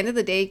 but at the end of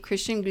the day,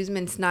 Christian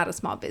Guzman's not a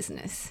small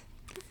business.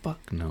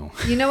 Fuck no.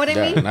 You know what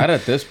I mean? Not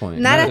at this point.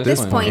 Not at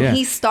this point. Yeah.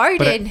 He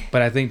started.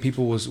 But I think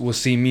people will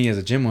see me as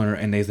a gym owner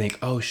and they think,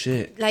 oh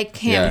shit. Like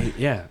him.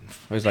 Yeah.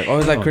 It's like,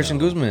 he's like Christian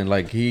Guzman.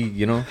 Like he,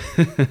 you know.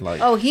 Like,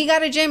 oh, he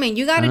got a gym and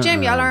you got a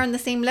gym. Y'all are on the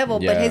same level,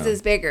 but his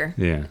is bigger.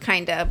 Yeah.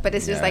 Kind of. But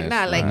it's just like,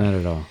 not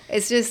at all.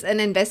 It's just an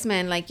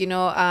investment. Like, you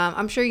know,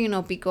 I'm sure you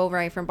know Pico,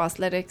 right, from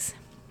Bossletics.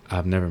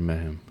 I've never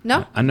met him.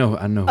 No? I know.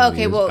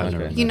 Okay,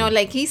 well, you know,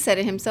 like he said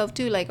it himself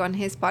too, like on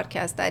his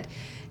podcast, that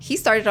he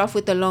started off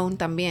with a loan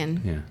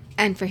también. Yeah.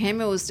 And for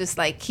him, it was just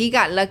like he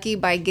got lucky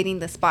by getting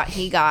the spot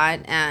he got,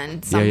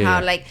 and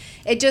somehow like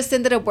it just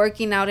ended up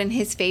working out in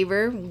his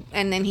favor.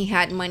 And then he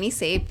had money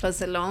saved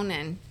plus a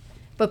loan,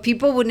 but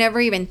people would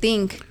never even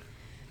think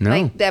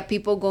like that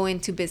people go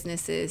into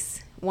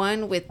businesses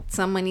one with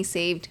some money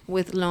saved,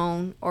 with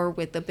loan, or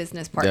with a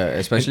business partner. Yeah,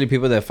 especially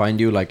people that find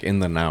you like in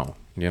the now.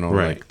 You know,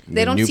 right? Like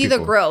they don't see the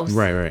growth.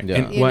 Right. Yeah.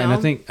 And I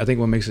think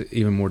what makes it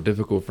even more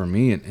difficult for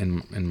me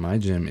in my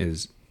gym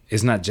is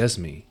it's not just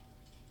me.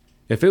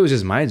 If it was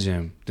just my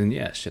gym, then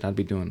I'd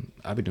be doing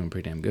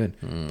pretty damn good.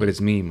 But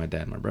it's me, my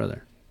dad, my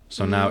brother.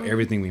 So now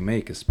everything we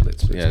make is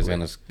split. Yeah, it's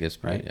gonna get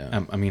split. Right.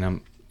 Yeah.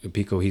 I'm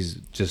Pico. He's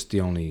just the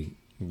only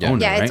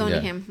owner, yeah, it's right? only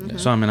him. Mm-hmm.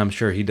 So I mean, I'm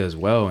sure he does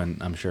well,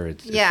 and I'm sure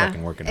it's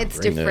fucking working out. It's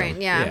great.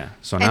 different. Yeah.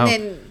 So now,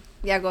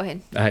 go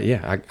ahead.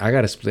 I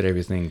gotta split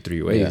everything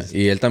 3 ways.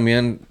 Yeah. Y él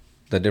también.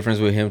 The difference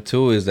with him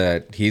too is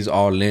that he's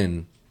all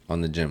in on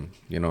the gym,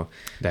 you know.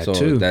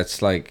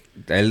 That's like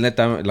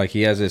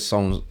he has his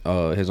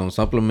own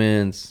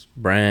supplements,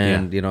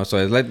 brand, you know. So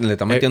it's like le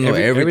está metiendo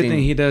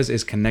everything he does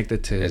is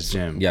connected to his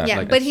gym. Yeah,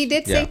 like but he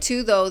did say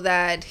too though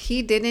that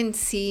he didn't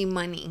see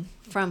money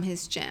from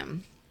his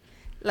gym,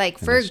 like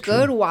for a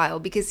good while,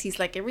 because he's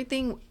like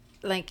everything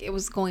like it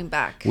was going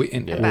back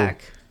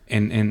back.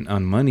 And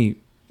on money,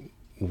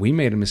 we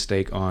made a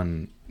mistake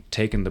on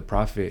taking the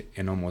profit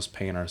and almost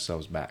paying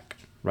ourselves back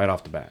right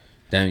off the bat.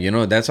 Damn, you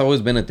know, that's always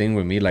been a thing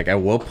with me. Like,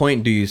 at what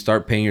point do you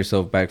start paying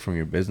yourself back from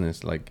your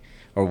business? Like,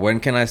 or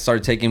when can I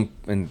start taking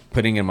and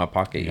putting in my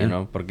pocket, you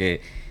know? Porque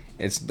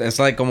it's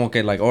like, como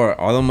que, like, or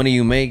all the money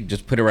you make,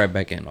 just put it right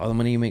back in. All the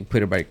money you make,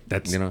 put it back,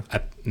 you know?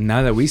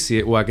 Now that we see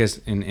it, well, I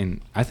guess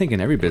I think in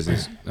every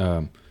business,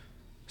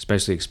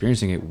 especially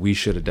experiencing it, we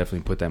should have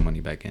definitely put that money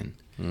back in.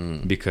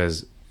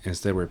 Because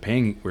instead we're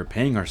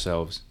paying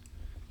ourselves.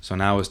 So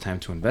now it's time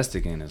to invest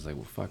again. It's like,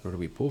 well, fuck, where do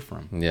we pull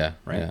from? Yeah.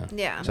 Right?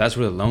 Yeah. So that's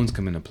where the loans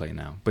come into play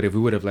now. But if we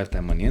would have left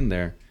that money in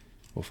there,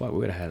 well, fuck, we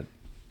would have had,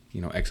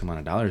 you know, X amount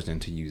of dollars then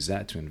to use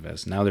that to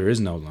invest. Now there is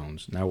no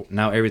loans.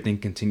 Now everything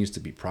continues to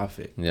be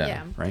profit.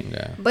 Yeah. Right?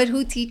 Yeah. But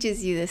who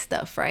teaches you this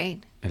stuff,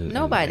 right?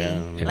 Nobody.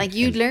 Like,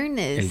 you learn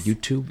this. El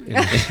YouTube.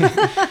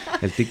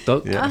 El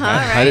TikTok. Yeah.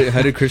 Right.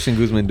 How did Christian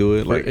Guzman do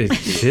it? Like,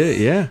 shit,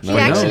 yeah. He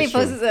actually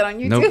posts it on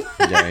YouTube. Nope.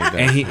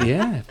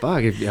 Yeah,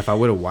 fuck. If I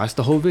would have watched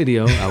the whole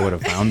video, I would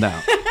have found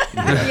out.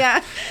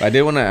 Yeah. I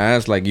did want to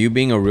ask, like, you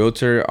being a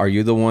realtor, are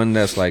you the one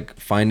that's like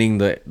finding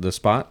the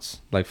spots,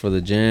 like for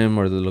the gym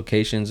or the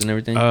locations and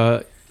everything?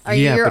 Are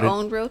you your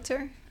own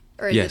realtor,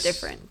 or is it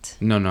different?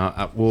 No.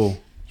 Well,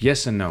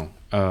 yes and no.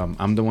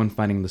 I'm the one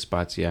finding the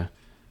spots, yeah,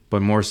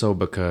 but more so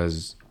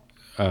because,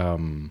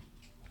 again,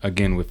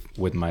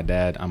 with my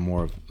dad, I'm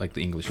more of like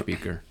the English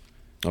speaker.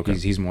 Okay.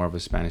 He's more of a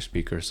Spanish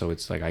speaker, so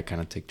it's like I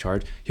kind of take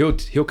charge.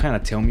 He'll kind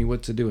of tell me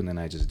what to do, and then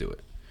I just do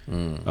it.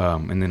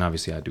 And then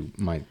obviously I do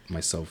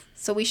myself.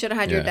 So we should have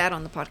had your dad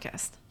on the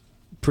podcast.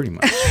 Pretty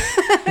much.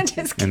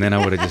 And then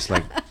I would have just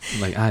like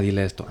dile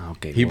esto.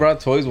 Okay. He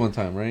brought toys one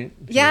time, right?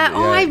 Yeah.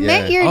 I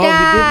met your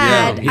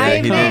dad. He did.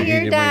 I met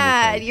your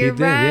dad. You're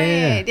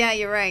right. Yeah,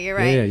 you're right.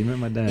 Yeah, you met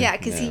my dad. Yeah,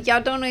 because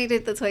y'all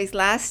donated the toys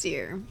last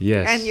year.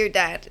 Yes. And your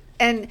dad.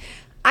 And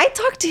I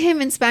talked to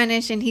him in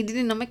Spanish and he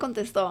didn't no me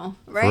contestó,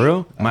 right? For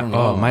real? My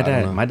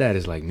my dad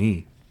is like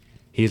me.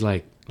 He's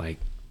like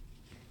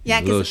yeah,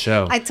 little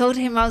show. I told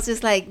him, I was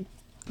just like,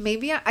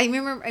 maybe I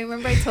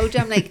remember I told you,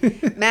 I'm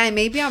like, man,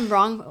 maybe I'm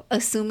wrong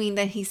assuming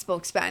that he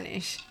spoke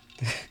Spanish.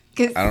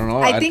 Cause I don't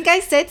know. I think I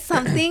said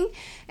something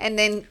and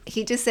then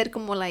he just said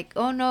como like,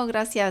 oh no,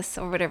 gracias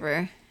or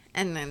whatever.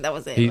 And then that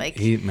was it. Yeah.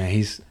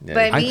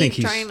 But I me think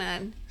he's trying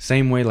to...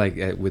 Same way like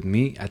with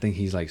me. I think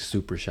he's like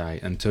super shy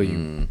until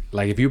you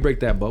like if you break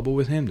that bubble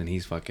with him, then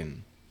he's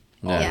fucking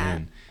all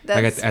in.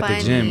 That's like at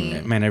the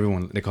gym, man.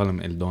 Everyone they call him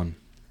El Don.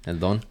 El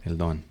Don. El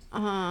Don.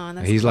 Oh,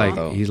 that's He's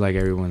cool. he's like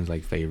everyone's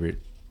like favorite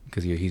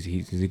because he's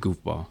a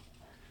goofball,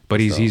 but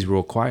he's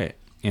real quiet.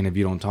 And if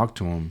you don't talk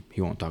to him, he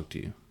won't talk to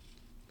you.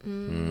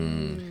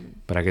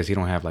 But I guess he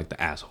don't have like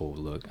the asshole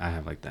look. I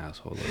have like the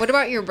asshole look. What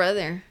about your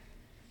brother?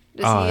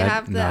 Does he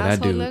have the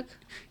asshole look?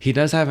 He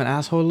does have an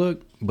asshole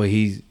look, but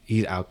he's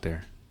out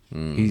there.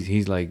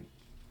 He's like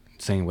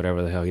saying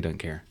whatever the hell. He doesn't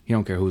care. He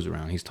don't care who's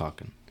around. He's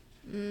talking.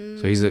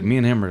 So me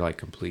and him are like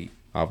complete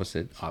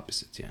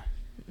opposites. Yeah.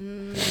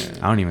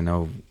 I don't even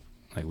know.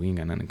 Like we ain't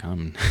got nothing in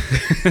common.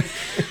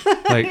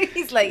 Like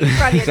he's like you're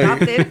probably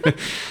adopted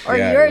or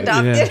you're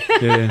adopted.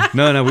 Yeah.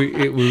 No.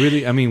 We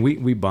really. I mean,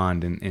 we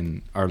bond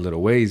in our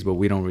little ways, but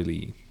we don't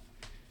really.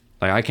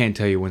 Like I can't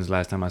tell you when's the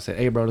last time I said,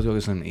 "Hey, bro, let's go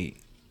get something to eat."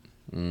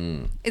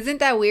 Isn't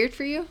that weird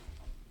for you?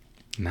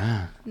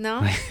 Nah.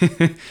 No?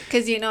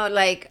 Because,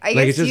 like, I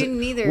guess you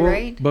neither,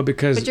 right? But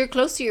you're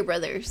close to your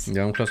brothers.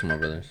 Yeah, I'm close to my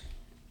brothers.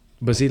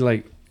 But see,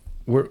 like,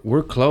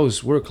 we're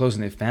close. We're a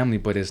close-knit family,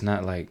 but it's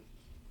not like,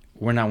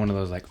 we're not one of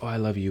those, like, oh, I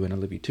love you and I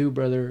love you too,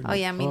 brother. Oh,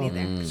 yeah, me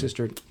neither.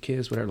 Sister,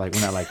 kiss, whatever. Like, we're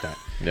not like that.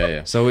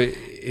 Yeah. So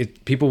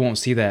it people won't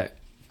see that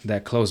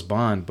close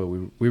bond, but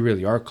we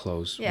really are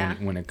close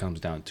when it comes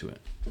down to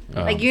it.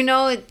 Like,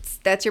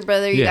 that's your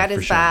brother. You got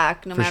his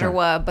back no matter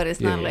what, but it's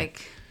not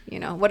like,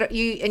 what are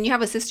you, and you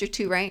have a sister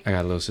too, right? I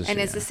got a little sister. And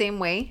it's the same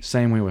way?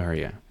 Same way with her,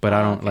 yeah. But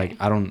I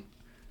don't,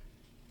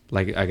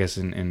 I guess,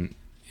 in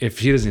if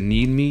she doesn't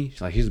need me,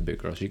 like, she's a big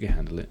girl. She can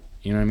handle it.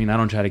 You know what I mean? I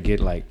don't try to get,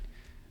 like,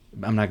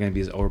 I'm not going to be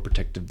his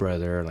overprotective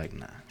brother. Like,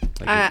 nah.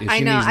 Like, I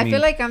know. I feel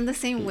like I'm the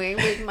same way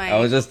with my... I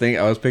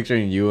was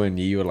picturing you and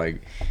you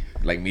like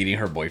meeting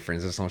her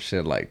boyfriends or some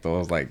shit. Like,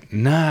 those, like...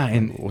 Nah,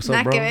 and... What's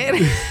up, bro?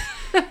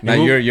 Now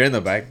you're in the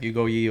back. You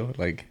go, Yeo.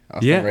 Like,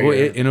 yeah, well,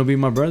 it'll be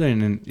my brother.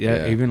 And then,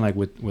 even, like,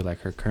 with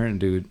like, her current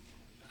dude,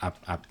 I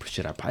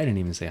probably didn't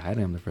even say hi to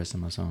him the first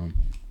time I saw him.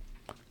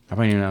 I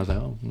probably didn't. I was like,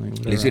 oh. Like,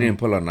 at least you didn't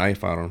pull a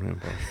knife out on him,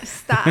 bro.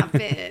 Stop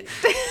it.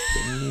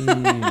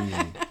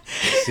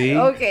 See?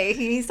 Okay,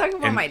 he's talking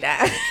about my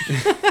dad.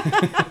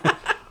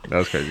 That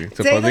was crazy.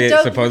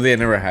 Supposedly it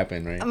never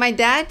happened, right? My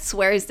dad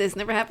swears this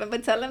never happened,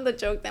 but tell him the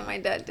joke that my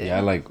dad did.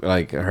 Yeah,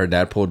 like her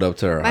dad pulled up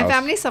to her house. My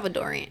family's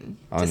Salvadorian,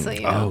 just so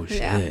you know. Oh,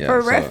 shit. Yeah. For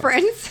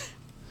reference.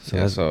 So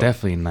that's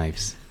definitely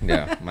knives.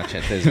 Yeah,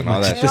 machetes and all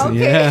that shit.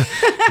 Okay.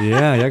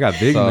 Yeah, I got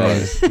big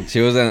knives.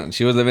 She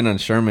was living on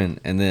Sherman,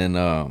 and then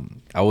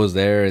I was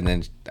there, and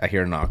then I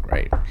hear a knock,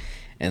 right?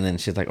 And then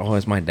she's like, "Oh,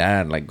 it's my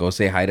dad. Like, go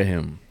say hi to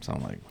him." So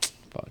I'm like,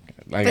 "Fuck."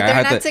 Like, but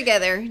they're not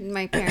together.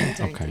 My parents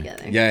aren't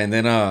together. Yeah, and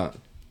then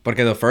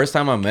porque the first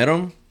time I met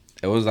him,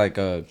 it was like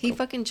he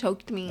fucking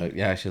choked me.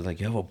 Yeah, she was like,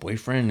 "You have a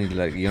boyfriend?" And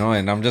like,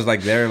 and I'm just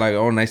like there, like,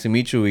 "Oh, nice to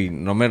meet you."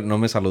 No me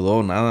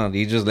saludó, nada.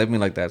 He just left me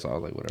like that, so I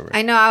was like, whatever.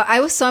 I know. I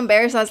was so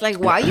embarrassed. I was like,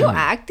 "Why are you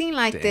acting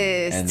like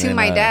this to then,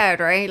 my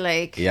dad?" Right?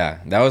 Like, yeah,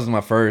 that was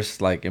my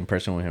first like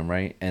impression with him,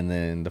 right? And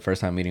then the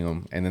first time meeting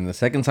him, and then the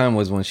second time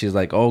was when she's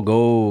like, "Oh,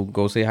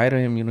 go say hi to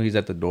him." He's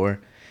at the door.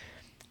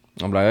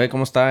 I'm like, "Hey,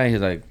 cómo está?"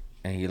 He's like,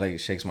 and he like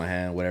shakes my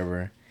hand,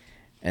 whatever,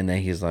 and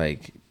then he's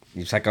like,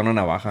 "You saca una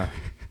navaja."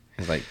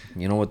 He's like,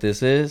 "You know what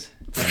this is?"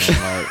 And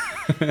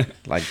I'm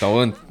like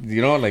throwing,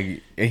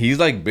 like he's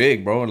like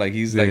big, bro. Like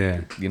he's like,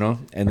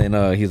 And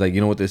then he's like,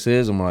 "You know what this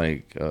is?" I'm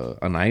like,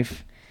 "A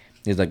knife."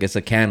 He's like, "It's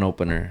a can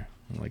opener."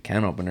 I'm like,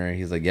 "Can opener?"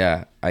 He's like,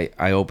 "Yeah,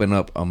 I open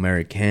up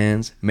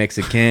Americans,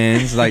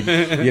 Mexicans, like,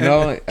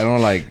 And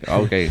I'm like,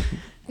 "Okay."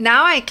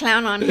 Now I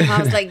clown on him.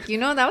 I was like,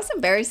 that was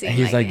embarrassing. And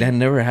he's like, that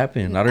never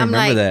happened. I don't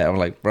remember that. I'm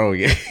like, bro,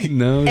 yeah.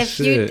 No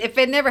shit. If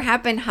it never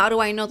happened, how do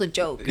I know the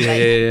joke?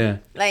 Yeah.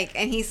 Like,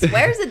 and he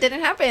swears it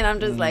didn't happen. I'm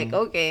just like,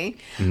 okay.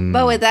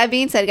 But with that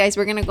being said, guys,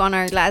 we're going to go on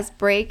our last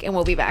break and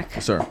we'll be back.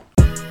 Yes, sir.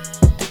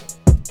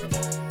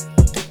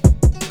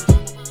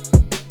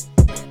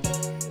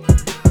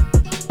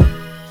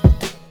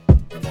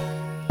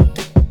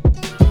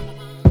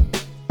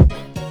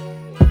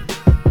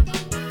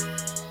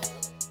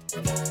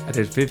 I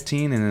did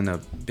 15 and then a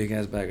big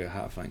ass bag of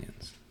hot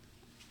Funyuns.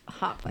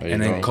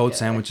 And then cold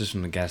sandwiches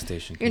from the gas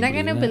station. You're not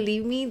going to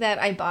believe me that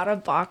I bought a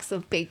box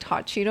of baked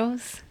hot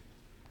Cheetos.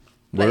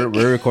 We're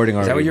recording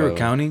already. Is that what you were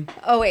counting?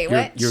 Oh, wait,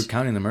 what? You were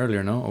counting them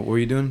earlier, no? What were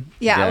you doing?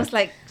 Yeah, I was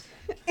like...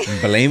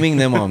 blaming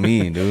them on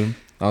me, dude.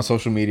 On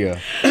social media.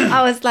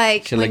 I was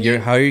like... She's like,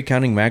 how are you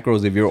counting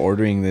macros if you're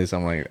ordering this?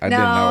 I'm like, I did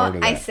not order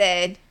that. I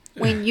said...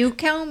 When you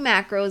count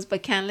macros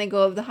but can't let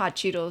go of the hot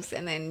Cheetos,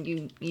 and then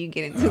you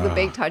get into the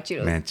baked hot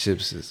Cheetos. Man,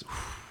 chips is...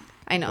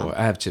 I know. Boy,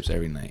 I have chips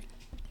every night.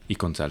 y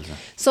con salsa.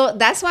 So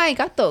that's why I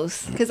got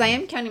those, because I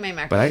am counting my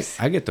macros. But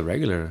I get the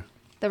regular.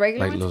 The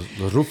regular like ones?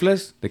 los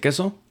rufles de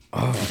queso.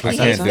 Oh, I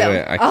can't do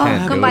it. I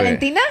can't con do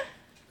Valentina?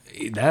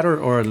 That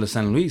or the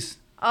San Luis.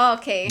 Oh,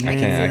 okay. I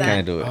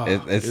can't do it.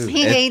 Oh,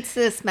 He hates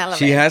the smell of it.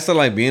 She has to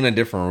like be in a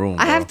different room.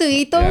 I bro. have to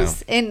eat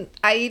those, and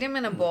I eat them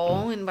in a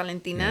bowl in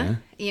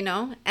Valentina. Yeah. You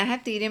know, I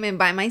have to eat them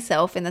by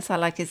myself in the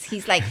sala because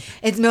he's like,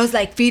 it smells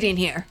like feet in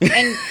here,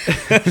 and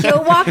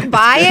he'll walk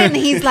by and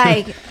he's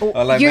like,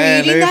 I'm like, "You're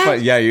man, eating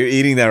that?" yeah, you're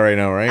eating that right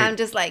now, right? I'm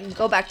just like,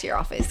 go back to your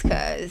office,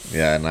 because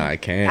Yeah, no, I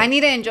can't. I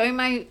need to enjoy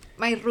my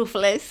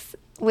rufles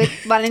with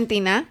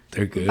Valentina.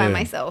 They're good. By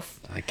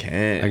myself. I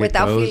can't. I get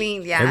Without those,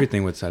 feeling, yeah.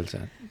 everything with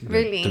salsa.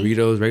 Really?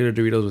 Regular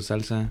Doritos with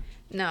salsa.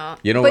 No,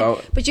 You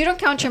know, but you don't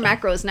count your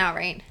macros now,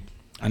 right?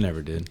 I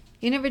never did.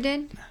 You never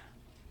did.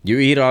 you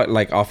eat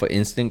like off of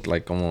instinct,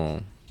 like come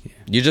on. Yeah.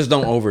 You just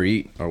don't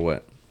overeat or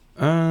what?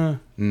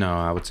 No,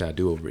 I would say I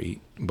do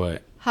overeat,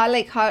 but How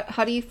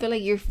do you feel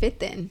like you're fit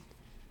then?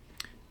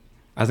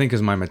 I think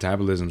because my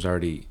metabolism's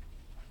already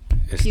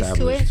Used to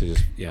established it?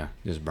 to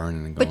just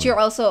burning and going. But you're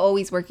also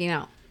always working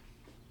out.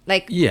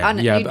 Like you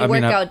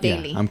work out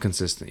daily. Yeah, I'm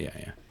consistent.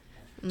 Yeah.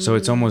 So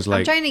it's almost like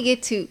I'm trying to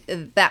get to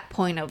that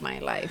point of my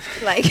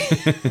life. Like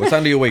What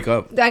time do you wake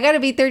up? I gotta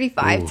be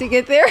 35 to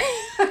get there.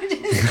 I'm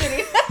just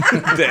kidding.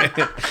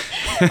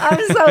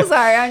 I'm so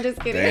sorry. I'm just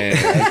kidding. Damn,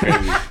 that's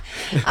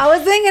crazy. I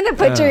wasn't gonna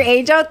put your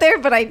age out there,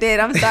 but I did.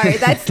 I'm sorry.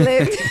 That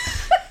slipped.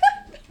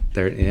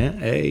 yeah.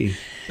 Hey,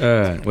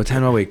 what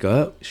time do I wake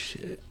up?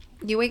 Shit.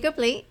 You wake up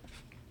late?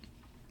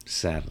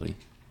 Sadly,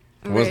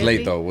 What's Really?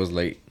 late though? What's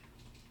late?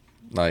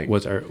 Like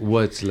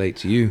what's late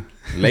to you?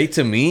 late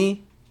to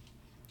me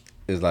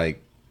is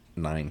like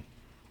 9,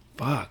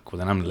 Fuck. Well,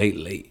 then I'm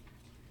late.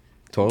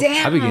 12,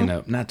 Damn. I be getting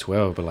up not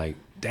 12, but like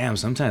damn,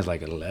 sometimes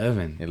like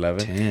 11,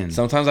 11. 10.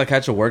 Sometimes I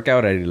catch a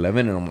workout at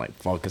 11 and I'm like,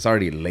 fuck, it's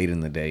already late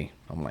in the day.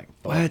 I'm like,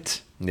 fuck.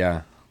 What?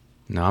 Yeah.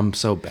 No, I'm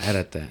so bad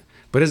at that.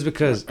 But it's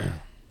because,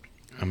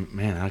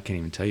 man, I can't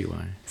even tell you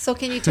why. So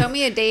can you tell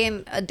me a day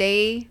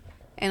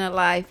in a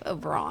life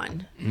of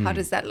Ron? How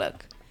does that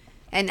look?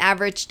 An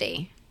average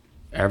day.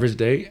 Average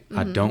day,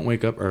 I don't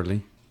wake up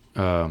early.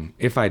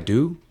 If I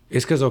do,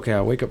 it's because, okay,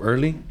 I wake up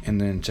early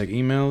and then check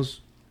emails.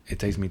 It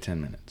takes me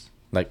 10 minutes.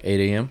 Like 8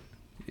 a.m.?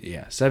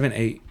 Yeah, 7,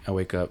 8, I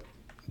wake up,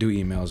 do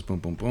emails, boom,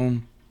 boom,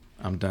 boom.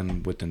 I'm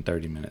done within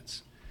 30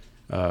 minutes.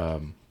 I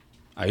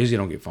usually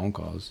don't get phone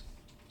calls.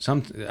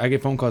 I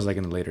get phone calls like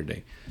in the later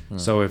day.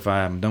 So if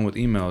I'm done with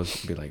emails,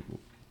 it'd be like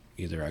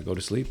either I go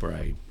to sleep or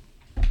I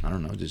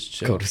don't know, just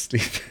chill. Go to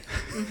sleep.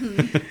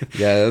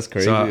 Yeah, that's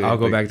crazy. So I'll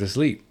go back to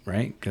sleep,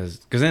 right? Because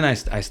then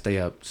I stay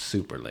up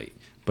super late.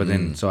 But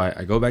then, so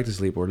I go back to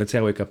sleep, or let's say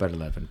I wake up at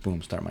 11,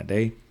 boom, start my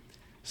day.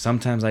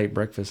 Sometimes I eat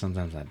breakfast,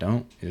 sometimes I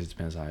don't. It just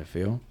depends how I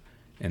feel.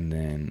 And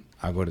then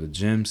I'll go to the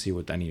gym, see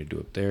what I need to do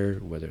up there,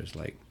 whether it's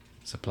like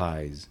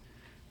supplies,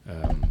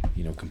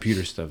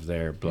 computer stuff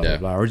there, blah, blah,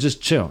 blah. Or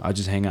just chill. I'll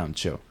just hang out and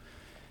chill.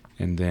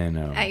 And then...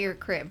 At your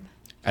crib.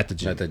 At the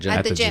gym.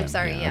 At the gym,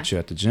 sorry, yeah. I'll chill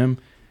at the gym.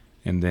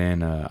 And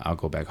then I'll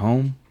go back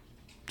home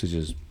to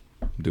just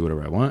do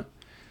whatever I want.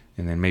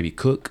 And then maybe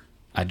cook.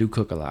 I do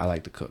cook a lot. I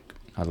like to cook.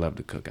 I love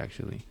to cook,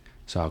 actually.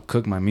 So I'll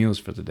cook my meals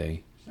for the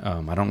day.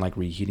 I don't like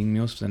reheating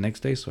meals for the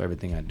next day, so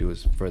everything I do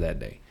is for that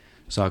day.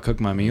 So I'll cook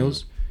my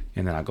meals,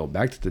 and then I'll go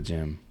back to the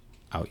gym.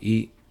 I'll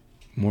eat,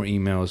 more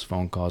emails,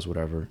 phone calls,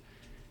 whatever.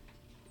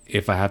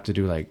 If I have to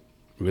do, like,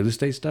 real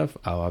estate stuff,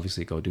 I'll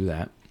obviously go do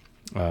that.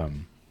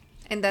 And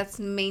that's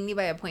mainly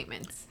by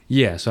appointments.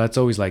 Yeah, so that's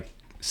always, like,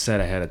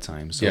 set ahead of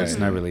time. So it's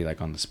not really, like,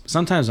 on the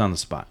sometimes on the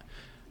spot.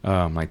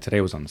 Like,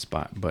 today was on the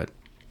spot, but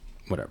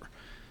whatever.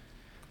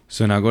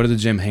 So now I go to the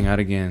gym, hang out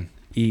again,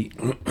 eat,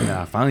 and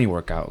I finally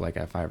work out like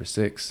at 5 or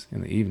 6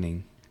 in the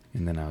evening,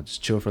 and then I'll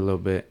just chill for a little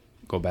bit,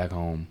 go back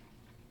home,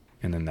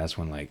 and then that's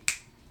when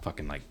like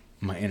fucking like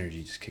my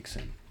energy just kicks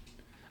in.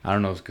 I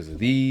don't know if it's because of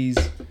these.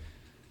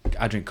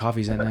 I drink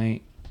coffees at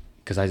night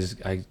because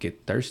I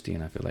get thirsty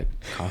and I feel like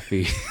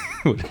coffee.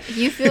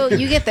 You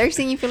get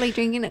thirsty and you feel like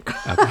drinking a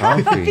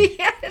coffee.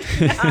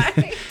 at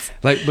night.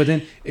 Like, but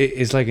then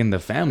it's like in the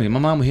family. My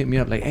mom would hit me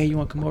up like, "Hey, you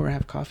want to come over and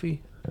have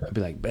coffee?" I'd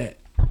be like, "Bet."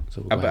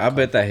 So I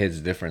bet that hits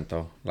different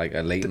though. Like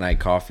a late night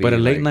coffee. But a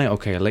late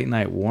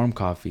night warm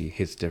coffee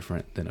hits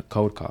different than a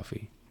cold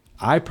coffee.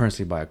 I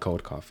personally buy a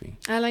cold coffee.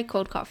 I like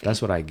cold coffee. That's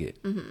what I get.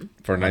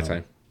 For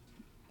nighttime.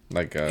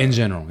 Like in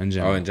general.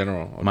 Oh, in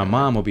general. Okay. My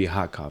mom will be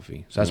hot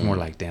coffee. So that's more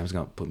like, damn, it's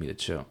gonna put me to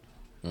chill.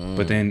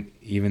 But then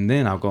even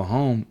then I'll go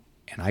home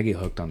and I get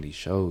hooked on these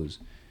shows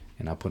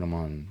and I put them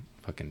on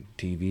fucking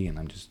TV and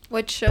I'm just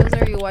What shows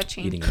are you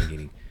watching?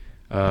 eating.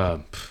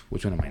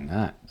 Which one am I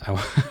not?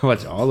 I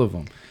watch all of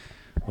them.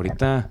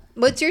 Ahorita,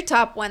 What's your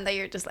top one that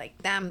you're just like,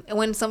 damn?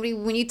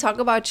 When you talk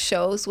about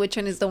shows, which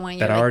one is the one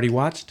that I already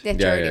watched? that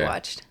you already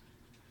watched?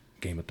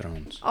 Game of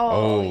Thrones.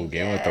 Oh,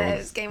 Game of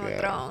Thrones. Game of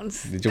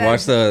Thrones. Did you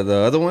watch the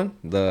other one?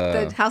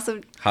 The House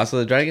of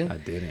the Dragon? I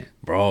didn't.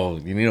 Bro,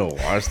 you need to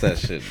watch that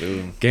shit,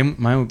 dude. Game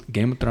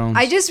of Thrones.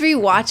 I just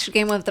rewatched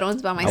Game of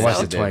Thrones by myself. I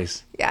watched it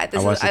twice. Yeah, I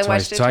watched it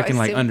twice. So I can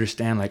like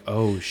understand like,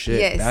 oh shit,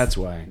 yes. that's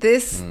why.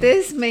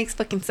 This makes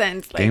fucking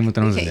sense. Like, Game of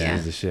Thrones okay,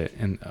 is the shit.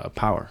 And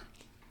Power.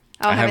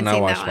 Oh, I have not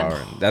seen watched that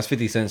one. Power. That's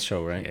 50 Cent's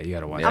show, right? Yeah, you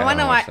gotta watch I want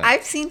to watch. that.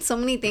 I've seen so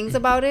many things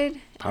about it,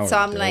 Power's so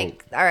I'm dope.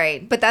 like, all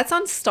right. But that's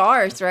on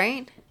Stars,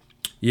 right?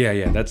 Yeah.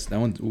 That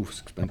one's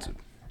expensive.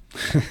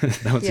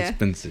 That one's Yeah.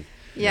 expensive.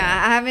 Yeah,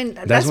 I haven't.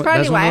 That's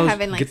probably why I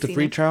haven't like get the seen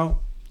free it.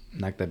 trial.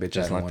 Knock that bitch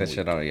Just out. knock that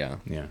shit out, yeah.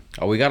 Yeah.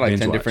 Oh, we got like Binge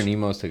 10 watch. different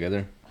emos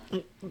together.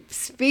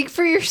 Speak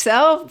for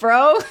yourself,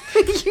 bro.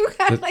 You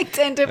got like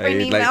 10 different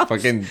Hey, emails. like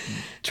fucking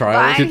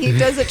trials. Fine, he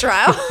does a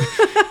trial.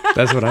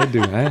 That's what I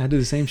do. I do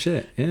the same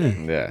shit. Yeah.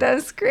 Yeah.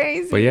 That's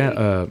crazy. But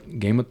yeah,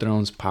 Game of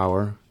Thrones,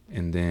 Power,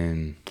 and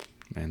then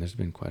man, there's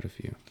been quite a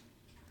few.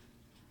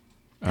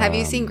 Have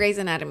you seen Grey's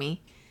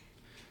Anatomy?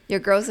 Your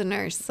girl's a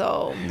nurse,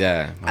 so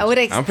Yeah. I would.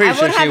 I'm pretty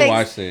sure she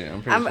watched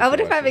it. I would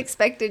have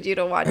expected you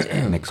to watch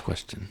it. Next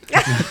question.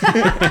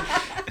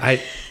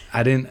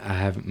 I didn't. I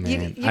haven't. Man, You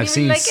didn't I've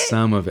seen like it?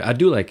 some of it. I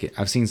do like it.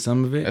 I've seen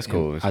some of it. That's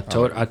cool. I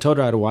told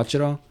her how to watch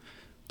it all,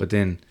 but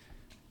then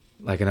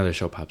like another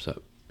show pops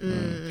up,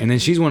 and then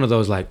she's one of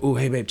those like, oh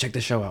hey babe, check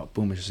this show out.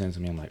 Boom, and she sends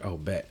me. I'm like, oh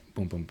bet.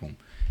 Boom, boom, boom.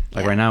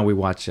 Like right now we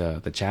watch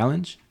The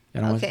Challenge. You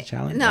don't watch The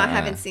Challenge? No, I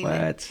haven't seen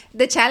What? it.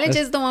 The challenge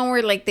is the one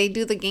where like they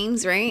do the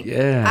games, right?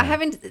 Yeah. I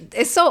haven't.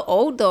 It's so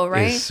old though,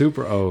 right? It's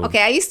super old.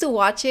 Okay, I used to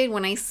watch it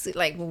when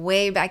like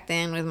way back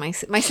then with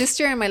my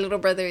sister and my little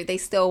brother. They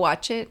still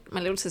watch it.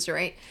 My little sister,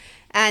 right?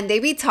 And they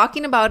be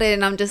talking about it,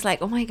 and I'm just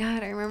like, oh my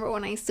god, I remember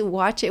when I used to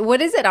watch it.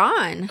 What is it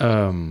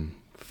on?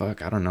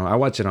 Fuck, I don't know. I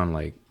watch it on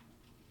like,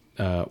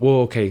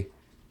 okay.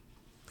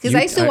 Because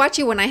I used to watch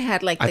it when I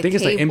had like the I think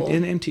cable. it's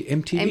like MTV.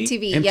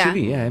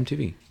 MTV, yeah.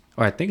 MTV.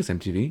 Oh, I think it's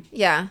MTV.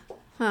 Yeah.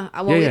 Huh.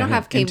 Well, Yeah, we yeah, don't yeah,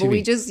 have cable. MTV.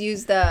 We just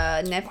use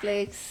the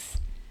Netflix,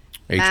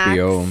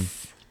 HBO.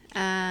 Max,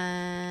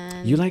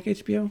 and You like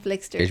HBO?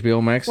 Flixster.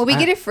 HBO Max. Well, we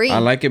get it free. I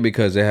like it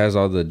because it has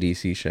all the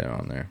DC shit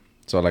on there.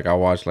 So like I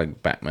watch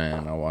like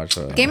Batman. I watch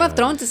Game of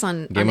Thrones is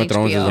on Game on of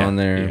Thrones HBO. is on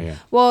there. Yeah.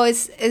 Well,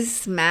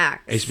 it's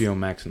Max. HBO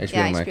Max. And HBO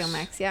Yeah, Max. HBO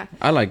Max. Yeah.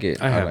 I like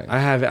it. I have. like it. I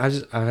have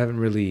it. I haven't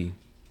really.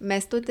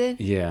 Messed with it.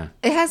 Yeah.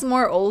 It has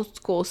more old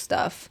school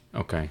stuff.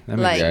 Okay. That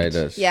makes Like Yeah, it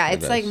sense. does. yeah, It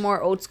it's like does.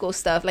 more old school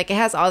stuff. Like it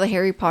has all the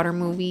Harry Potter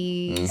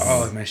movies.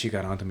 Oh man, she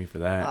got onto me for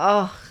that.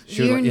 Oh,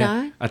 She was you're like,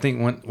 not? I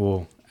think one.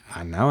 Well,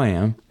 now I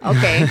am.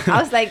 Okay.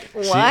 I was like,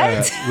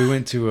 what? She, we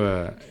went to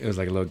it was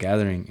like a little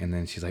gathering, and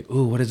then she's like,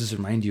 "Ooh, what does this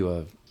remind you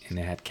of?" And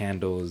it had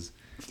candles,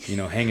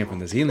 hanging from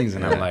the ceilings,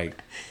 and I'm like,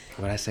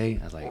 "What'd I say?"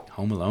 I was like,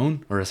 "Home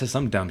Alone," or I said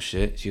some dumb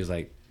shit. She was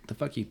like, "The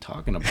fuck you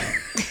talking about?"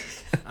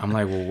 I'm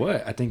like, "Well,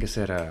 what?" I think it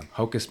said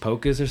Hocus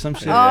Pocus or some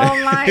shit. Oh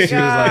my She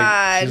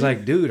god. was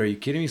like, "Dude, are you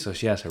kidding me?" So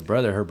she asked her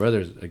brother. Her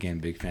brother's again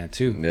big fan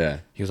too. Yeah.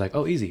 He was like,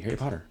 "Oh, easy, Harry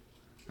Potter."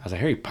 I was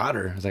like, "Harry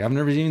Potter?" I was like, "I've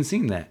never even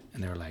seen that."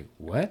 And they were like,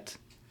 "What?"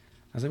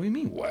 I was like, "What do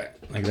you mean, what?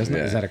 Like, that's not,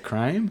 Yeah. is that a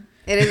crime?"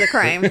 It is a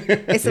crime.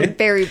 It's a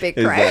very big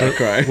Is crime. that a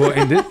crime? Well,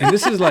 and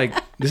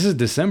this is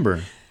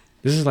December.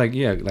 This is like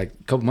a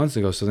couple months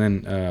ago. So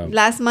then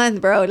Last month,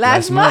 bro.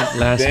 Last month.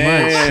 last Damn,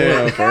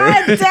 month. Shit.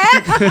 God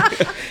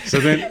damn. So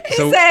then, He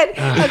said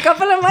a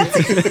couple of months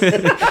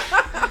ago.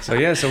 so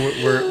yeah, so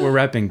we're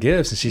wrapping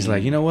gifts, and she's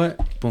like, "You know what?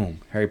 Boom,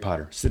 Harry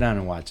Potter. Sit down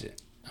and watch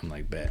it." I'm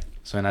like, "Bet."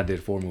 So then I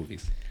did 4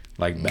 movies,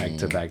 like back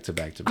to back to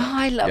back to Oh, back.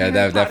 I love Yeah,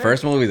 Harry that Potter.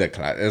 first movie,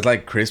 it's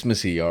like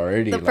Christmassy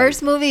already. The like,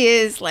 first movie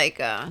is like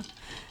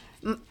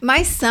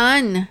my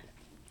son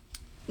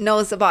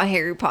knows about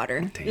Harry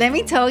Potter. Let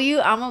me tell you,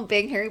 I'm a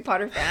big Harry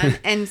Potter fan,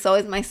 and so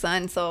is my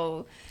son.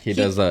 So he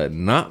does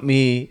not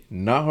me,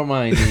 not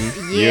Hermione.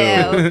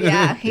 yeah, you.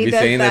 yeah, He he be does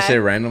saying that that.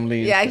 shit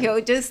randomly. Yeah,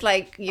 he'll just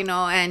like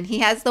and he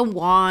has the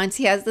wands,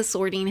 he has the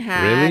sorting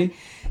hat. Really?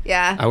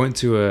 Yeah. I went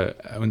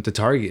to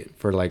Target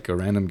for like a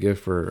random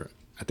gift for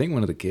I think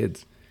one of the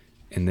kids,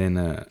 and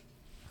then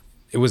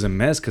it was a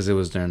mess because it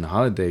was during the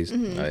holidays,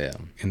 Mm-hmm. Oh yeah.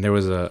 and there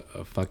was a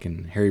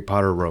fucking Harry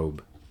Potter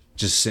robe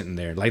just sitting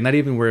there, like not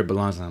even where it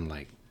belongs. And I'm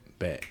like,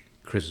 bet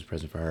Christmas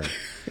present for her.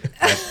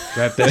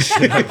 Wrap that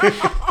shit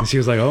up. And she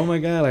was like, "Oh my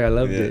god, like I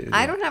loved it."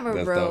 I don't have a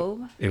That's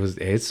robe.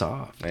 It's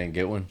soft. I didn't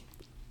get one.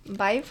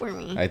 Buy it for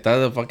me. I thought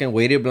the fucking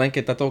weighted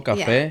blanket está todo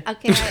café. Yeah.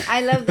 Okay.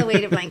 I love the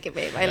weighted blanket,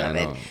 babe. I Yeah, love I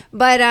it. know.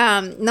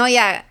 But no,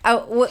 yeah.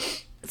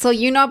 So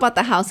you know about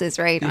the houses,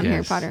 right? On Harry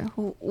Yes. Potter.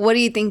 What do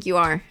you think you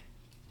are?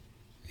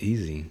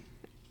 Easy.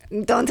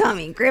 Don't tell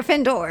me.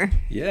 Gryffindor.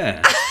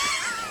 Yeah.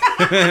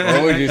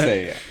 What would you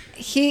say?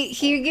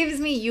 He gives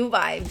me you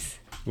vibes.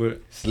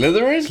 What?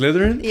 Slytherin?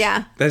 Slytherin?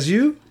 Yeah, That's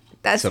you?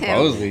 that's him.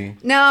 Supposedly.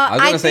 No, I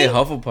was gonna say think,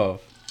 Hufflepuff.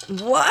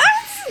 What?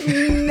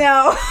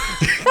 No.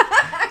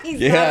 He's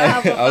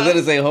Yeah, not a I was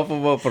gonna Hufflepuff. say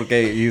Hufflepuff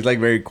porque he's like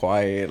very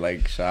quiet,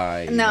 like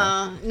shy. you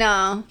know?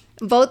 No.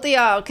 Both of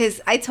y'all, because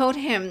I told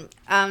him,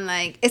 I'm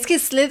like, it's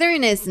because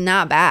Slytherin is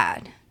not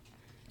bad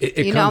It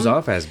You comes know,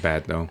 off as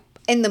bad though.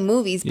 in the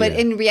movies, but Yeah.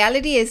 in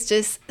reality, it's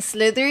just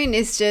Slytherin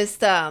is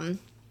just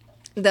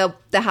the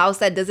house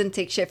that doesn't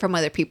take shit from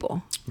other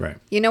people. Right.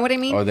 You know what I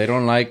mean? Or they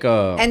don't like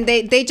and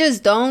they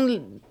just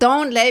don't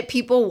let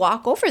people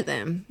walk over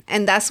them,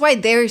 and that's why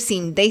they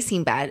seem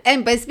bad.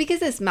 And but it's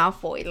because it's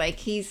Malfoy. Like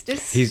he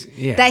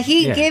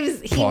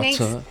gives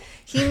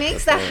he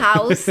makes the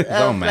house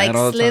of like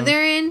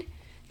Slytherin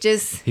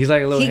just he's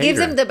like a little he gives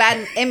hater. him the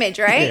bad image,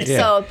 right? Yeah.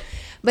 So,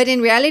 but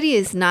in reality,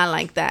 it's not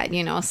like that,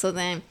 you know. So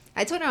then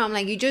I told her, I'm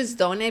like, you just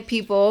don't let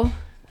people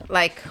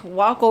like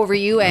walk over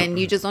you, and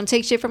you just don't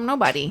take shit from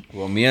nobody.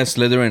 Well, me as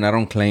Slytherin, I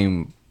don't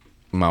claim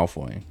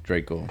Malfoy,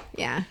 Draco.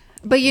 Yeah.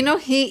 But you know,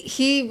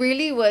 he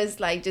really was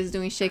like just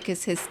doing shit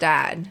because his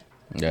dad,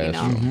 Yeah, you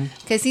that's know, true.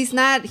 because he's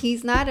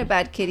not a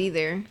bad kid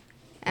either,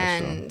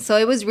 and so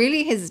it was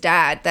really his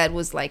dad that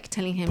was like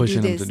telling him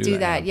Pushing do him this, to do do that,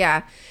 that,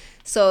 yeah.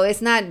 So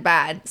it's not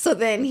bad. So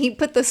then he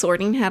put the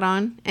sorting hat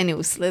on, and it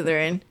was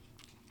Slytherin,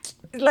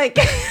 like.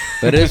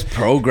 But it's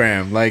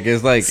programmed. Like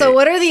it's like. So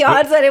what are the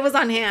odds that it was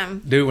on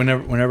him? Dude,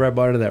 whenever I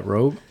bought her that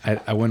robe,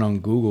 I went on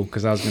Google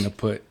because I was gonna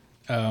put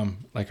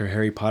like her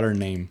Harry Potter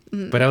name,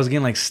 but I was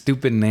getting like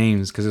stupid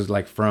names because it was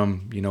like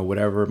from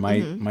whatever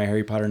my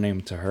Harry Potter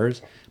name to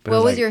hers. But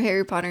What was like, your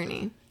Harry Potter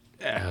name?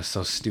 It was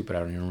so stupid. I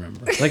don't even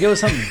remember. Like it was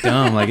something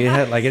dumb. Like it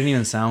didn't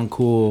even sound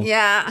cool.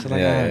 Yeah. So like,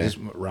 Yeah. just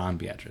Ron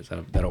Beatrice.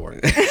 That'll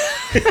work.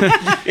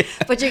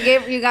 But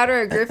you got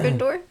her a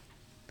Gryffindor?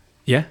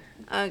 Yeah.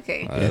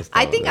 Okay. Oh, that's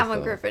I dope, think that's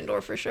I'm a dope.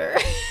 Gryffindor for sure.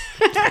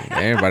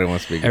 Everybody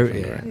wants to be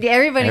Gryffindor. Yeah,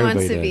 everybody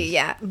wants to be, does.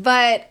 yeah.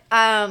 But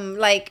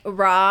like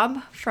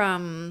Rob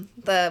from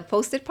the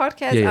Posted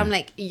podcast, Yeah. I'm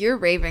like, you're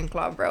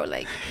Ravenclaw, bro.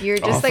 Like you're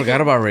Oh, just I like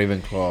forgot about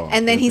Ravenclaw.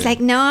 And then he's Okay. like,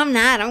 no, I'm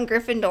not. I'm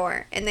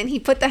Gryffindor. And then he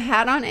put the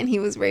hat on and he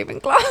was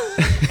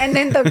Ravenclaw. And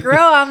then the girl,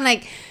 I'm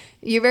like,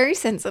 you're very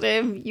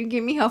sensitive. You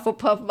give me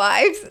Hufflepuff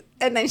vibes.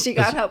 And then she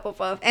got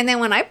Hufflepuff. And then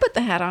when I put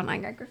the hat on, I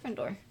got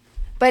Gryffindor.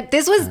 But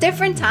this was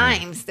different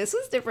times.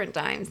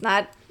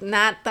 Not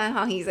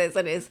how he says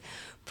it is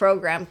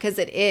programmed, because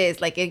it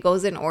is like it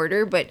goes in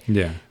order. But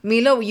Yeah.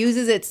 Milo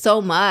uses it so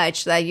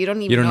much that you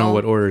don't even know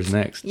what order is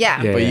next.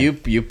 Yeah. But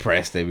you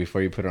pressed it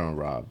before you put it on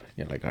Rob.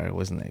 You're like, all right,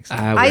 what's next?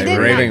 I did not.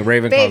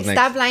 Ravenclaw's Babe, next.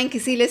 stop lying,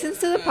 because he listens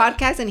to the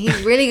podcast and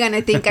he's really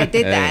gonna think I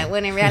did that,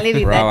 when in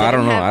reality Bro, that I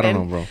didn't don't know. happen. I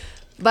don't know,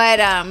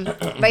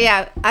 bro. But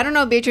yeah, I don't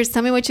know, Beatrice.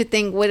 Tell me what you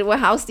think. What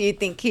house do you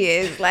think he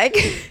is? Like,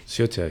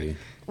 She'll tell you.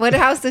 what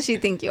house does she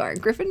think you are?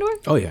 Gryffindor?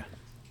 Oh yeah.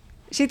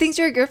 She thinks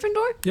you're a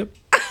Gryffindor? Yep.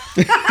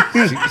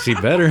 she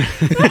better.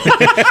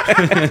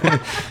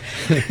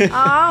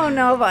 I don't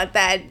know about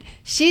that.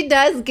 She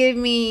gives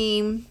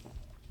me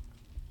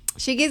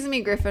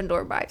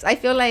Gryffindor vibes. I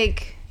feel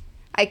like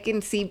I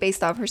can see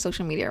based off her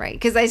social media, right?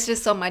 Because it's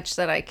just so much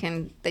that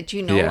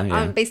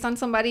Yeah. based on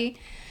somebody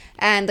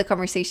and the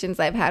conversations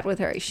I've had with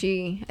her. I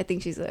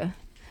think she's a.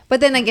 But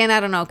then again, I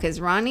don't know, because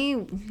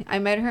Ronnie, I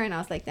met her and I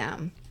was like,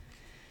 damn,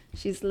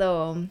 she's a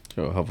little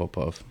So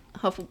Hufflepuff.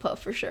 Hufflepuff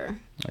for sure.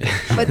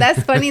 But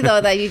that's funny though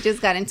that you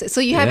just got into.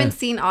 So you haven't Yeah.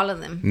 seen all of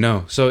them.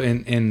 No. So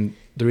and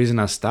the reason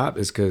I stopped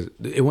is because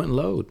it wouldn't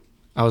load.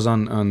 I was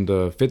on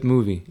the 5th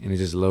movie and it's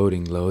just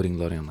loading.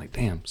 I'm like,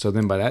 damn. So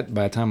then by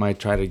the time I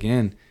tried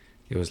again,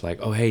 it was like,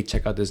 oh hey,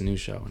 check out this new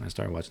show, and I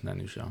started watching that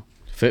new show.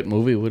 Fit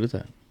movie? What is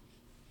that?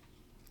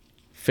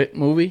 Fit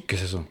movie? ¿Qué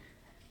es eso?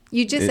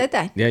 You just said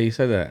that. Yeah, you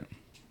said that.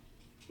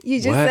 You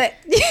just What? said.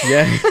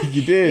 Yeah,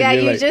 you did. Yeah,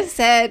 You're you like, just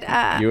said.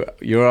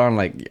 You're on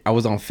like I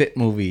was on Fit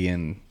movie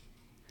and.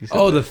 you said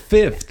Oh, that. the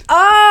 5th.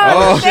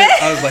 Oh, shit.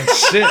 I was like,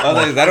 shit. I was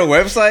like, is that a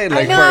website?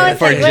 Like know, it's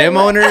for like, gym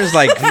what? owners,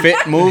 like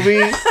Fit movie.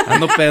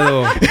 Ando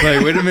pedo.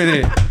 Like, wait a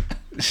minute.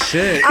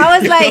 Shit. I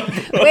was like,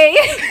 wait.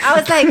 I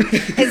was like,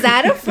 is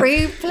that a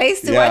free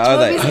place to watch I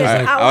was movies?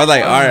 like, I was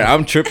like, all right,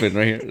 I'm tripping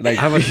right here. Like,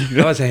 I was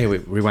like, hey,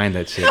 wait, rewind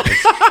that shit.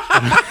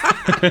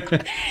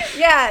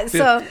 yeah.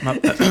 So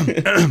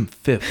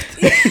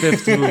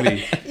Fifth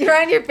movie. you're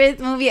on your 5th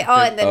movie. Oh,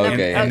 and then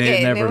Okay. And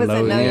it never wasn't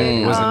loaded.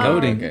 loaded. It wasn't Oh.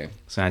 loading. Okay.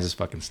 So I just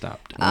fucking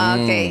stopped.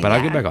 Okay. But I'll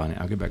yeah. get back on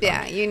it.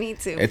 Yeah, you need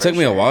to. it for took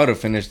me a sure. while to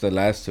finish the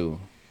last two.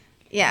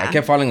 Yeah. I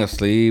kept falling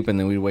asleep and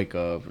then we'd wake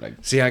up like.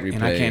 See, and I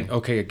replay. can't.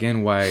 Okay,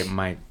 again, why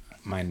my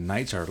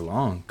nights are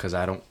long? Because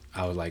I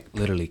would like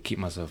literally keep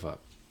myself up.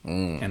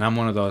 And I'm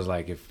one of those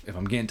like if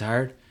I'm getting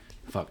tired,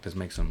 fuck, let's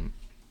make some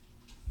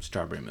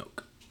strawberry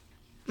milk.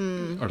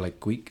 Or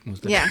like Queek.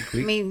 Yeah,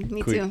 Queek?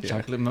 me too. yeah.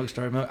 Chocolate milk,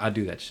 strawberry milk. I'll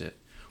do that shit.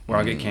 Or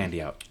I'll get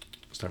candy out.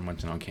 Start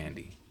munching on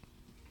candy.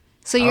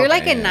 So you're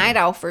like a man. night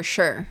owl for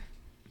sure.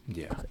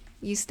 Yeah.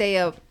 You stay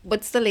up.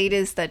 What's the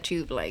latest that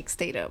you've like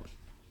stayed up?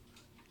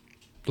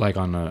 Like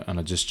on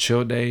a just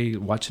chill day,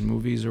 watching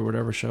movies or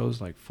whatever shows,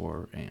 like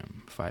 4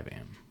 a.m., 5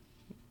 a.m.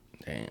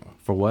 Damn.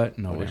 For what?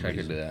 I No wish I reason.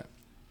 could do that.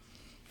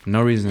 For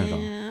no reason at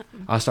Yeah. all.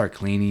 I'll start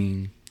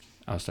cleaning.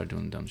 I'll start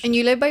doing dumb shit. And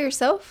you live by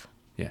yourself?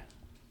 Yeah.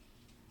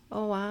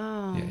 Oh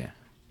wow. Yeah.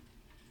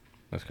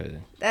 That's crazy.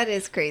 That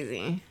is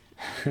crazy.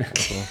 Hey,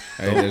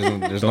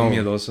 there's Todo no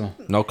miedoso.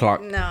 no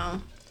clock.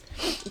 No.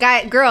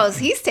 Girls,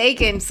 he's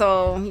taken,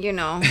 so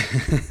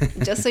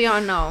just so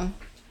y'all know.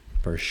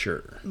 For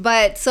sure.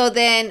 But so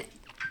then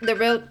the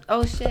real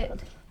oh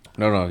shit.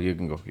 No, you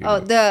can go.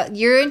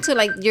 You're into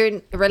like you're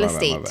in real My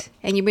estate, bad.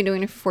 and you've been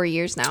doing it for 4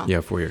 years now.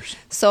 Yeah, 4 years.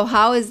 So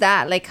how is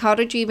that? Like, how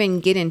did you even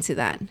get into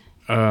that?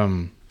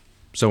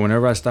 So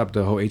whenever I stopped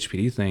the whole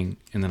HPD thing,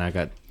 and then I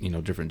got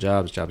different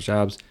jobs,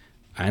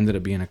 I ended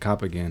up being a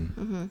cop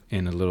again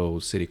in a little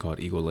city called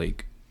Eagle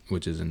Lake,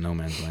 which is in no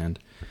man's land.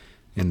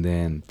 And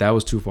then that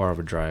was too far of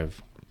a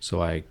drive,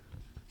 so I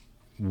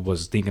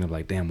was thinking of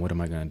like, damn, what am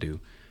I gonna do?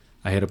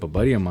 I hit up a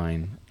buddy of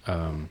mine.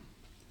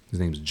 His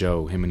name's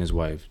Joe. Him and his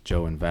wife,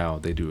 Joe and Val,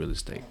 they do real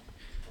estate.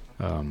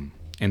 And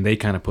they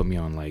kind of put me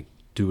on like,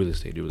 do real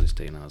estate.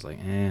 And I was like,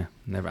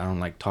 never. I don't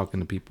like talking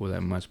to people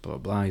that much, blah,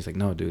 blah, blah. He's like,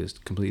 no, dude, it's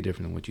completely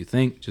different than what you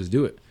think. Just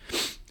do it.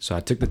 So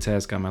I took the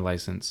test, got my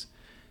license,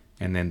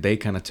 and then they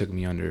kind of took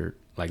me under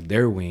like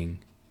their wing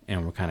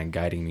and were kind of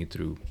guiding me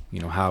through,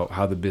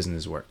 how the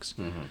business works.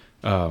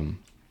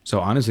 So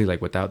honestly,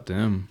 like without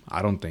them,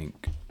 I don't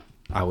think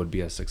I would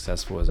be as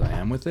successful as I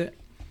am with it,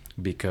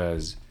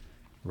 because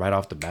right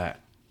off the bat,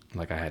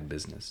 like I had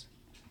business,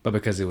 but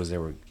because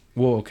the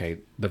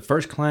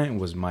first client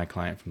was my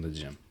client from the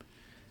gym.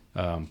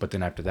 But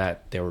then after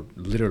that, they were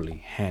literally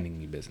handing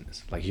me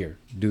business. Like, here,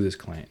 do this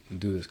client.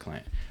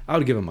 I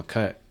would give them a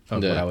cut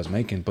of what I was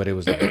making, but it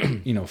was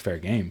like, fair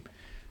game.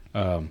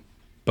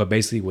 But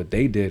basically what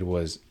they did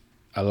was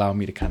allow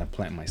me to kind of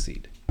plant my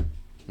seed.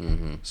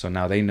 So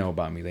now they know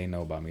about me.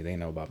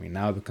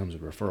 Now it becomes a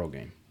referral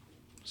game.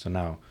 So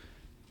now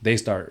they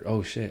start,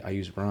 oh shit, I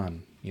use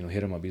Ron,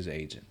 hit him up, he's an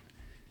agent.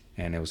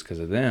 And it was because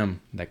of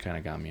them that kind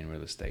of got me in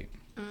real estate.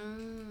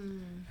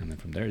 And then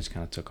from there, it just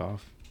kind of took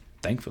off,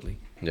 thankfully.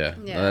 Yeah.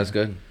 No, that's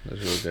good.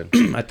 That's really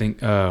good. I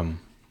think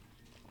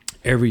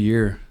every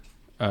year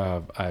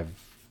I've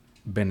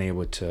been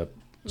able to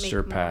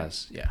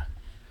surpass. More. Yeah.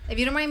 If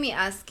you don't mind me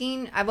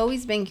asking, I've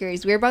always been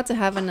curious. We're about to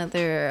have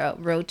another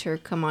realtor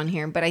come on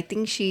here, but I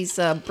think she's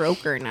a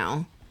broker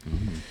now.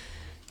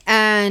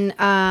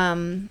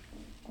 And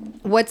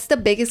what's the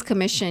biggest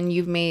commission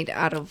you've made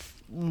out of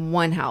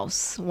one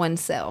house, one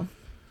sale?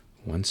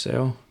 One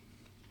sale?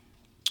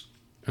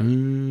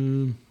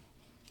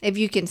 If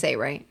you can say,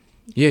 right?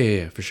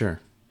 Yeah, for sure.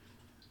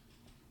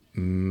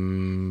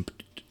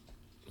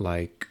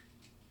 Like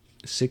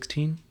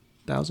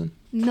 16,000.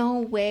 No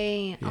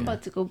way! Yeah. I'm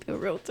about to go be a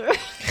realtor.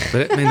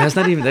 But I mean,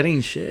 that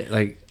ain't shit.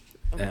 Like,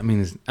 it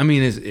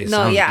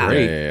sounds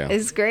great. Yeah.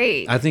 It's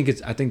great. I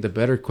think the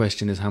better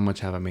question is how much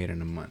have I made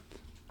in a month?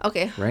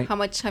 Okay. Right. How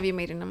much have you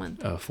made in a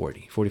month?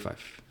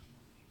 45.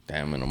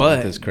 Damn, in a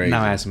month is crazy.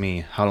 Now ask me,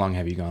 how long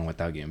have you gone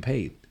without getting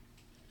paid?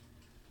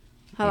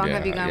 How long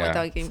have you gone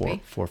without getting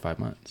paid? 4 or 5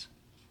 months.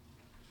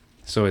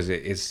 So it's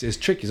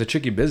tricky. It's a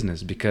tricky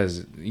business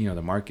because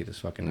the market is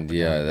fucking.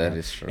 Yeah, that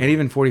is true. And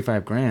even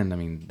 45 grand. I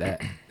mean,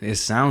 that it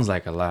sounds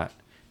like a lot,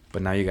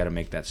 but now you got to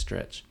make that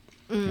stretch.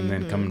 And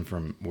then coming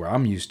from where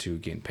I'm used to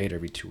getting paid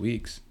every 2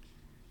 weeks,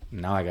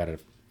 now I got to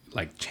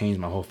like change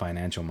my whole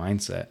financial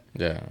mindset.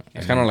 Yeah,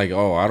 it's kind of like,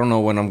 I don't know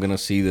when I'm gonna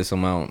see this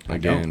amount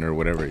again or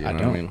whatever. You know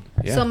what I mean?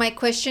 Yeah. So my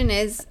question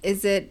is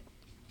it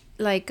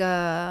like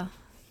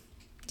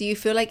do you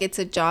feel like it's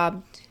a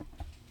job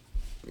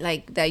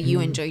like that you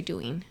enjoy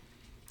doing?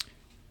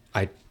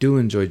 I do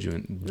enjoy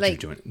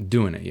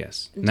doing it.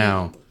 Yes.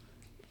 Now,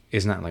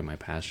 it's not like my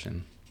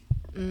passion.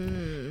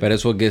 But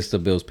it's what gets the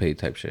bills paid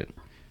type shit,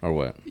 or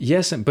what?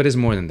 Yes, but it's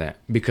more than that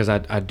because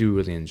I do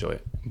really enjoy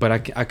it. But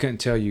I couldn't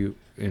tell you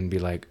and be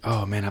like,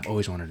 oh man, I've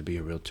always wanted to be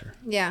a realtor.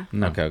 Yeah.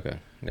 No. Okay.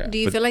 Yeah. Do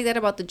you feel like that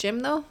about the gym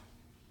though?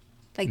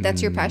 Like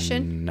that's your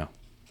passion? No.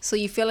 So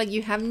you feel like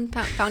you haven't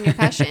found your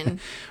passion?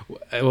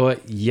 Well,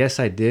 yes,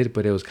 I did,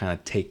 but it was kind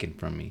of taken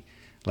from me.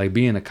 Like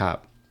being a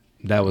cop,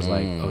 that was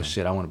like, oh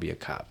shit, I want to be a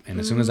cop. And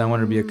as soon as I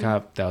wanted to be a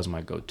cop, that was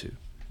my go-to.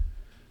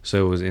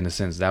 So it was, in a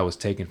sense, that was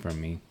taken from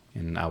me,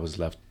 and I was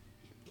left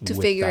to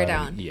figure it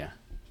out. Yeah.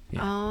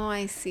 Oh,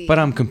 I see. But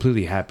I'm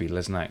completely happy.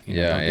 Let's not.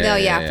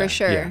 For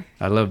sure. Yeah.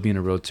 I love being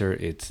a realtor.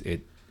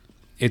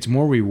 It's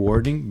more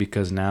rewarding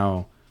because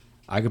now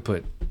I could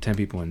put 10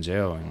 people in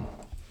jail and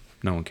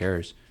no one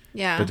cares.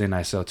 Yeah. But then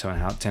I sell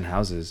 10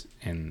 houses,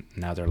 and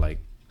now they're like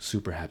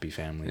super happy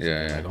families.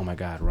 Yeah. Like, oh my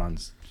God,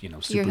 Ron's,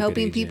 super You're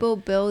helping good agent. people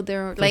build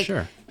their,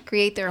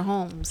 create their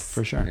homes.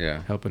 For sure.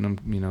 Yeah. Helping them,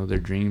 their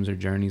dreams, their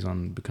journeys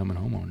on becoming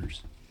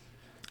homeowners.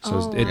 So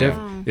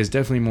wow. it's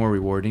definitely more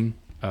rewarding.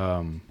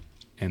 And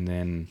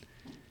then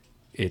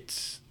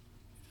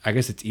I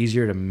guess it's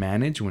easier to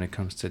manage when it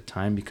comes to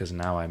time because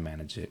now I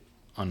manage it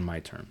on my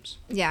terms.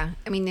 Yeah.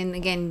 I mean, and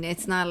again,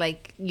 it's not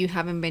like you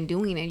haven't been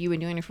doing it. You've been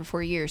doing it for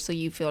 4 years. So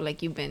you feel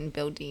like you've been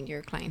building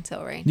your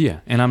clientele, right?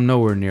 Yeah. And I'm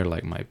nowhere near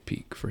like my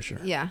peak for sure.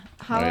 Yeah.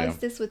 How is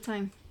this with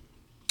time?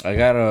 I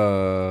got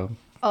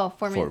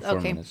 4 minutes. 4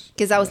 okay. minutes.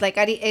 Because I was like,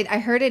 I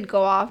heard it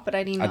go off, but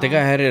I didn't know. I think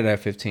I had it at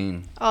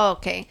 15. Oh,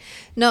 okay.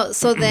 No.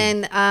 So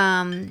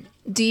then,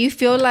 do you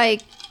feel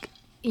like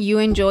you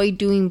enjoy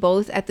doing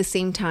both at the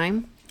same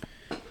time?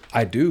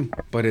 I do,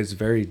 but it's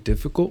very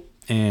difficult,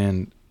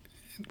 and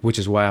which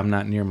is why I'm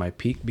not near my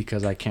peak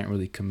because I can't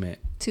really commit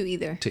to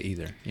either.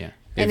 Yeah.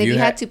 And if you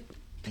had to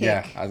pick.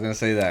 Yeah, I was gonna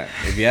say that.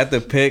 If you had to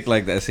pick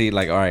like that, see,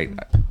 like, all right,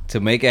 to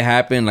make it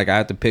happen, like I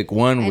have to pick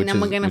one. And I'm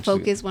going to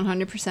focus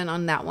 100%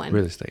 on that one.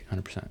 Real estate,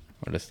 100%.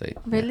 Real estate.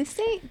 Real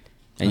estate.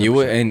 And 100%. You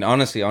would, and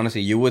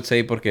honestly, you would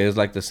say porque it's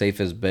like the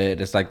safest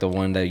bet. It's like the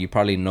one that you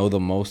probably know the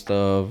most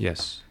of.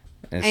 Yes.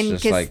 It's and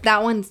because like,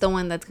 that one's the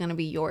one that's gonna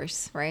be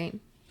yours, right?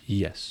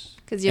 Yes.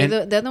 Because you're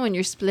the other one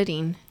you're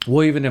splitting.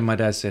 Well, even if my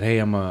dad said, "Hey,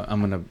 I'm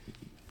gonna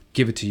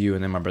give it to you,"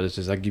 and then my brother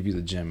says, "I give you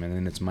the gym," and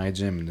then it's my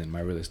gym and then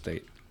my real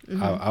estate.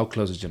 Mm-hmm. I'll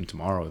close the gym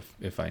tomorrow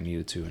if I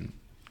needed to and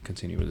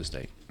continue real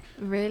estate.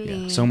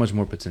 Really? Yeah. So much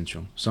more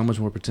potential. So much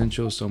more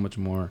potential. So much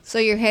more. So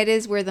your head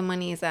is where the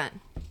money is at.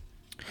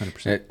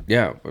 100%.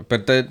 Yeah,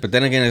 but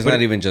then again, it's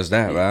not even just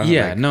that, right?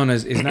 Yeah, like, no,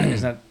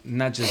 it's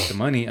not just the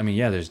money. I mean,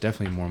 yeah, there's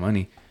definitely more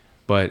money,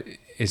 but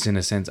it's in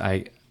a sense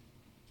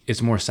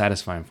it's more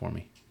satisfying for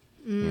me.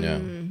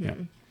 Mm-hmm. Yeah.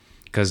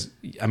 Because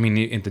I mean,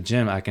 in the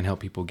gym, I can help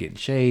people get in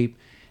shape,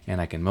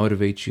 and I can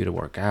motivate you to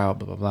work out,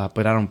 blah blah blah.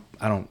 But I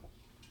don't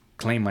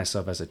claim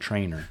myself as a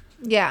trainer.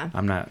 Yeah.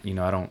 I'm not.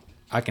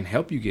 I can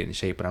help you get in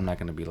shape, but I'm not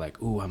going to be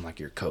like, ooh, I'm like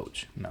your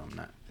coach. No, I'm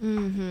not.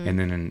 Mm-hmm. And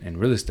then in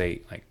real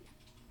estate, like,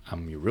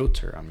 I'm your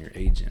realtor. I'm your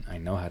agent. I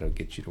know how to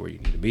get you to where you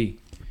need to be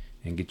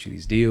and get you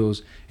these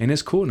deals. And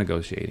it's cool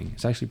negotiating.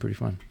 It's actually pretty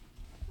fun.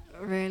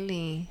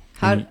 Really?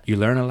 You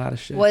learn a lot of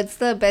shit. What's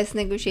the best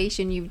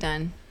negotiation you've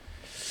done?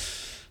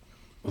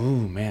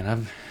 Ooh,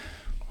 man,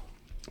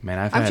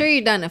 I'm sure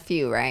you've done a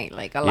few, right?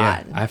 Like a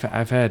lot.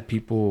 I've had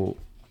people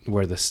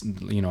where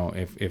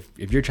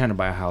if you're trying to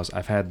buy a house,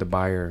 I've had the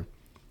buyer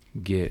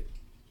get,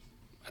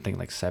 I think,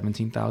 like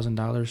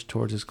 $17,000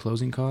 towards his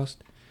closing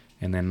cost,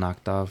 and then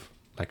knocked off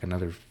like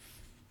another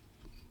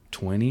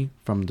 20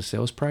 from the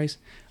sales price.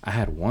 I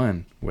had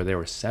one where they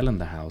were selling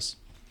the house.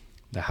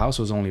 The house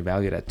was only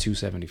valued at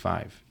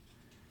 $275,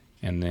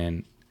 and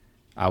then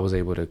I was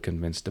able to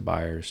convince the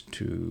buyers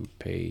to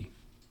pay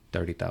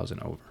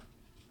 $30,000 over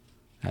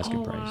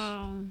asking price.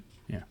 Wow.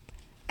 Yeah.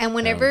 And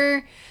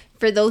whenever,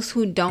 for those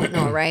who don't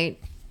know, right,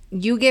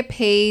 you get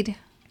paid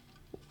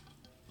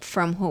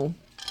from who?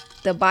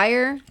 The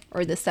buyer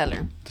or the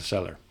seller? The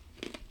seller.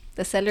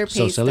 The seller pays.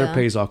 So seller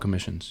pays all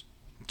commissions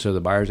to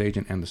the buyer's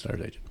agent and the seller's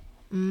agent.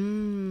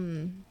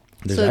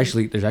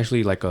 There's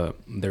actually like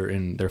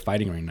they're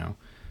fighting right now,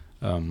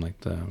 like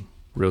the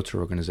realtor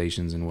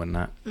organizations and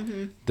whatnot,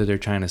 that they're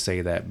trying to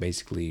say that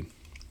basically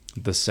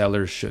the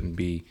sellers shouldn't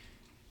be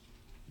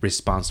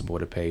responsible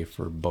to pay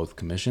for both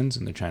commissions,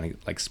 and they're trying to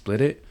like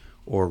split it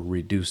or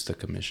reduce the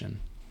commission.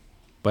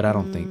 But I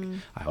don't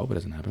think, I hope it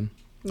doesn't happen.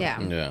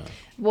 Yeah.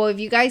 Well, if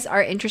you guys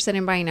are interested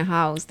in buying a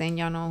house, then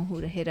y'all know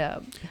who to hit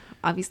up.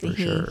 Obviously,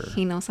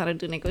 he knows how to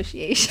do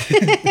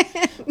negotiation.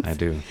 I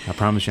do. I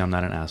promise you, I'm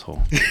not an asshole.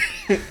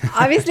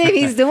 Obviously, if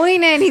he's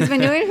doing it, he's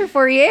been doing it for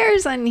 4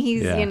 years, and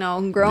he's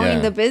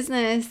growing the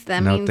business.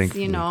 That means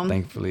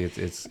thankfully,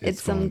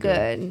 it's some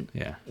good.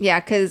 Yeah. Yeah,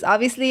 because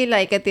obviously,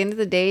 like at the end of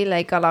the day,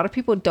 like a lot of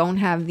people don't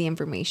have the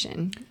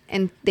information,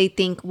 and they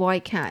think, well, I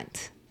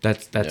can't.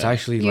 That's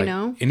actually like,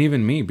 and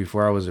even me,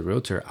 before I was a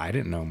realtor, I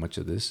didn't know much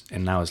of this,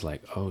 and now it's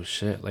like, oh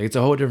shit, like it's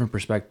a whole different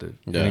perspective.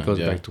 And it goes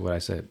back to what I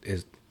said,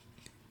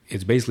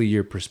 it's basically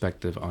your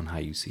perspective on how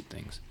you see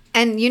things.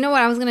 And you know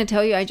what I was gonna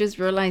tell you? I just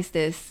realized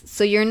this.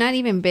 So you're not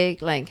even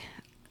big like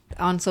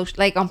on social,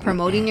 like on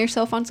promoting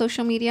yourself on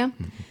social media,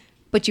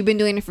 but you've been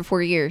doing it for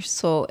 4 years.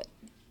 So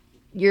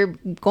you're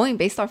going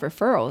based off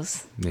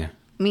referrals. Yeah.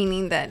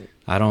 Meaning that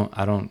I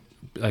don't.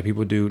 Like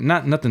people do,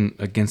 nothing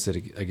against it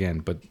again,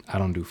 but I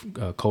don't do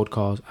cold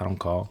calls. I don't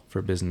call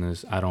for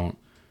business. I don't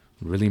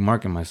really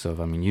market myself.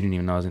 I mean, you didn't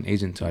even know I was an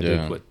agent until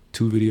I did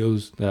 2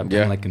 videos that I've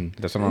done like in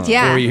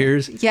 4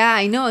 years. Yeah,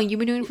 I know. You've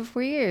been doing it for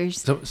 4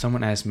 years. So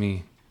someone asked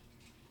me,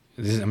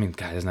 God,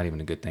 that's not even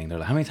a good thing. They're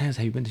like, how many times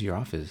have you been to your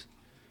office?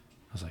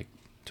 I was like,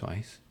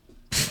 twice.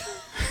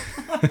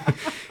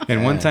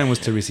 And one time was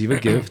to receive a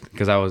gift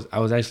because I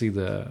was actually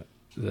the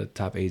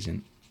top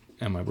agent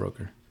at my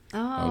broker.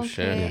 Oh, okay.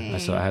 Shit. Yeah,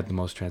 so I had the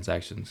most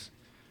transactions.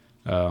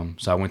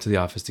 So I went to the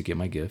office to get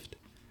my gift.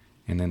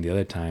 And then the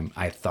other time,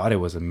 I thought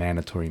it was a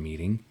mandatory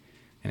meeting,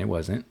 and it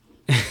wasn't.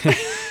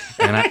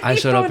 And I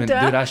showed up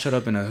I showed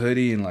up in a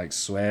hoodie and like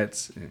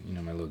sweats,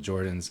 and, my little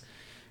Jordans,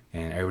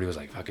 and everybody was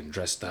like fucking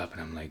dressed up,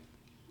 and I'm like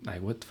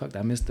what the fuck?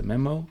 I missed the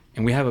memo.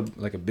 And we have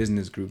a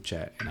business group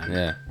chat, and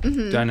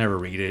I never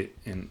read it,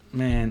 and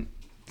man,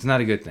 it's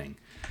not a good thing.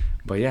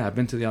 But yeah, I've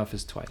been to the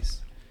office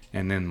twice,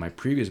 and then my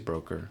previous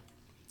broker,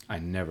 I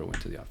never went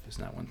to the office,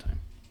 not one time.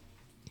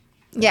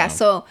 Yeah,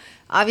 so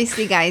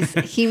obviously, guys,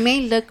 he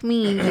may look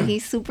mean, but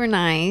he's super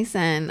nice,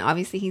 and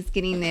obviously he's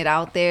getting it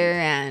out there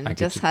and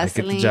hustling. I get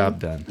the job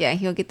done. Yeah,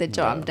 he'll get the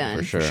job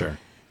done. For sure.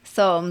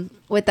 So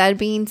with that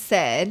being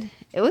said,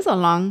 it was a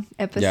long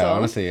episode. Yeah,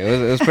 honestly,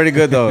 it was pretty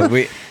good though.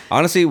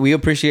 We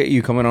appreciate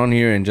you coming on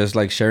here and just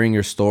like sharing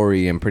your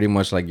story and pretty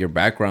much like your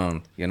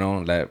background,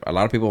 that a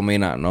lot of people may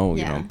not know,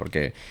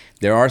 porque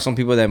there are some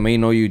people that may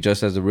know you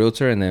just as a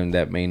realtor and then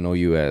that may know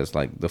you as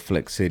like the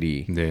Flex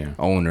City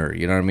owner,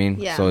 you know what I mean?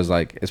 Yeah. So it's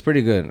like, it's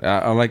pretty good.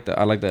 I like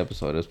the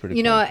episode. It's pretty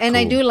cool. And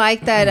I do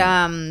like that,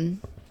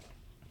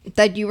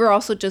 that you were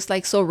also just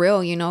like so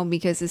real,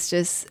 because it's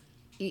just,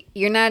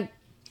 you're not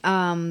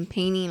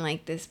painting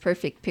like this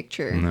perfect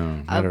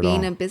picture of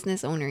being a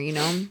business owner, you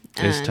know.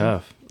 It's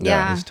tough.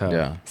 Yeah, it's tough.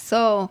 Yeah.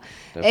 So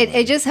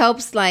it just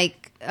helps like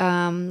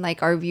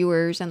our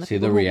viewers and the see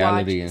people the who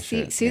reality watch, and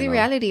shit. See the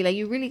reality. Like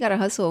you really gotta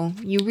hustle.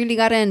 You really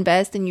gotta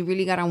invest, and you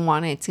really gotta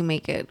want it to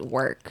make it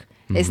work.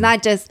 It's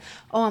not just,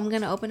 oh, I'm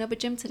gonna open up a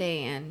gym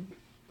today and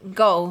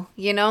go.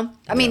 You know.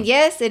 I mean,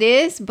 yes, it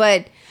is,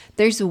 but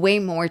there's way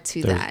more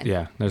to that.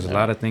 Yeah, there's a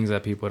lot of things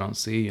that people don't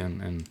see,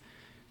 and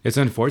it's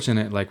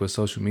unfortunate. Like with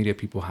social media,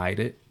 people hide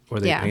it. Or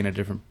they paint a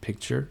different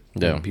picture.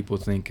 Yeah. And people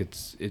think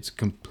it's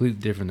completely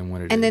different than what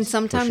it is. And then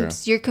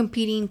sometimes you're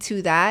competing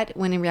to that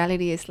when in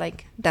reality it's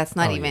like, that's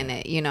not even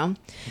it, you know?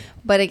 Yeah.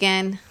 But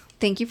again,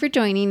 thank you for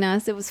joining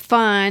us. It was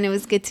fun. It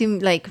was good to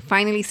like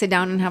finally sit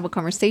down and have a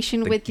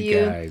conversation with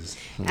you. Guys.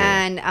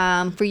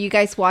 And for you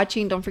guys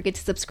watching, don't forget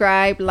to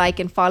subscribe, like,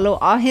 and follow.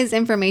 All his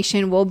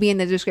information will be in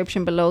the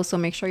description below. So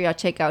make sure y'all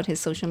check out his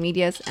social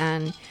medias.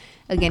 And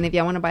again, if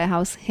y'all want to buy a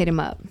house, hit him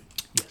up.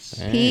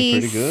 Hey,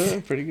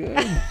 pretty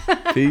good.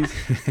 Peace.